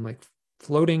 I'm like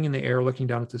floating in the air, looking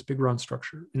down at this big round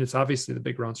structure. And it's obviously the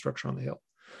big round structure on the hill.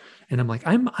 And I'm like,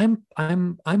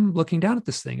 I'm looking down at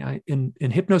this thing. In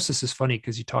hypnosis is funny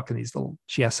because you talk in these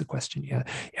she asks a question. Yeah.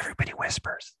 Everybody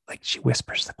whispers, like she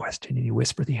whispers the question and you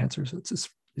whisper the answer. So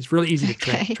it's really easy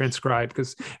to transcribe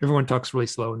because everyone talks really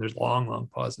slow and there's long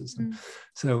pauses.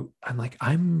 So I'm like,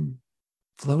 I'm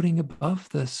floating above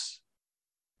this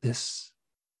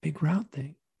big round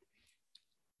thing.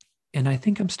 And I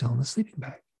think I'm still in the sleeping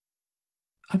bag.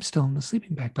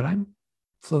 But I'm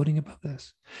floating above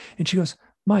this. And she goes,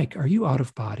 Mike, are you out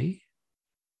of body?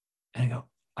 And I go,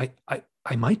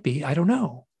 I might be. I don't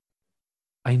know.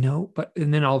 I know, but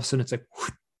and then all of a sudden it's like,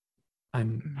 whoosh,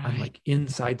 I'm like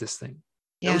inside this thing.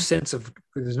 Yeah. There's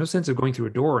no sense of going through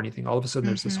a door or anything. All of a sudden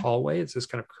there's this hallway. It's this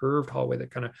kind of curved hallway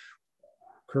that kind of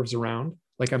curves around,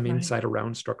 like I'm inside a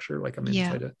round structure, like I'm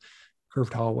inside a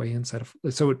curved hallway inside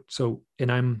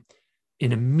and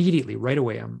immediately right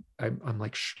away I'm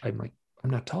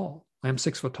not tall. I'm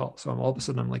 6 foot tall. So all of a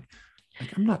sudden I'm like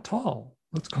I'm not tall.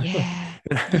 What's going on?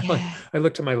 And I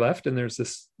look to my left and there's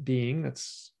this being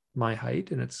that's my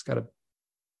height and it's got a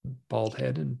bald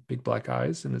head and big black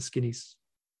eyes and a skinny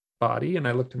body. And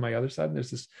I look to my other side and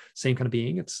there's this same kind of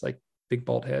being. It's like big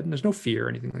bald head and there's no fear or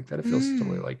anything like that. It feels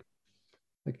totally like,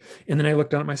 and then I look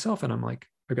down at myself and I'm like,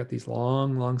 I've got these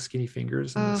long, skinny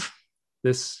fingers and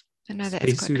this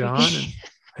spacesuit on. And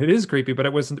it is creepy, but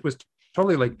it was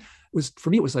totally like, for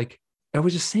me, it was like, I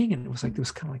was just saying it. It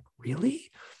was kind of like,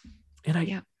 really? And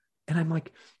and I'm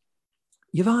like,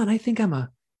 Yvonne, I think I'm a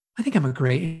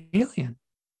gray alien.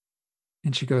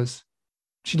 And she goes,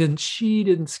 she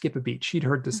didn't skip a beat. She'd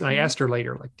heard this. And I asked her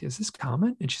later, like, is this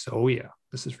common? And she said, oh yeah,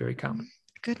 this is very common.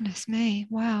 Goodness me.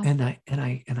 Wow. And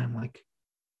I'm like,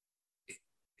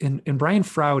 and Brian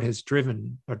Froud has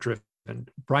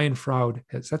Brian Froud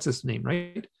that's his name,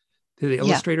 right? The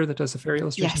illustrator that does the fairy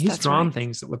illustration. He's drawn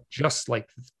things that look just like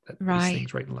these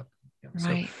things right and left. Yeah.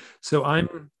 Right. So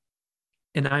I'm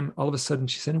all of a sudden,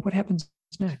 she said, and what happens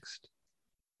next?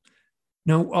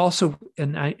 No, also,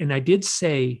 and I did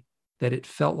say that it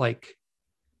felt like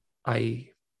I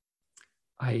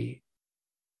I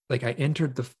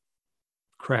entered the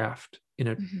craft in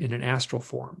an astral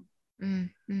form, and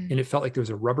it felt like there was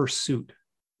a rubber suit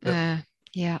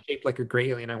shaped like a gray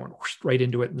alien. I went right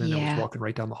into it, and then I was walking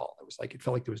right down the hall. It was like, it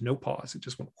felt like there was no pause. It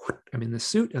just went, I'm in this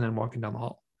suit, and then I'm walking down the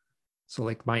hall. So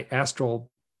like my astral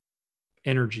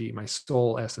energy, my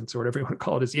soul essence, or whatever you want to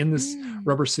call it, is in this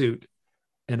rubber suit,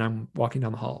 and I'm walking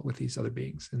down the hall with these other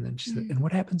beings. And then she said, and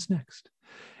what happens next?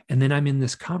 And then I'm in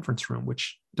this conference room,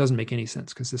 which doesn't make any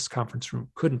sense because this conference room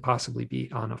couldn't possibly be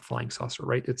on a flying saucer,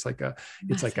 right? It's like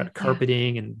got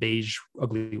carpeting and beige,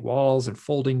 ugly walls and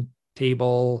folding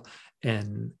table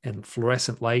and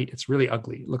fluorescent light. It's really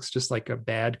ugly. It looks just like a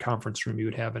bad conference room you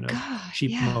would have in a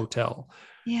cheap motel.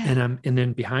 Yeah. And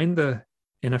then behind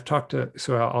and I've talked to,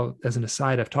 as an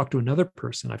aside, I've talked to another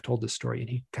person. I've told this story, and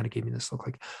he kind of gave me this look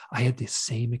like I had the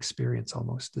same experience,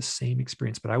 almost the same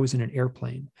experience, but I was in an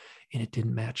airplane and it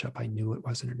didn't match up. I knew it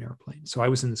wasn't an airplane. So I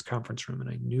was in this conference room and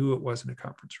I knew it wasn't a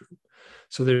conference room.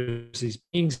 So there's these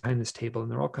beings behind this table and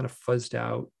they're all kind of fuzzed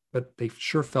out, but they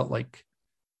sure felt like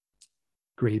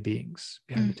gray beings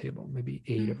behind the table, maybe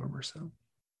 8 of them or so.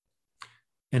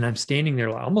 And I'm standing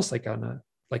there almost like on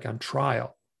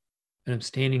trial. And I'm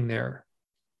standing there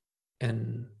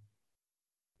and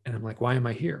I'm like, why am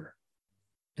I here?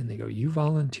 And they go, you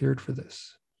volunteered for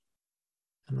this.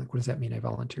 I'm like, what does that mean? I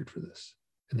volunteered for this.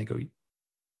 And they go,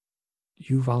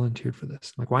 you volunteered for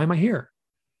this. I'm like, why am I here?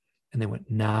 And they went,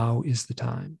 now is the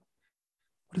time.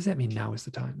 What does that mean? Now is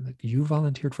the time. I'm like, you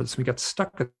volunteered for this. We got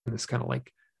stuck in this kind of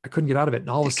like, I couldn't get out of it.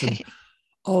 And all of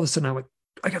a sudden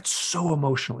I got so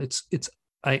emotional.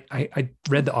 I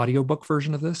read the audiobook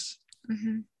version of this.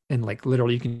 And like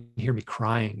literally you can hear me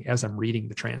crying as I'm reading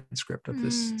the transcript of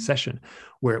this session,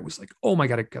 where it was like, oh my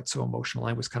God, it got so emotional.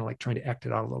 I was kind of like trying to act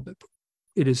it out a little bit. But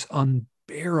it is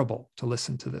unbearable to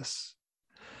listen to this.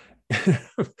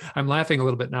 I'm laughing a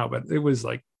little bit now, but it was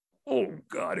like, oh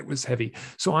God, it was heavy.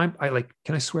 So I like,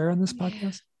 can I swear on this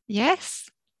podcast? Yes.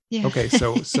 Yeah. Okay.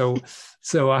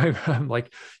 So I'm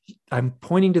like, I'm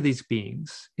pointing to these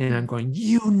beings and I'm going,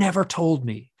 you never told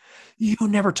me. You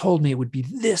never told me it would be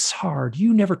this hard.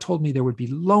 You never told me there would be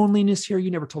loneliness here. You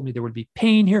never told me there would be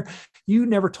pain here. You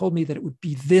never told me that it would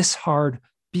be this hard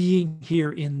being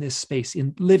here in this space,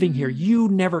 in living here. You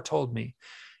never told me.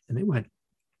 And they went,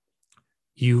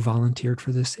 you volunteered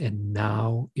for this, and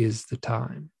now is the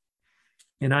time.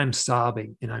 And I'm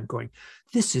sobbing and I'm going,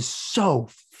 this is so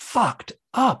fucked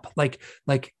up. Like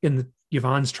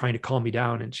Yvonne's trying to calm me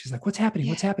down and she's like, what's happening?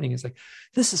 What's happening? It's like,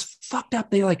 this is fucked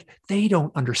up. They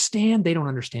don't understand. They don't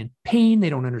understand pain. They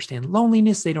don't understand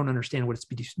loneliness. They don't understand what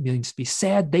it means to be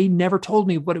sad. They never told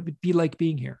me what it would be like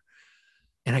being here.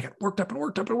 And I got worked up.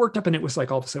 And it was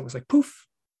like, all of a sudden it was like, poof.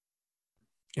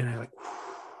 And I like,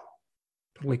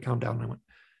 totally calmed down. And I went,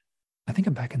 I think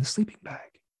I'm back in the sleeping bag.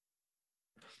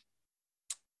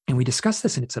 And we discussed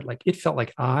this and it said like, it felt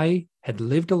like I had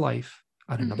lived a life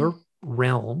on another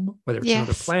realm, whether it's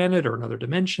another planet or another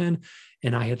dimension.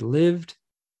 And I had lived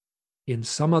in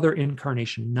some other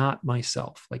incarnation, not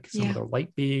myself, like some other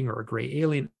light being or a gray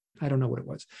alien. I don't know what it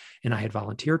was. And I had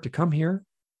volunteered to come here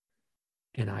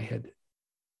and I had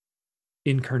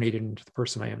incarnated into the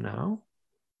person I am now.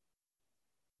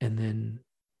 And then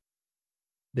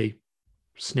they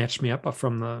snatched me up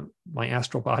from my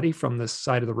astral body from this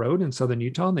side of the road in southern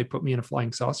Utah, and they put me in a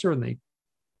flying saucer and they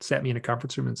sat me in a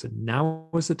conference room and said, now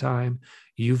is the time.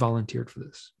 You volunteered for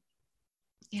this.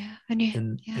 Yeah.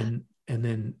 And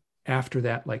then after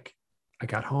that, like I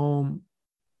got home,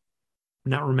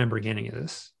 not remembering any of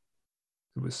this.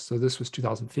 This was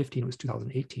 2015. It was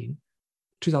 2018,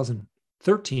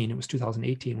 2013. It was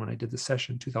 2018 when I did the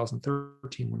session,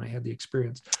 2013 when I had the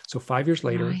experience. So 5 years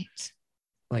later,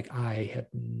 like I had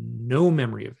no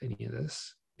memory of any of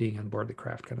this being on board the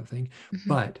craft kind of thing.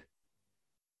 But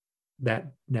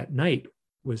that night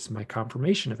was my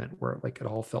confirmation event where like it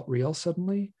all felt real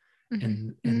suddenly.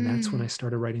 And that's when I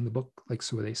started writing the book. Like,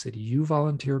 so they said, you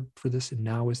volunteered for this and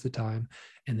now is the time.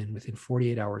 And then within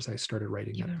 48 hours, I started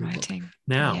writing that book.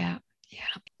 Now,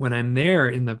 when I'm there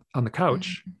on the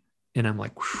couch and I'm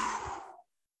like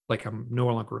I'm no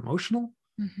longer emotional.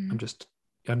 I'm just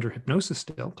under hypnosis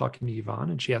still talking to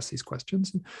Yvonne, and she asked these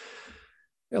questions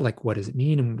and like, what does it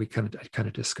mean? And I kind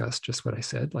of discussed just what I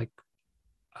said. Like,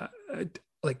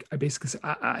 I basically said,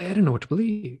 I didn't know what to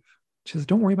believe. She says,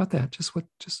 don't worry about that. Just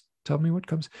tell me what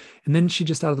comes. And then she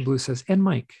just out of the blue says, and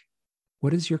Mike,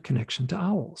 what is your connection to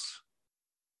owls?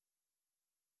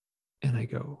 And I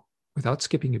go, without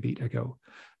skipping a beat, I go,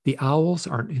 the owls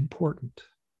aren't important.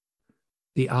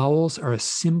 The owls are a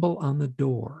symbol on the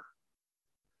door.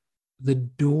 The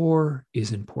door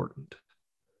is important.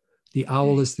 The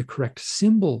owl is the correct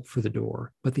symbol for the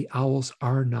door, but the owls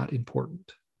are not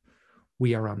important.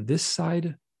 We are on this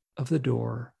side of the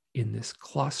door in this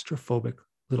claustrophobic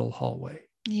little hallway.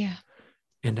 Yeah.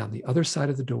 And on the other side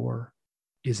of the door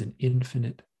is an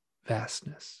infinite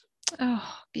vastness.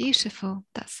 Oh, beautiful.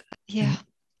 That's, yeah.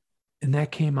 And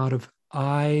that came out of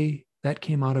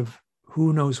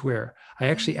who knows where. I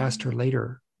actually asked her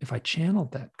later if I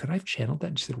channeled that. Could I have channeled that?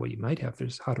 And she said, well, you might have.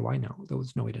 How do I know? There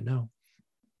was no way to know,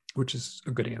 which is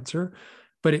a good answer.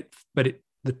 But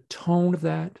the tone of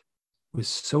that was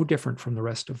so different from the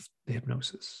rest of the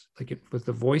hypnosis. Like, it was,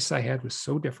 the voice I had was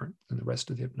so different than the rest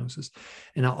of the hypnosis.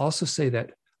 And I'll also say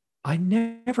that I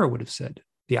never would have said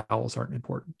the owls aren't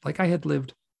important. Like, I had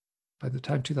lived, by the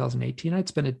time 2018, I'd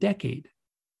spent a decade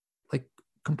like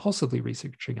compulsively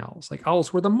researching owls. Like,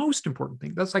 owls were the most important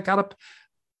thing. That's, I got up,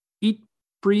 eat,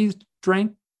 breathed,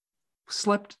 drank,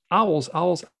 slept, owls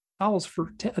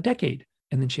for a decade.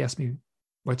 And then she asked me,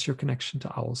 what's your connection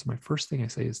to owls? My first thing I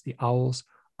say is the owls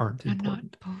aren't important. Not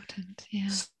important. Yeah.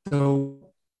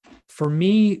 So for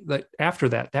me, like, after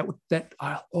that,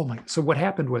 so what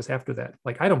happened was, after that,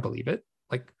 like, I don't believe it.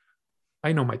 Like,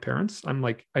 I know my parents. I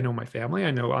know my family.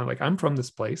 I'm from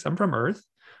this place. I'm from Earth.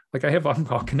 Like, I'm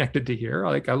all connected to here.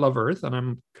 Like, I love Earth,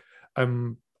 and I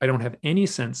don't have any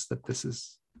sense that this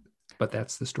is, but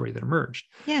that's the story that emerged.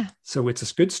 Yeah. So it's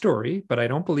a good story, but I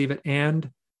don't believe it.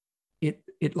 And it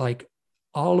like,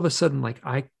 all of a sudden, like,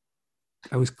 I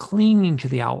was clinging to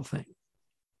the owl thing,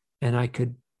 and I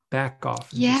could back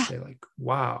off and just say, like,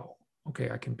 wow, okay,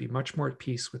 I can be much more at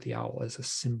peace with the owl as a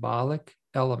symbolic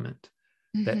element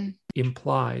that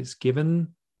implies,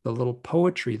 given the little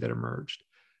poetry that emerged,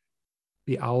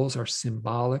 the owls are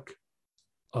symbolic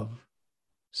of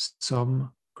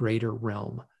some greater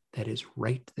realm that is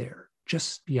right there,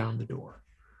 just beyond the door.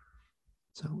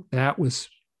 So that was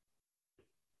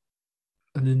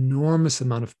an enormous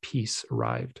amount of peace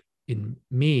arrived in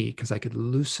me, because I could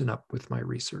loosen up with my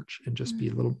research and just be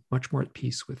much more at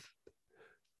peace with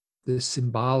the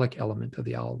symbolic element of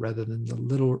the owl, rather than the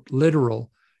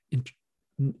literal,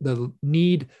 the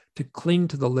need to cling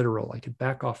to the literal. I could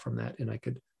back off from that, and I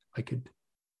could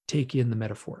take in the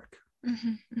metaphoric.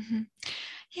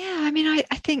 Yeah, I mean, I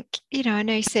think, I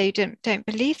know you say you don't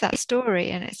believe that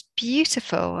story, and it's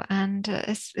beautiful, and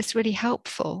it's really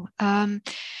helpful. There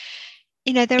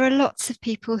are lots of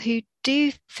people who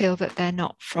do feel that they're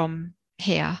not from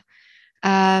here.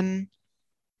 Lots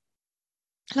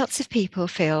of people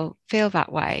feel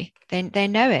that way. They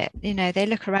know it. They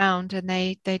look around and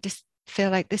they just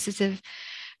feel like this is a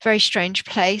very strange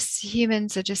place.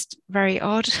 Humans are just very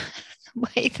odd. The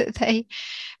way that they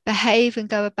behave and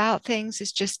go about things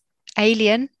is just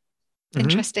alien,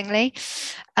 interestingly.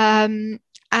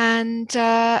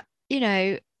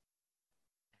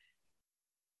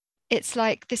 It's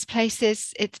like, this place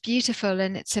it's beautiful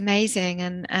and it's amazing,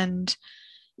 and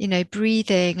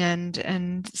breathing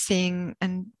and seeing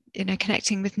and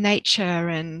connecting with nature,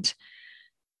 and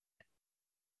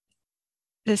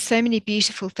there's so many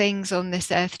beautiful things on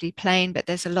this earthly plane, but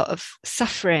there's a lot of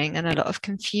suffering and a lot of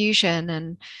confusion.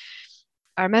 And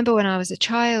I remember when I was a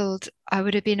child, I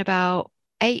would have been about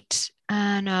 8,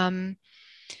 and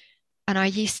I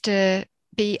used to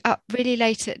be up really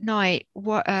late at night,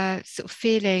 sort of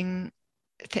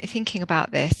thinking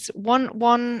about this.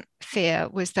 One fear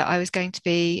was that I was going to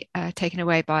be taken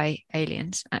away by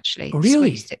aliens, actually. Oh,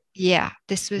 really?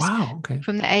 This was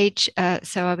from the age,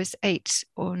 so I was 8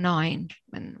 or 9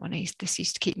 when this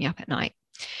used to keep me up at night.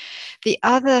 The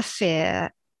other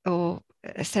fear, or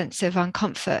a sense of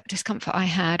discomfort I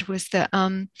had, was that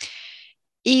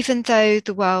even though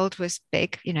the world was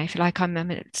big, if you like, I'm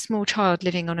a small child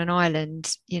living on an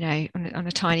island, on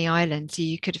a tiny island, so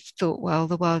you could have thought, well,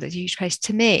 the world is a huge place.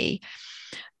 To me,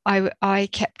 I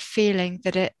kept feeling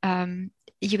that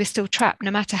you were still trapped,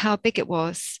 no matter how big it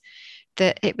was.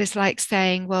 That it was like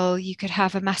saying, well, you could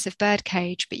have a massive bird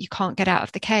cage, but you can't get out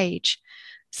of the cage.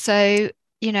 So,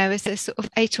 as a sort of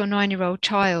 8 or 9-year-old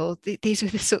child, these were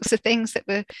the sorts of things that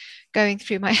were going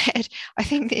through my head. I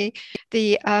think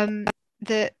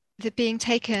the being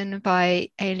taken by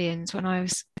aliens when I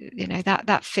was,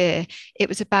 that fear, it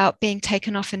was about being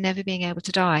taken off and never being able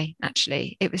to die.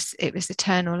 Actually, it was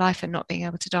eternal life and not being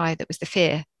able to die that was the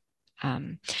fear.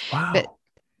 Wow. But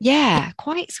yeah,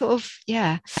 quite sort of,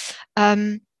 yeah.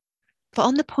 But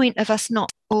on the point of us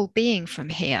not all being from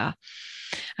here,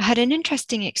 I had an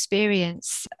interesting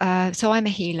experience. So I'm a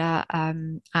healer,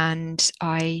 and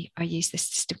I use this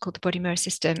system called the body mirror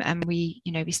system, and we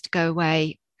used to go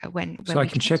away when so I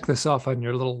can check this off on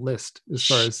your little list as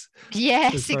far as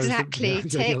exactly.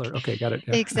 Okay, got it.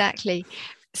 Yeah. Exactly.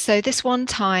 So this one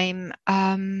time,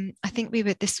 I think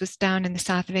this was down in the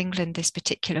south of England, this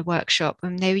particular workshop,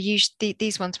 and they were usually,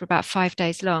 these ones were about 5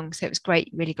 days long. So it was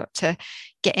great. You really got to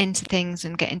get into things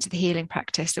and get into the healing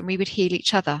practice, and we would heal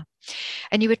each other.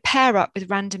 And you would pair up with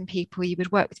random people. You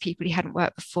would work with people you hadn't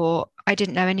worked before. I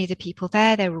didn't know any of the people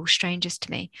there. They were all strangers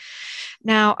to me.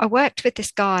 Now, I worked with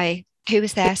this guy who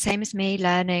was there, same as me,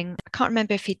 learning. I can't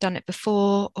remember if he'd done it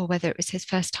before or whether it was his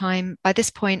first time. By this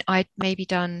point, I'd maybe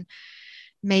done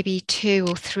 2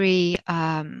 or 3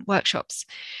 workshops.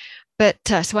 But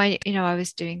so I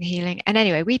was doing the healing. And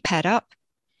anyway, we paired up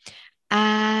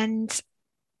and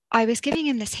I was giving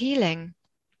him this healing.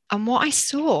 And what I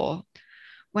saw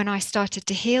when I started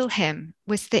to heal him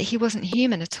was that he wasn't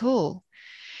human at all.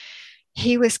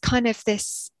 He was kind of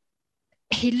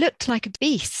he looked like a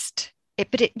beast,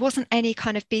 but it wasn't any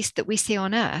kind of beast that we see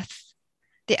on Earth.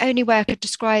 The only way I could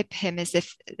describe him is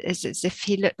as if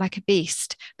he looked like a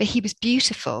beast, but he was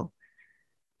beautiful.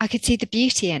 I could see the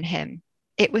beauty in him.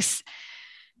 It was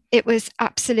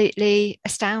absolutely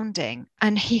astounding.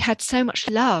 And he had so much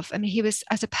love. I mean, he was,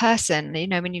 as a person,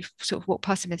 when you sort of walk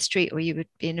past him in the street or you would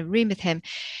be in a room with him,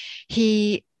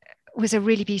 he was a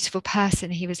really beautiful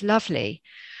person. He was lovely.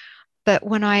 But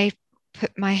when I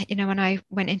when I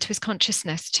went into his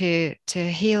consciousness to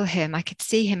heal him, I could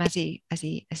see him as he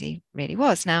really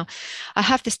was. Now, I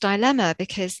have this dilemma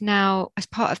because now, as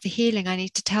part of the healing, I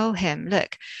need to tell him,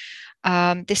 look,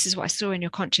 this is what I saw in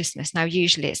your consciousness. Now,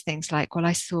 usually it's things like, well,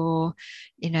 I saw,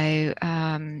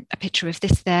 a picture of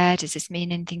this there. Does this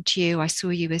mean anything to you? I saw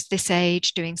you as this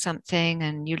age doing something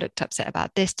and you looked upset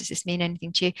about this. Does this mean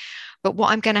anything to you? But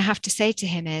what I'm going to have to say to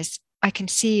him is, I can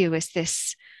see you as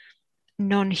this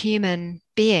non-human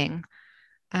being,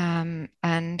 but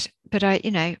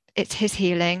it's his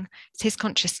healing, it's his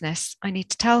consciousness. I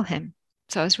need to tell him.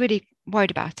 So I was really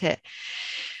worried about it,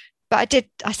 but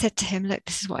I said to him, look,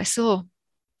 this is what I saw.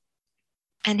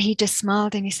 And he just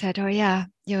smiled and he said, oh yeah,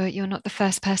 you're not the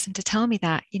first person to tell me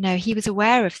that. He was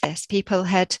aware of this. People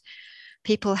had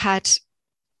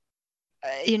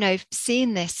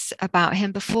seen this about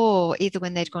him before, either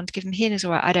when they'd gone to give him healings,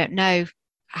 or I don't know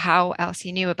how else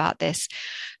he knew about this,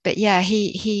 but yeah,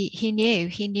 he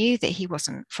knew that he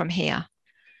wasn't from here,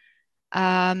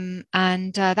 and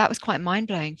that was quite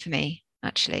mind-blowing for me,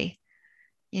 actually.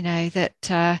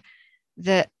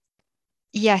 That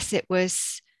yes, it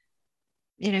was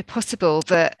possible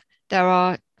that there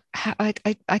are,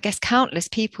 I guess, countless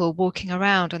people walking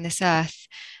around on this earth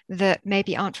that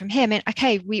maybe aren't from here. I mean,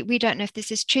 okay, we don't know if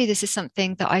this is true. This is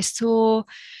something that I saw.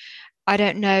 I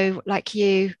don't know, like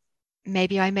you,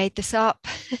 maybe I made this up.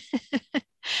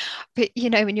 But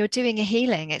when you're doing a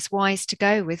healing, it's wise to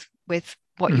go with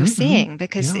what you're seeing,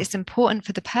 because it's important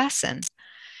for the person.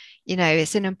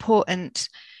 It's an important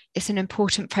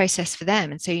process for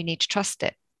them, and so you need to trust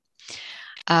it.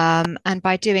 And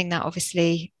by doing that,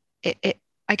 obviously,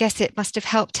 I guess it must have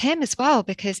helped him as well,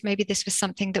 because maybe this was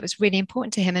something that was really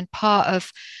important to him, and part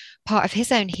of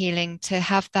his own healing, to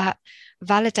have that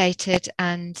validated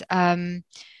and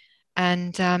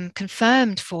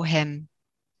confirmed for him,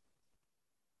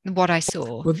 what I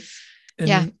saw. Well,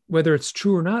 and whether it's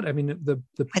true or not, I mean, the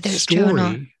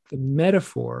story, the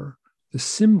metaphor, the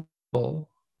symbol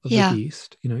of the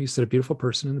beast, you said a beautiful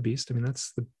person in the beast. I mean,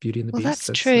 that's the beauty in the beast. That's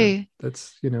true.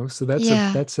 So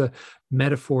that's a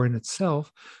metaphor in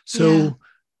itself. So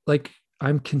like,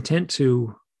 I'm content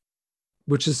to,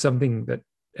 which is something that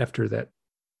after that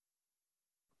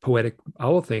poetic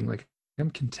owl thing, like,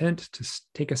 I'm content to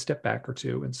take a step back or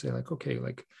two and say, like, okay,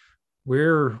 like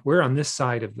we're on this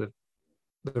side of the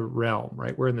realm,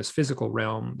 right? We're in this physical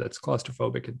realm that's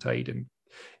claustrophobic and tight,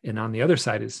 and on the other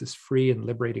side is this free and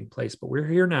liberating place. But we're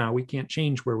here now. We can't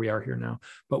change where we are here now,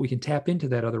 but we can tap into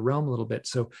that other realm a little bit.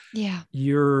 So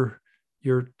you're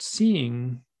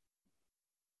seeing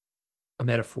a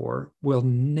metaphor. We'll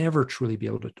never truly be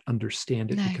able to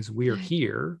understand it because we are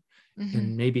here,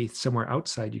 and maybe somewhere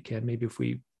outside you can. Maybe if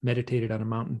we meditated on a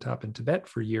mountaintop in Tibet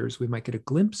for years, we might get a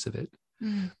glimpse of it.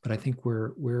 But I think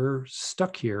we're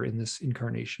stuck here in this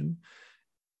incarnation.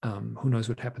 Who knows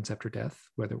what happens after death,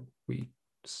 whether we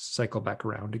cycle back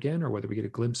around again or whether we get a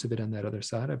glimpse of it on that other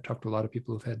side. I've talked to a lot of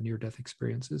people who've had near-death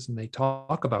experiences, and they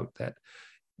talk about that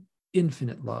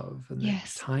infinite love and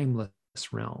that timeless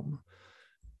realm.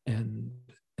 And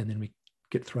then we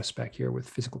get thrust back here with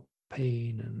physical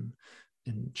pain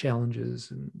and challenges,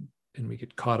 and we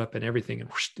get caught up in everything. And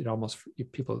it almost,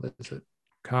 people, that's a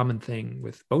common thing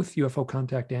with both UFO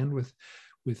contact and with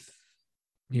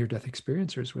near-death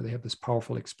experiencers, where they have this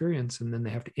powerful experience and then they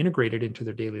have to integrate it into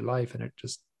their daily life, and it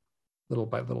just little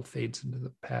by little fades into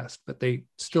the past, but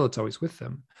it's always with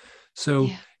them. So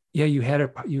you had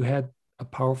a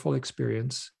powerful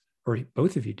experience, or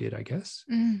both of you did, I guess,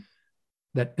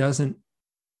 that doesn't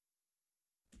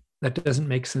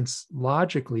make sense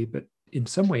logically, but in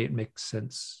some way it makes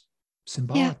sense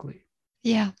symbolically.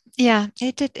 Yeah.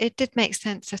 It did make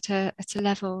sense at a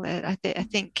level. I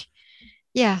think,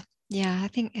 I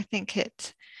think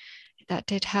it that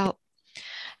did help.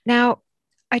 Now,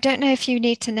 I don't know if you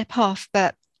need to nip off,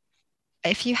 but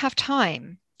if you have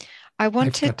time, I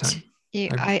wanted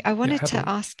to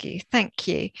ask you. Thank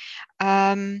you.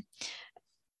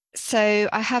 So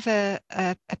I have a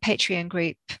Patreon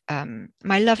group,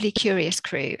 my lovely Curious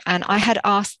Crew, and I had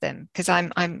asked them, because I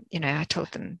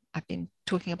told them I've been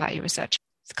talking about your research.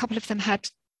 A couple of them had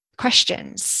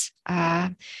questions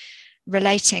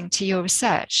relating to your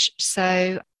research.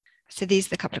 So these are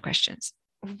the couple of questions.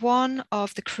 One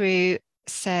of the crew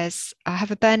says, I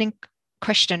have a burning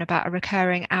question about a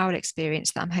recurring owl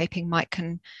experience that I'm hoping Mike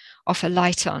can offer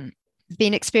light on. I've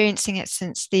been experiencing it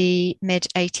since the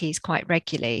mid-80s quite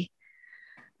regularly.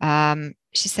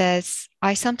 She says,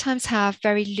 I sometimes have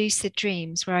very lucid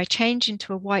dreams where I change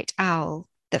into a white owl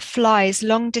that flies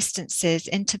long distances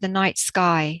into the night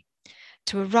sky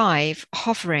to arrive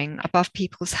hovering above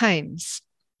people's homes.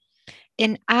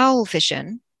 In owl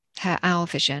vision, her owl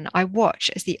vision, I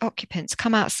watch as the occupants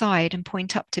come outside and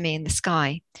point up to me in the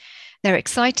sky. They're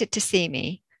excited to see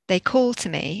me. They call to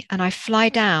me and I fly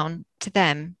down to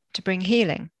them to bring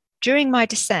healing. During my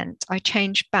descent, I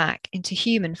change back into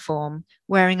human form,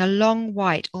 wearing a long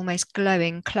white, almost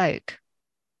glowing cloak.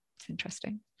 It's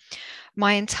interesting.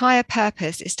 My entire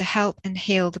purpose is to help and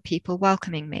heal the people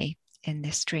welcoming me in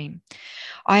this dream.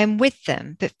 I am with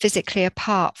them, but physically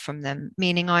apart from them,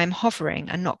 meaning I am hovering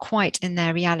and not quite in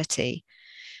their reality.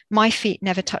 My feet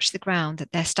never touch the ground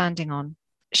that they're standing on.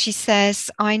 She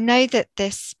says, I know that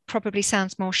this probably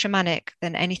sounds more shamanic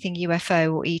than anything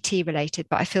UFO or ET related,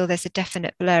 but I feel there's a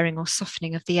definite blurring or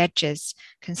softening of the edges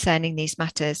concerning these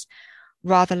matters,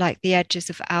 rather like the edges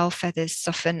of owl feathers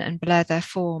soften and blur their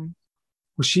form.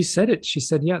 Well, she said it. She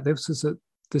said, yeah,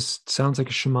 this sounds like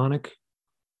a shamanic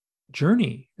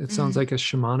journey. It sounds like a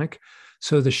shamanic.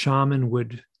 So the shaman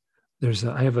would, there's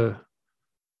an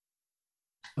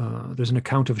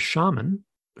account of a shaman.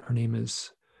 Her name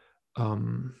is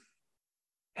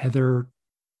Heather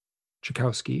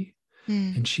Chakowski,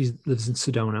 and she lives in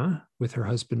Sedona with her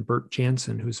husband Bert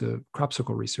Jansen, who's a crop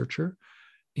circle researcher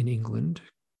in England.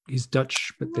 He's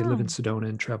Dutch, but they live in Sedona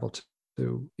and travel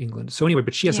to England. So anyway,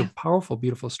 but she has a powerful,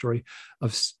 beautiful story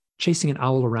of chasing an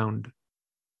owl around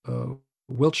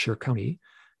Wiltshire County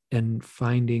and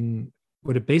finding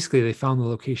they found the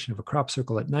location of a crop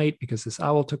circle at night because this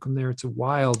owl took them there. It's a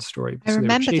wild story. I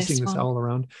remember they were chasing this owl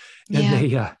around,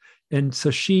 and and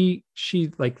so she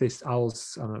like this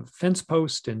owl's on a fence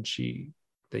post, and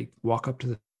they walk up to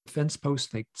the fence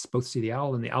post. They both see the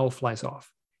owl, and the owl flies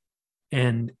off.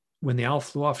 And when the owl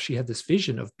flew off, she had this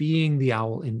vision of being the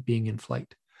owl and being in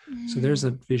flight. So there's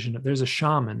a vision there's a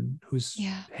shaman who's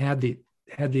had the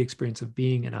experience of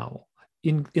being an owl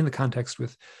in the context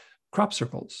with crop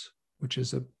circles, which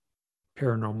is a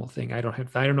paranormal thing. I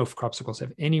don't know if crop circles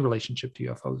have any relationship to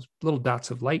UFOs. Little dots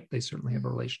of light, they certainly have a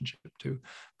relationship to,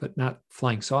 but not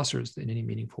flying saucers in any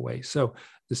meaningful way. So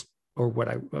there's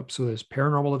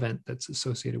paranormal event that's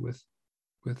associated with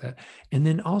that. And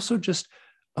then also just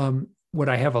what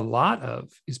I have a lot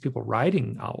of is people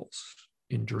riding owls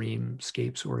in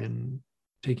dreamscapes or in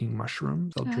taking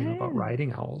mushrooms. They'll dream about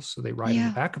riding owls. So they ride in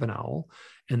the back of an owl,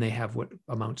 and they have what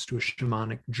amounts to a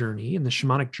shamanic journey. And the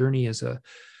shamanic journey is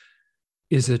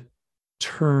a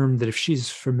term that if she's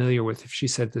familiar with, if she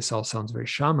said this all sounds very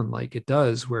shaman-like, it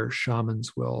does, where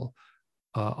shamans will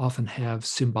often have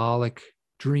symbolic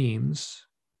dreams,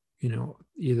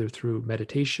 either through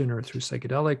meditation or through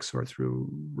psychedelics or through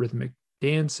rhythmic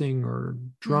dancing or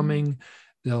drumming.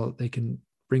 They can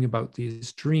bring about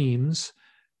these dreams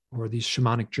or these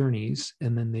shamanic journeys,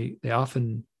 and then they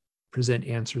often present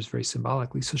answers very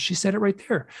symbolically. So she said it right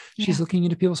there. She's looking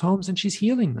into people's homes and she's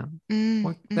healing them.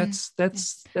 That's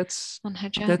on her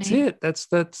journey. That's it. That's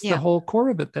the whole core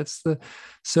of it. That's the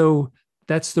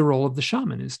role of the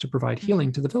shaman, is to provide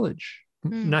healing to the village.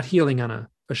 Not healing on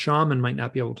a shaman might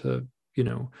not be able to,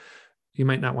 you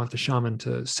might not want the shaman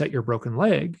to set your broken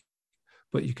leg,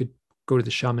 but you could go to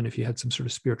the shaman if you had some sort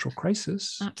of spiritual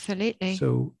crisis. Absolutely.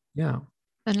 So, yeah.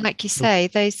 And like you say,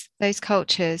 those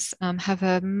cultures have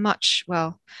a much,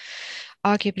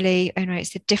 arguably,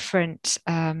 it's a different,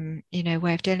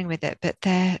 way of dealing with it, but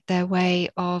their way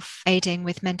of aiding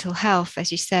with mental health,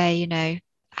 as you say,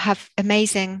 have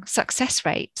amazing success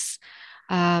rates.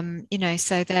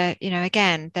 So there,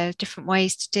 again, there are different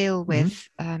ways to deal with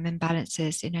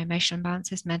imbalances, emotional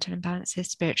imbalances, mental imbalances,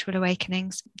 spiritual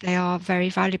awakenings. They are very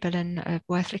valuable and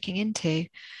worth looking into.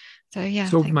 So yeah.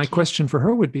 So my question for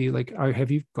her would be like, are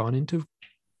you following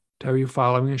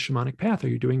a shamanic path? Are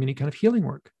you doing any kind of healing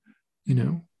work?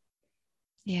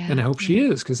 Yeah. And I hope she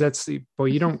is, because that's you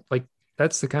don't like,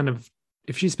 that's the kind of,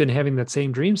 if she's been having that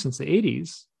same dream since the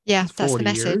 80s. Yeah, that's the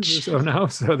message. So now,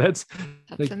 so that's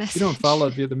like, the message. You don't follow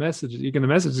the message. The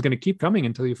message is going to keep coming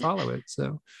until you follow it.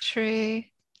 So true.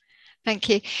 Thank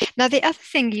you. Now, the other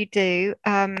thing you do,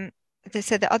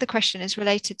 so the other question is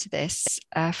related to this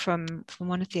from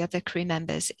one of the other crew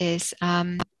members is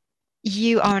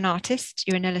you are an artist,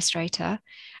 you're an illustrator,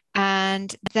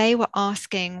 and they were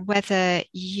asking whether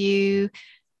you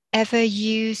ever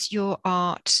use your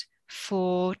art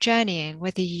for journeying,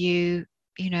 whether you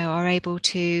are able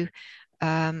to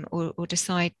or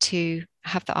decide to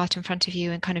have the art in front of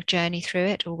you and kind of journey through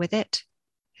it or with it.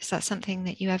 Is that something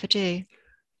that you ever do?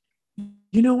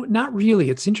 Not really.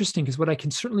 It's interesting because what I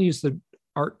can certainly use the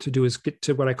art to do is get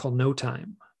to what I call no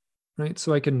time, right?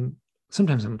 So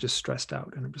sometimes I'm just stressed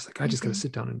out and I'm just like, I just got to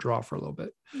sit down and draw for a little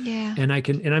bit. Yeah. And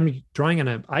I'm drawing on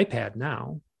an iPad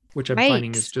now, which I'm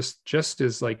finding is just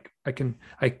as like, I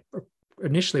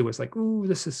initially was like, ooh,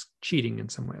 this is cheating in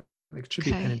some way. Like it should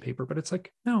be pen and paper, but it's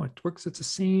like, no, it works. It's the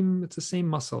same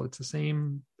muscle. It's the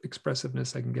same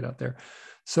expressiveness I can get out there.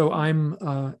 So and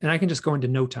I can just go into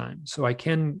no time. So I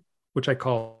can, which I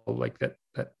call like that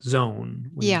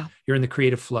zone when you're in the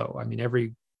creative flow. I mean,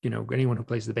 anyone who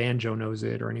plays the banjo knows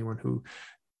it, or anyone who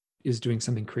is doing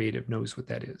something creative knows what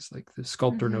that is. Like the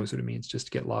sculptor knows what it means just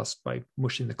to get lost by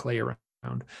mushing the clay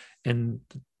around. And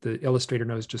the illustrator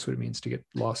knows just what it means to get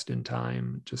lost in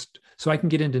time. So I can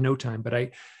get into no time,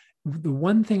 but the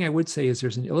one thing I would say is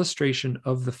there's an illustration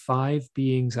of the 5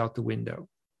 beings out the window.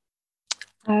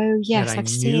 Oh yes, I've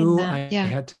seen that. I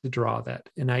had to draw that,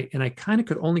 and I kind of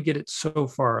could only get it so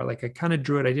far. Like I kind of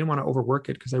drew it. I didn't want to overwork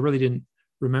it because I really didn't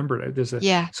remember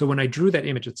it. So when I drew that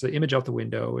image, it's an image out the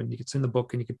window, and it's in the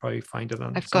book, and you could probably find it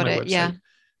on my website. Yeah,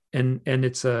 and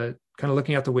it's kind of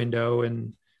looking out the window,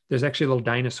 and there's actually a little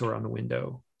dinosaur on the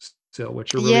window sill,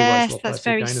 which really was a little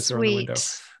plastic dinosaur on the window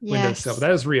sill. That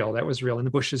was real. And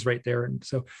the bush is right there. And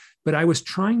so, but I was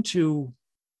trying to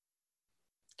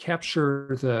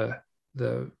capture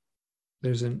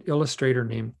there's an illustrator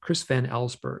named Chris Van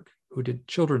Allsburg who did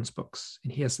children's books.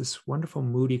 And he has this wonderful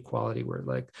moody quality where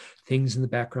like things in the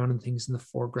background and things in the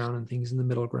foreground and things in the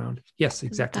middle ground. Yes,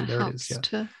 exactly. There it is.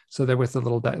 Yeah. So there with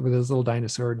his little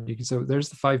dinosaur. So there's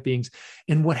the 5 beings.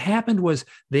 And what happened was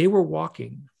they were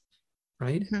walking,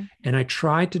 right? And I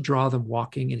tried to draw them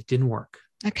walking and it didn't work.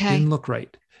 Okay. It didn't look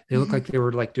right. They looked like they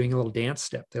were like doing a little dance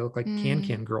step. They looked like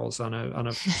can girls on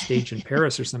a stage in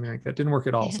Paris or something like that. It didn't work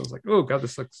at all. So I was like, oh God,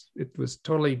 it was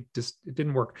totally it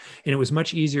didn't work. And it was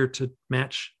much easier to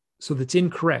match. So that's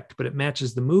incorrect, but it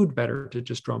matches the mood better to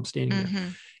just draw them standing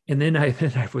there. And then I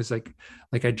was like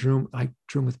I drew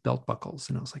them with belt buckles,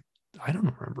 and I was like, I don't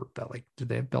remember did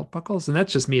they have belt buckles? And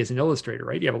that's just me as an illustrator,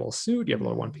 right? You have a little suit, you have a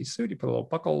little one-piece suit, you put a little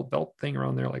buckle belt thing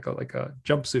around there, like a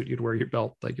jumpsuit. You'd wear your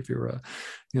belt, like if you were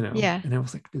And I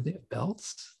was like, did they have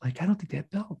belts? Like, I don't think they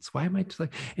have belts. Why am I just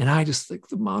like? And I just like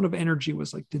the amount of energy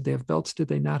was like, did they have belts? Did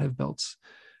they not have belts?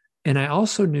 And I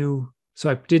also knew, so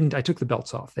I took the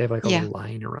belts off. They have like a little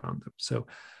line around them. So,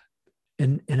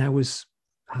 and I was,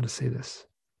 how to say this?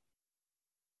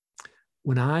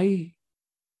 When I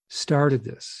started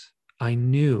this, I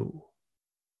knew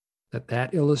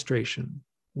that illustration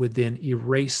would then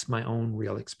erase my own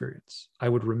real experience. I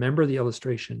would remember the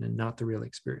illustration and not the real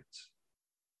experience.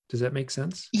 Does that make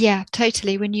sense? Yeah,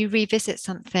 totally. When you revisit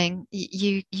something,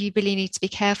 you really need to be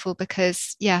careful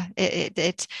because you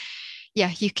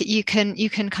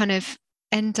can kind of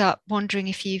end up wondering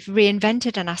if you've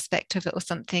reinvented an aspect of it or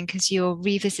something because you're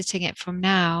revisiting it from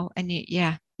now. And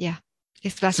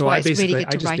that's why it's really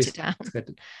good to write it down.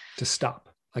 Had to stop.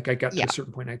 Like I got to a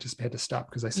certain point, I just had to stop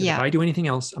because I said, if I do anything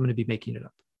else, I'm going to be making it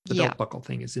up. The belt buckle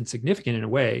thing is insignificant in a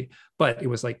way, but it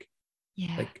was like,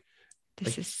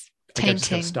 this is tainting. I just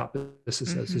got to stop. This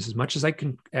is as much as I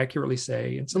can accurately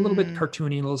say. It's a little bit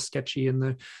cartoony, a little sketchy,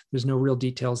 and there's no real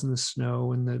details in the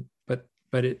snow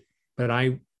but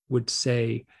I would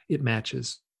say it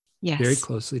matches very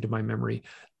closely to my memory.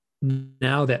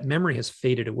 Now that memory has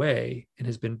faded away and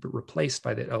has been replaced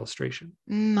by that illustration.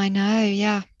 I know.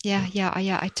 Yeah.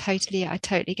 I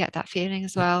totally get that feeling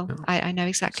as well. I know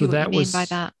exactly what you mean by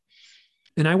that.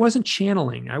 And I wasn't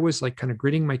channeling. I was like kind of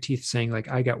gritting my teeth saying like,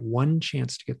 I got one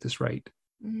chance to get this right.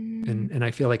 And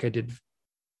I feel like I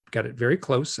got it very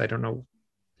close. I don't know,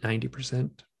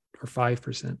 90% or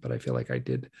 5%, but I feel like I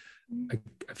did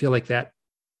I feel like that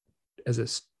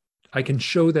I can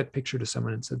show that picture to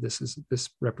someone and said, this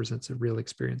represents a real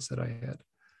experience that I had.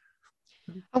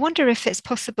 I wonder if it's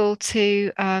possible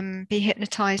to be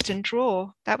hypnotized and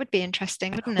draw. That would be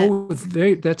interesting, wouldn't it? Oh,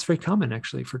 that's very common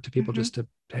actually to people just to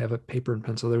have a paper and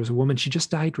pencil. There was a woman, she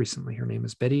just died recently. Her name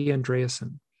is Betty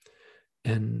Andreasen.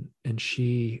 And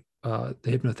she, the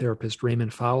hypnotherapist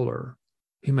Raymond Fowler,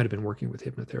 he might've been working with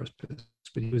hypnotherapists,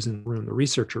 but he was in the room. The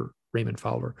researcher, Raymond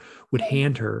Fowler, would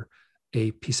hand her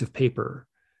a piece of paper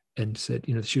and said,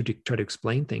 she would try to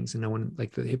explain things. And no one,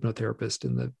 like the hypnotherapist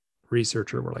and the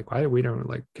researcher, were like, why we don't,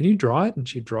 like, can you draw it? And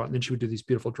she'd draw it. And then she would do these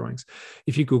beautiful drawings.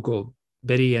 If you Google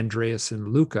Betty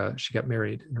Andreasen Luca, she got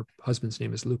married and her husband's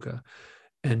name is Luca.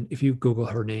 And if you Google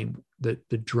her name, the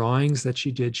drawings that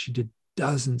she did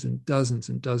dozens and dozens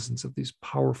and dozens of these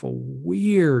powerful,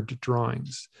 weird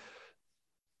drawings,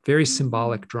 very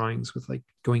symbolic drawings with like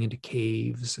going into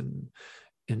caves and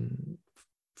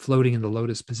floating in the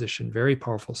lotus position, very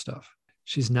powerful stuff.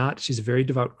 She's a very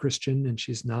devout Christian, and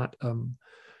she's not, and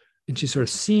she's sort of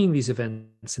seeing these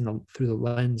events through the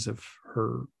lens of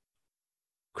her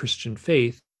Christian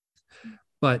faith.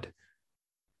 But,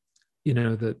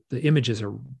 the images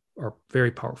are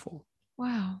very powerful.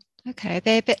 Wow. Okay.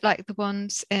 They're a bit like the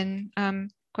ones in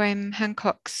Graham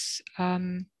Hancock's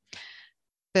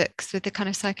books with the kind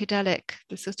of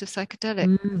the sort of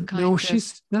psychedelic kind no, of...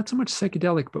 she's not so much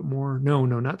psychedelic, but more, no,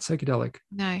 not psychedelic.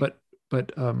 No.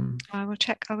 But I will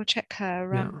check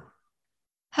her. Yeah.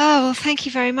 Oh, well, thank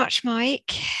you very much,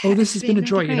 Mike. Oh, this has been a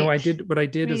joy. Great. I did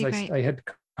Really is I had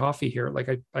coffee here. Like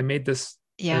I made this,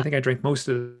 I think I drank most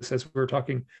of this as we were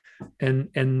talking.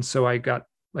 And so I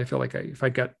feel like I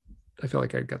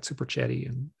got super chatty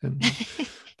and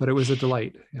but it was a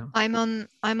delight. Yeah. I'm on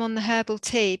the herbal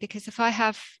tea, because if I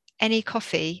have any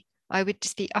coffee, I would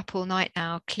just be up all night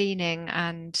now cleaning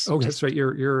and that's right.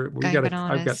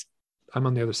 I'm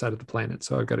on the other side of the planet,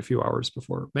 so I've got a few hours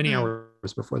many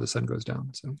hours before the sun goes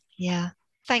down. So yeah.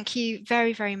 Thank you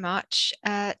very, very much.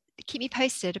 Keep me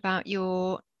posted about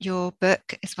your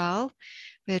book as well.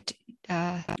 Would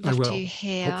love to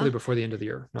hear. Hopefully before the end of the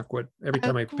year. Knock wood. Every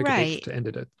time I pick a date to end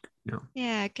it.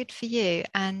 Yeah, good for you.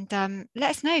 And let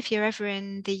us know if you're ever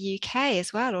in the UK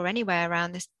as well, or anywhere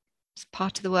around this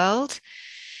part of the world,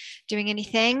 doing any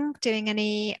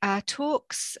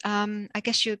talks. I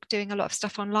guess you're doing a lot of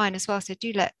stuff online as well. So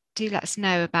do let us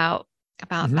know about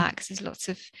that, because there's lots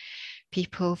of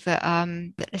people that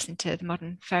listen to the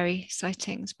Modern Fairy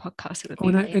Sightings podcast.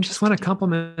 I just want to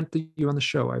compliment you on the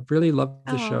show. I really love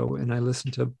the show, and I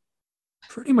listen to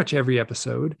pretty much every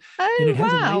episode. And it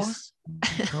has a nice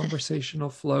conversational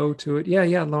flow to it.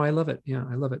 Yeah. No, I love it. Yeah,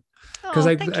 I love it. Because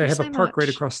I have a park right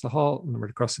across the hall, right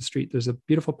across the street. There's a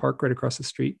beautiful park right across the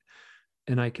street.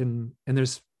 And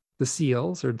there's the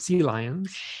seals or sea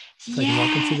lions. So I can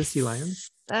walk and see the sea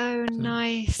lions. So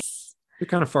nice. They're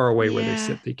kind of far away where they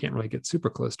sit. You can't really get super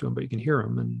close to them, but you can hear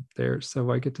them, so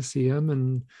I get to see them.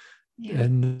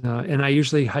 And I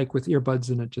usually hike with earbuds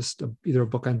and just either a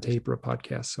book on tape or a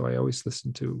podcast. So I always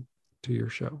listen to your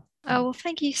show. Oh, well,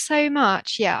 thank you so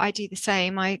much. Yeah, I do the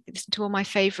same. I listen to all my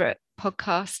favorite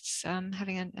podcasts,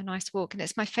 having a nice walk, and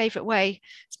it's my favorite way.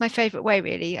 It's my favorite way,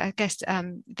 really. I guess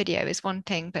video is one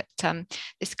thing, but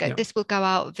this will go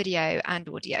out video and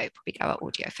audio. Probably go out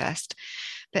audio first.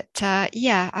 But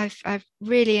I've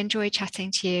really enjoyed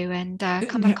chatting to you, and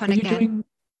come back on again.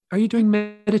 Are you doing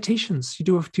meditations?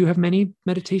 Do you have many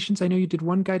meditations? I know you did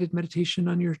one guided meditation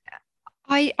on your...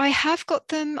 I have got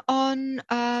them on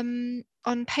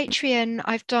Patreon.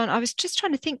 I was just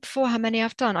trying to think before how many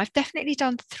I've done. I've definitely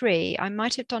done 3. I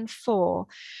might have done 4,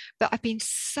 but I've been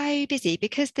so busy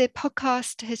because the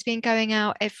podcast has been going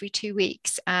out every 2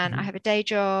 weeks, and I have a day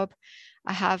job.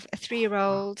 I have a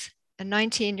 3-year-old, a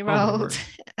 19-year-old,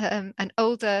 an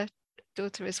older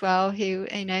daughter as well, who,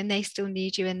 and they still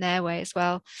need you in their way as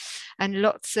well, and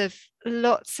lots of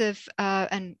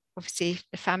and obviously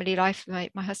the family life, my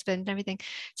husband and everything.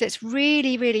 So it's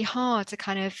really, really hard to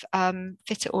kind of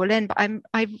fit it all in, but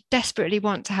I desperately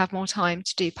want to have more time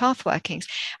to do path workings.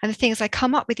 And the thing is, I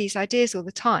come up with these ideas all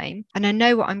the time and I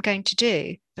know what I'm going to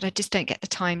do, but I just don't get the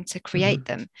time to create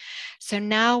them. So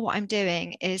now what I'm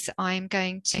doing is I'm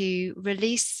going to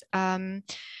release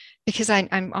because I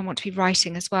want to be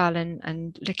writing as well,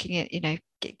 and looking at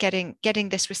getting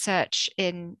this research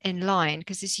in line,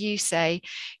 because as you say,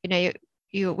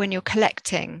 you when you're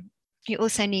collecting, you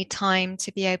also need time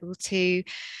to be able to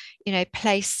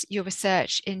place your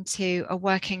research into a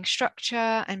working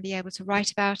structure and be able to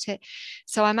write about it.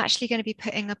 So I'm actually going to be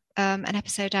putting an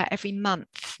episode out every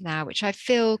month now, which I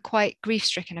feel quite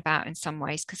grief-stricken about in some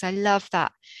ways, because I love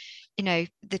that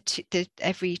the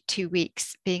every 2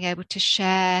 weeks being able to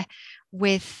share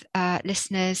with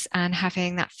listeners and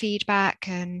having that feedback,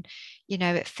 and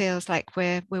it feels like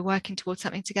we're working towards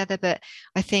something together. But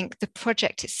I think the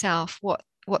project itself, what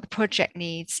the project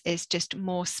needs is just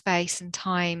more space and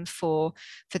time for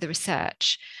the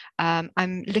research.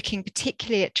 I'm looking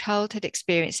particularly at childhood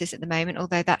experiences at the moment,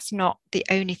 although that's not the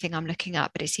only thing I'm looking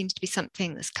at, but it seems to be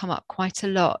something that's come up quite a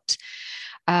lot.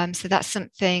 So that's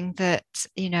something that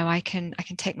I can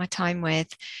take my time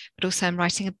with. But also I'm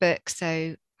writing a book,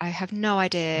 so I have no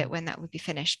idea when that would be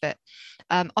finished. But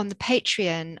on the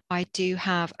Patreon, I do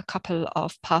have a couple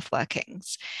of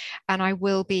pathworkings, and I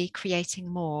will be creating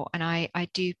more. And I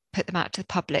do put them out to the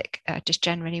public just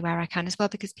generally where I can as well,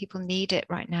 because people need it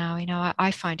right now.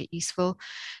 I find it useful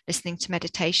listening to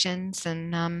meditations,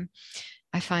 and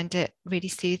I find it really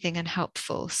soothing and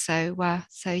helpful. So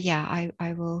yeah,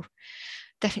 I will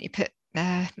definitely put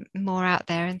more out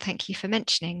there, and thank you for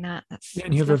mentioning that.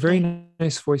 And you have lovely. A very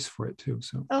nice voice for it too.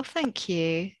 So thank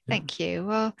you.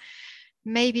 Well,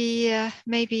 maybe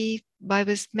I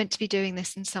was meant to be doing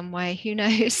this in some way. Who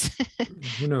knows?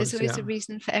 There's always a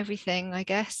reason for everything, I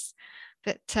guess.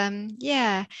 But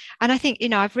yeah, and I think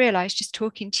I've realized just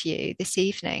talking to you this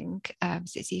evening,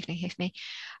 it's evening here for me,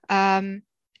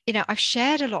 I've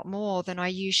shared a lot more than I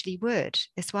usually would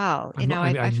as well. I'm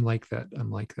like that.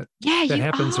 Yeah, that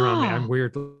happens around me. I'm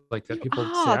weird like that. People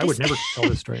say, I would never tell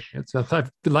this story.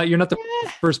 You're not the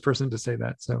first person to say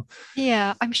that. So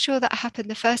yeah, I'm sure that happened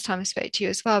the first time I spoke to you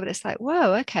as well. But it's like,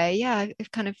 whoa, okay, yeah,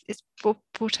 it's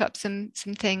brought up some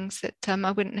things that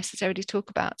I wouldn't necessarily talk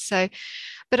about. So,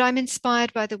 but I'm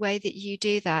inspired by the way that you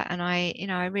do that, and I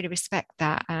really respect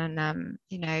that. And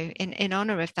in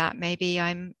honor of that, maybe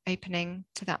I'm opening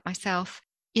to that myself.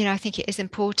 I think it is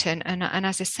important, and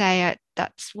as I say,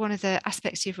 that's one of the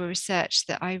aspects of your research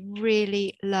that I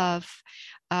really love,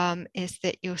 is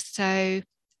that you're so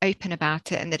open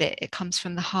about it, and that it comes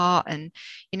from the heart, and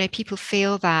people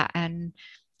feel that, and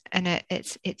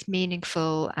it's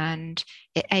meaningful, and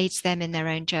it aids them in their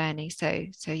own journey. So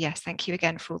yes, thank you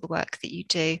again for all the work that you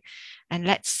do, and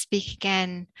let's speak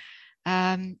again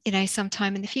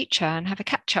sometime in the future and have a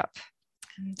catch up.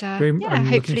 And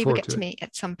hopefully we'll get to meet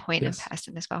at some point in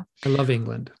person as well. I love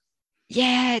England.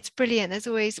 Yeah, it's brilliant. There's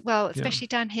always, especially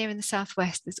down here in the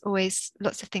southwest, there's always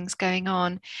lots of things going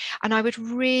on. And I would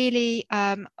really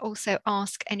also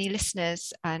ask any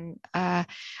listeners and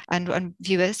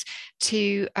viewers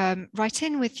to write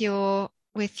in with your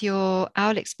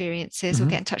owl experiences, or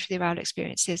get in touch with your owl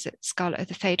experiences at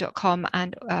scarletofthefae.com,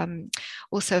 and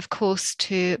also, of course,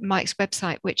 to Mike's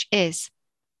website, which is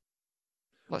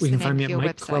you can find me at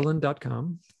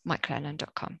MikeClelland.com.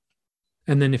 MikeClelland.com.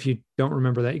 And then if you don't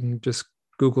remember that, you can just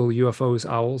Google UFOs,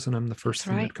 owls, and I'm the first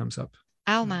thing that comes up.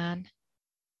 Owl man.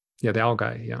 Yeah, the owl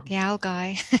guy. Yeah. The owl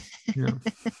guy. Yeah.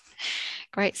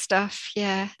 Great stuff.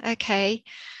 Yeah. Okay.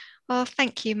 Well,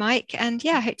 thank you, Mike. And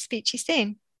yeah, I hope to speak to you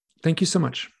soon. Thank you so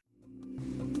much.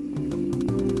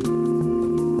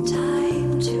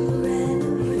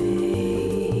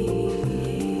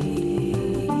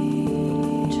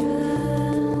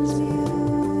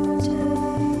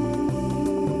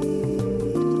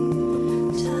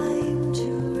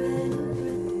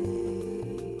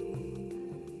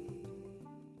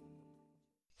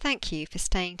 Thank you for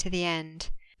staying to the end.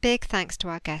 Big thanks to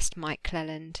our guest, Mike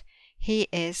Clelland. He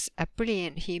is a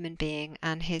brilliant human being,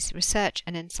 and his research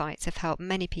and insights have helped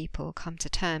many people come to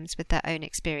terms with their own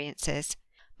experiences.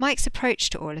 Mike's approach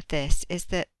to all of this is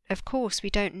that, of course, we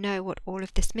don't know what all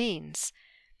of this means.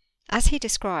 As he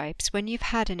describes, when you've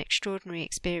had an extraordinary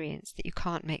experience that you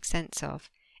can't make sense of,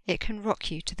 it can rock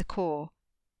you to the core.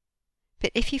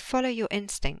 But if you follow your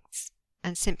instincts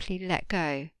and simply let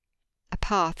go, a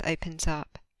path opens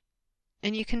up,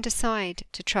 and you can decide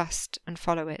to trust and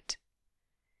follow it.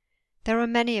 There are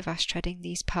many of us treading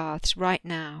these paths right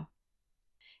now.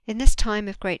 In this time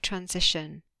of great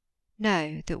transition,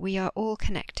 know that we are all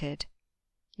connected.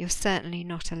 You're certainly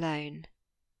not alone.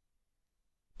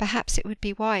 Perhaps it would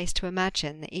be wise to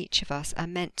imagine that each of us are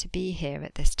meant to be here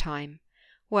at this time,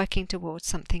 working towards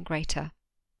something greater.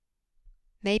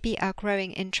 Maybe our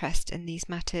growing interest in these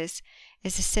matters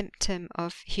is a symptom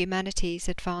of humanity's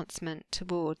advancement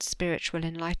towards spiritual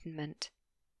enlightenment.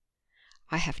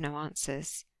 I have no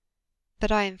answers,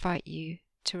 but I invite you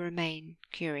to remain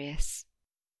curious.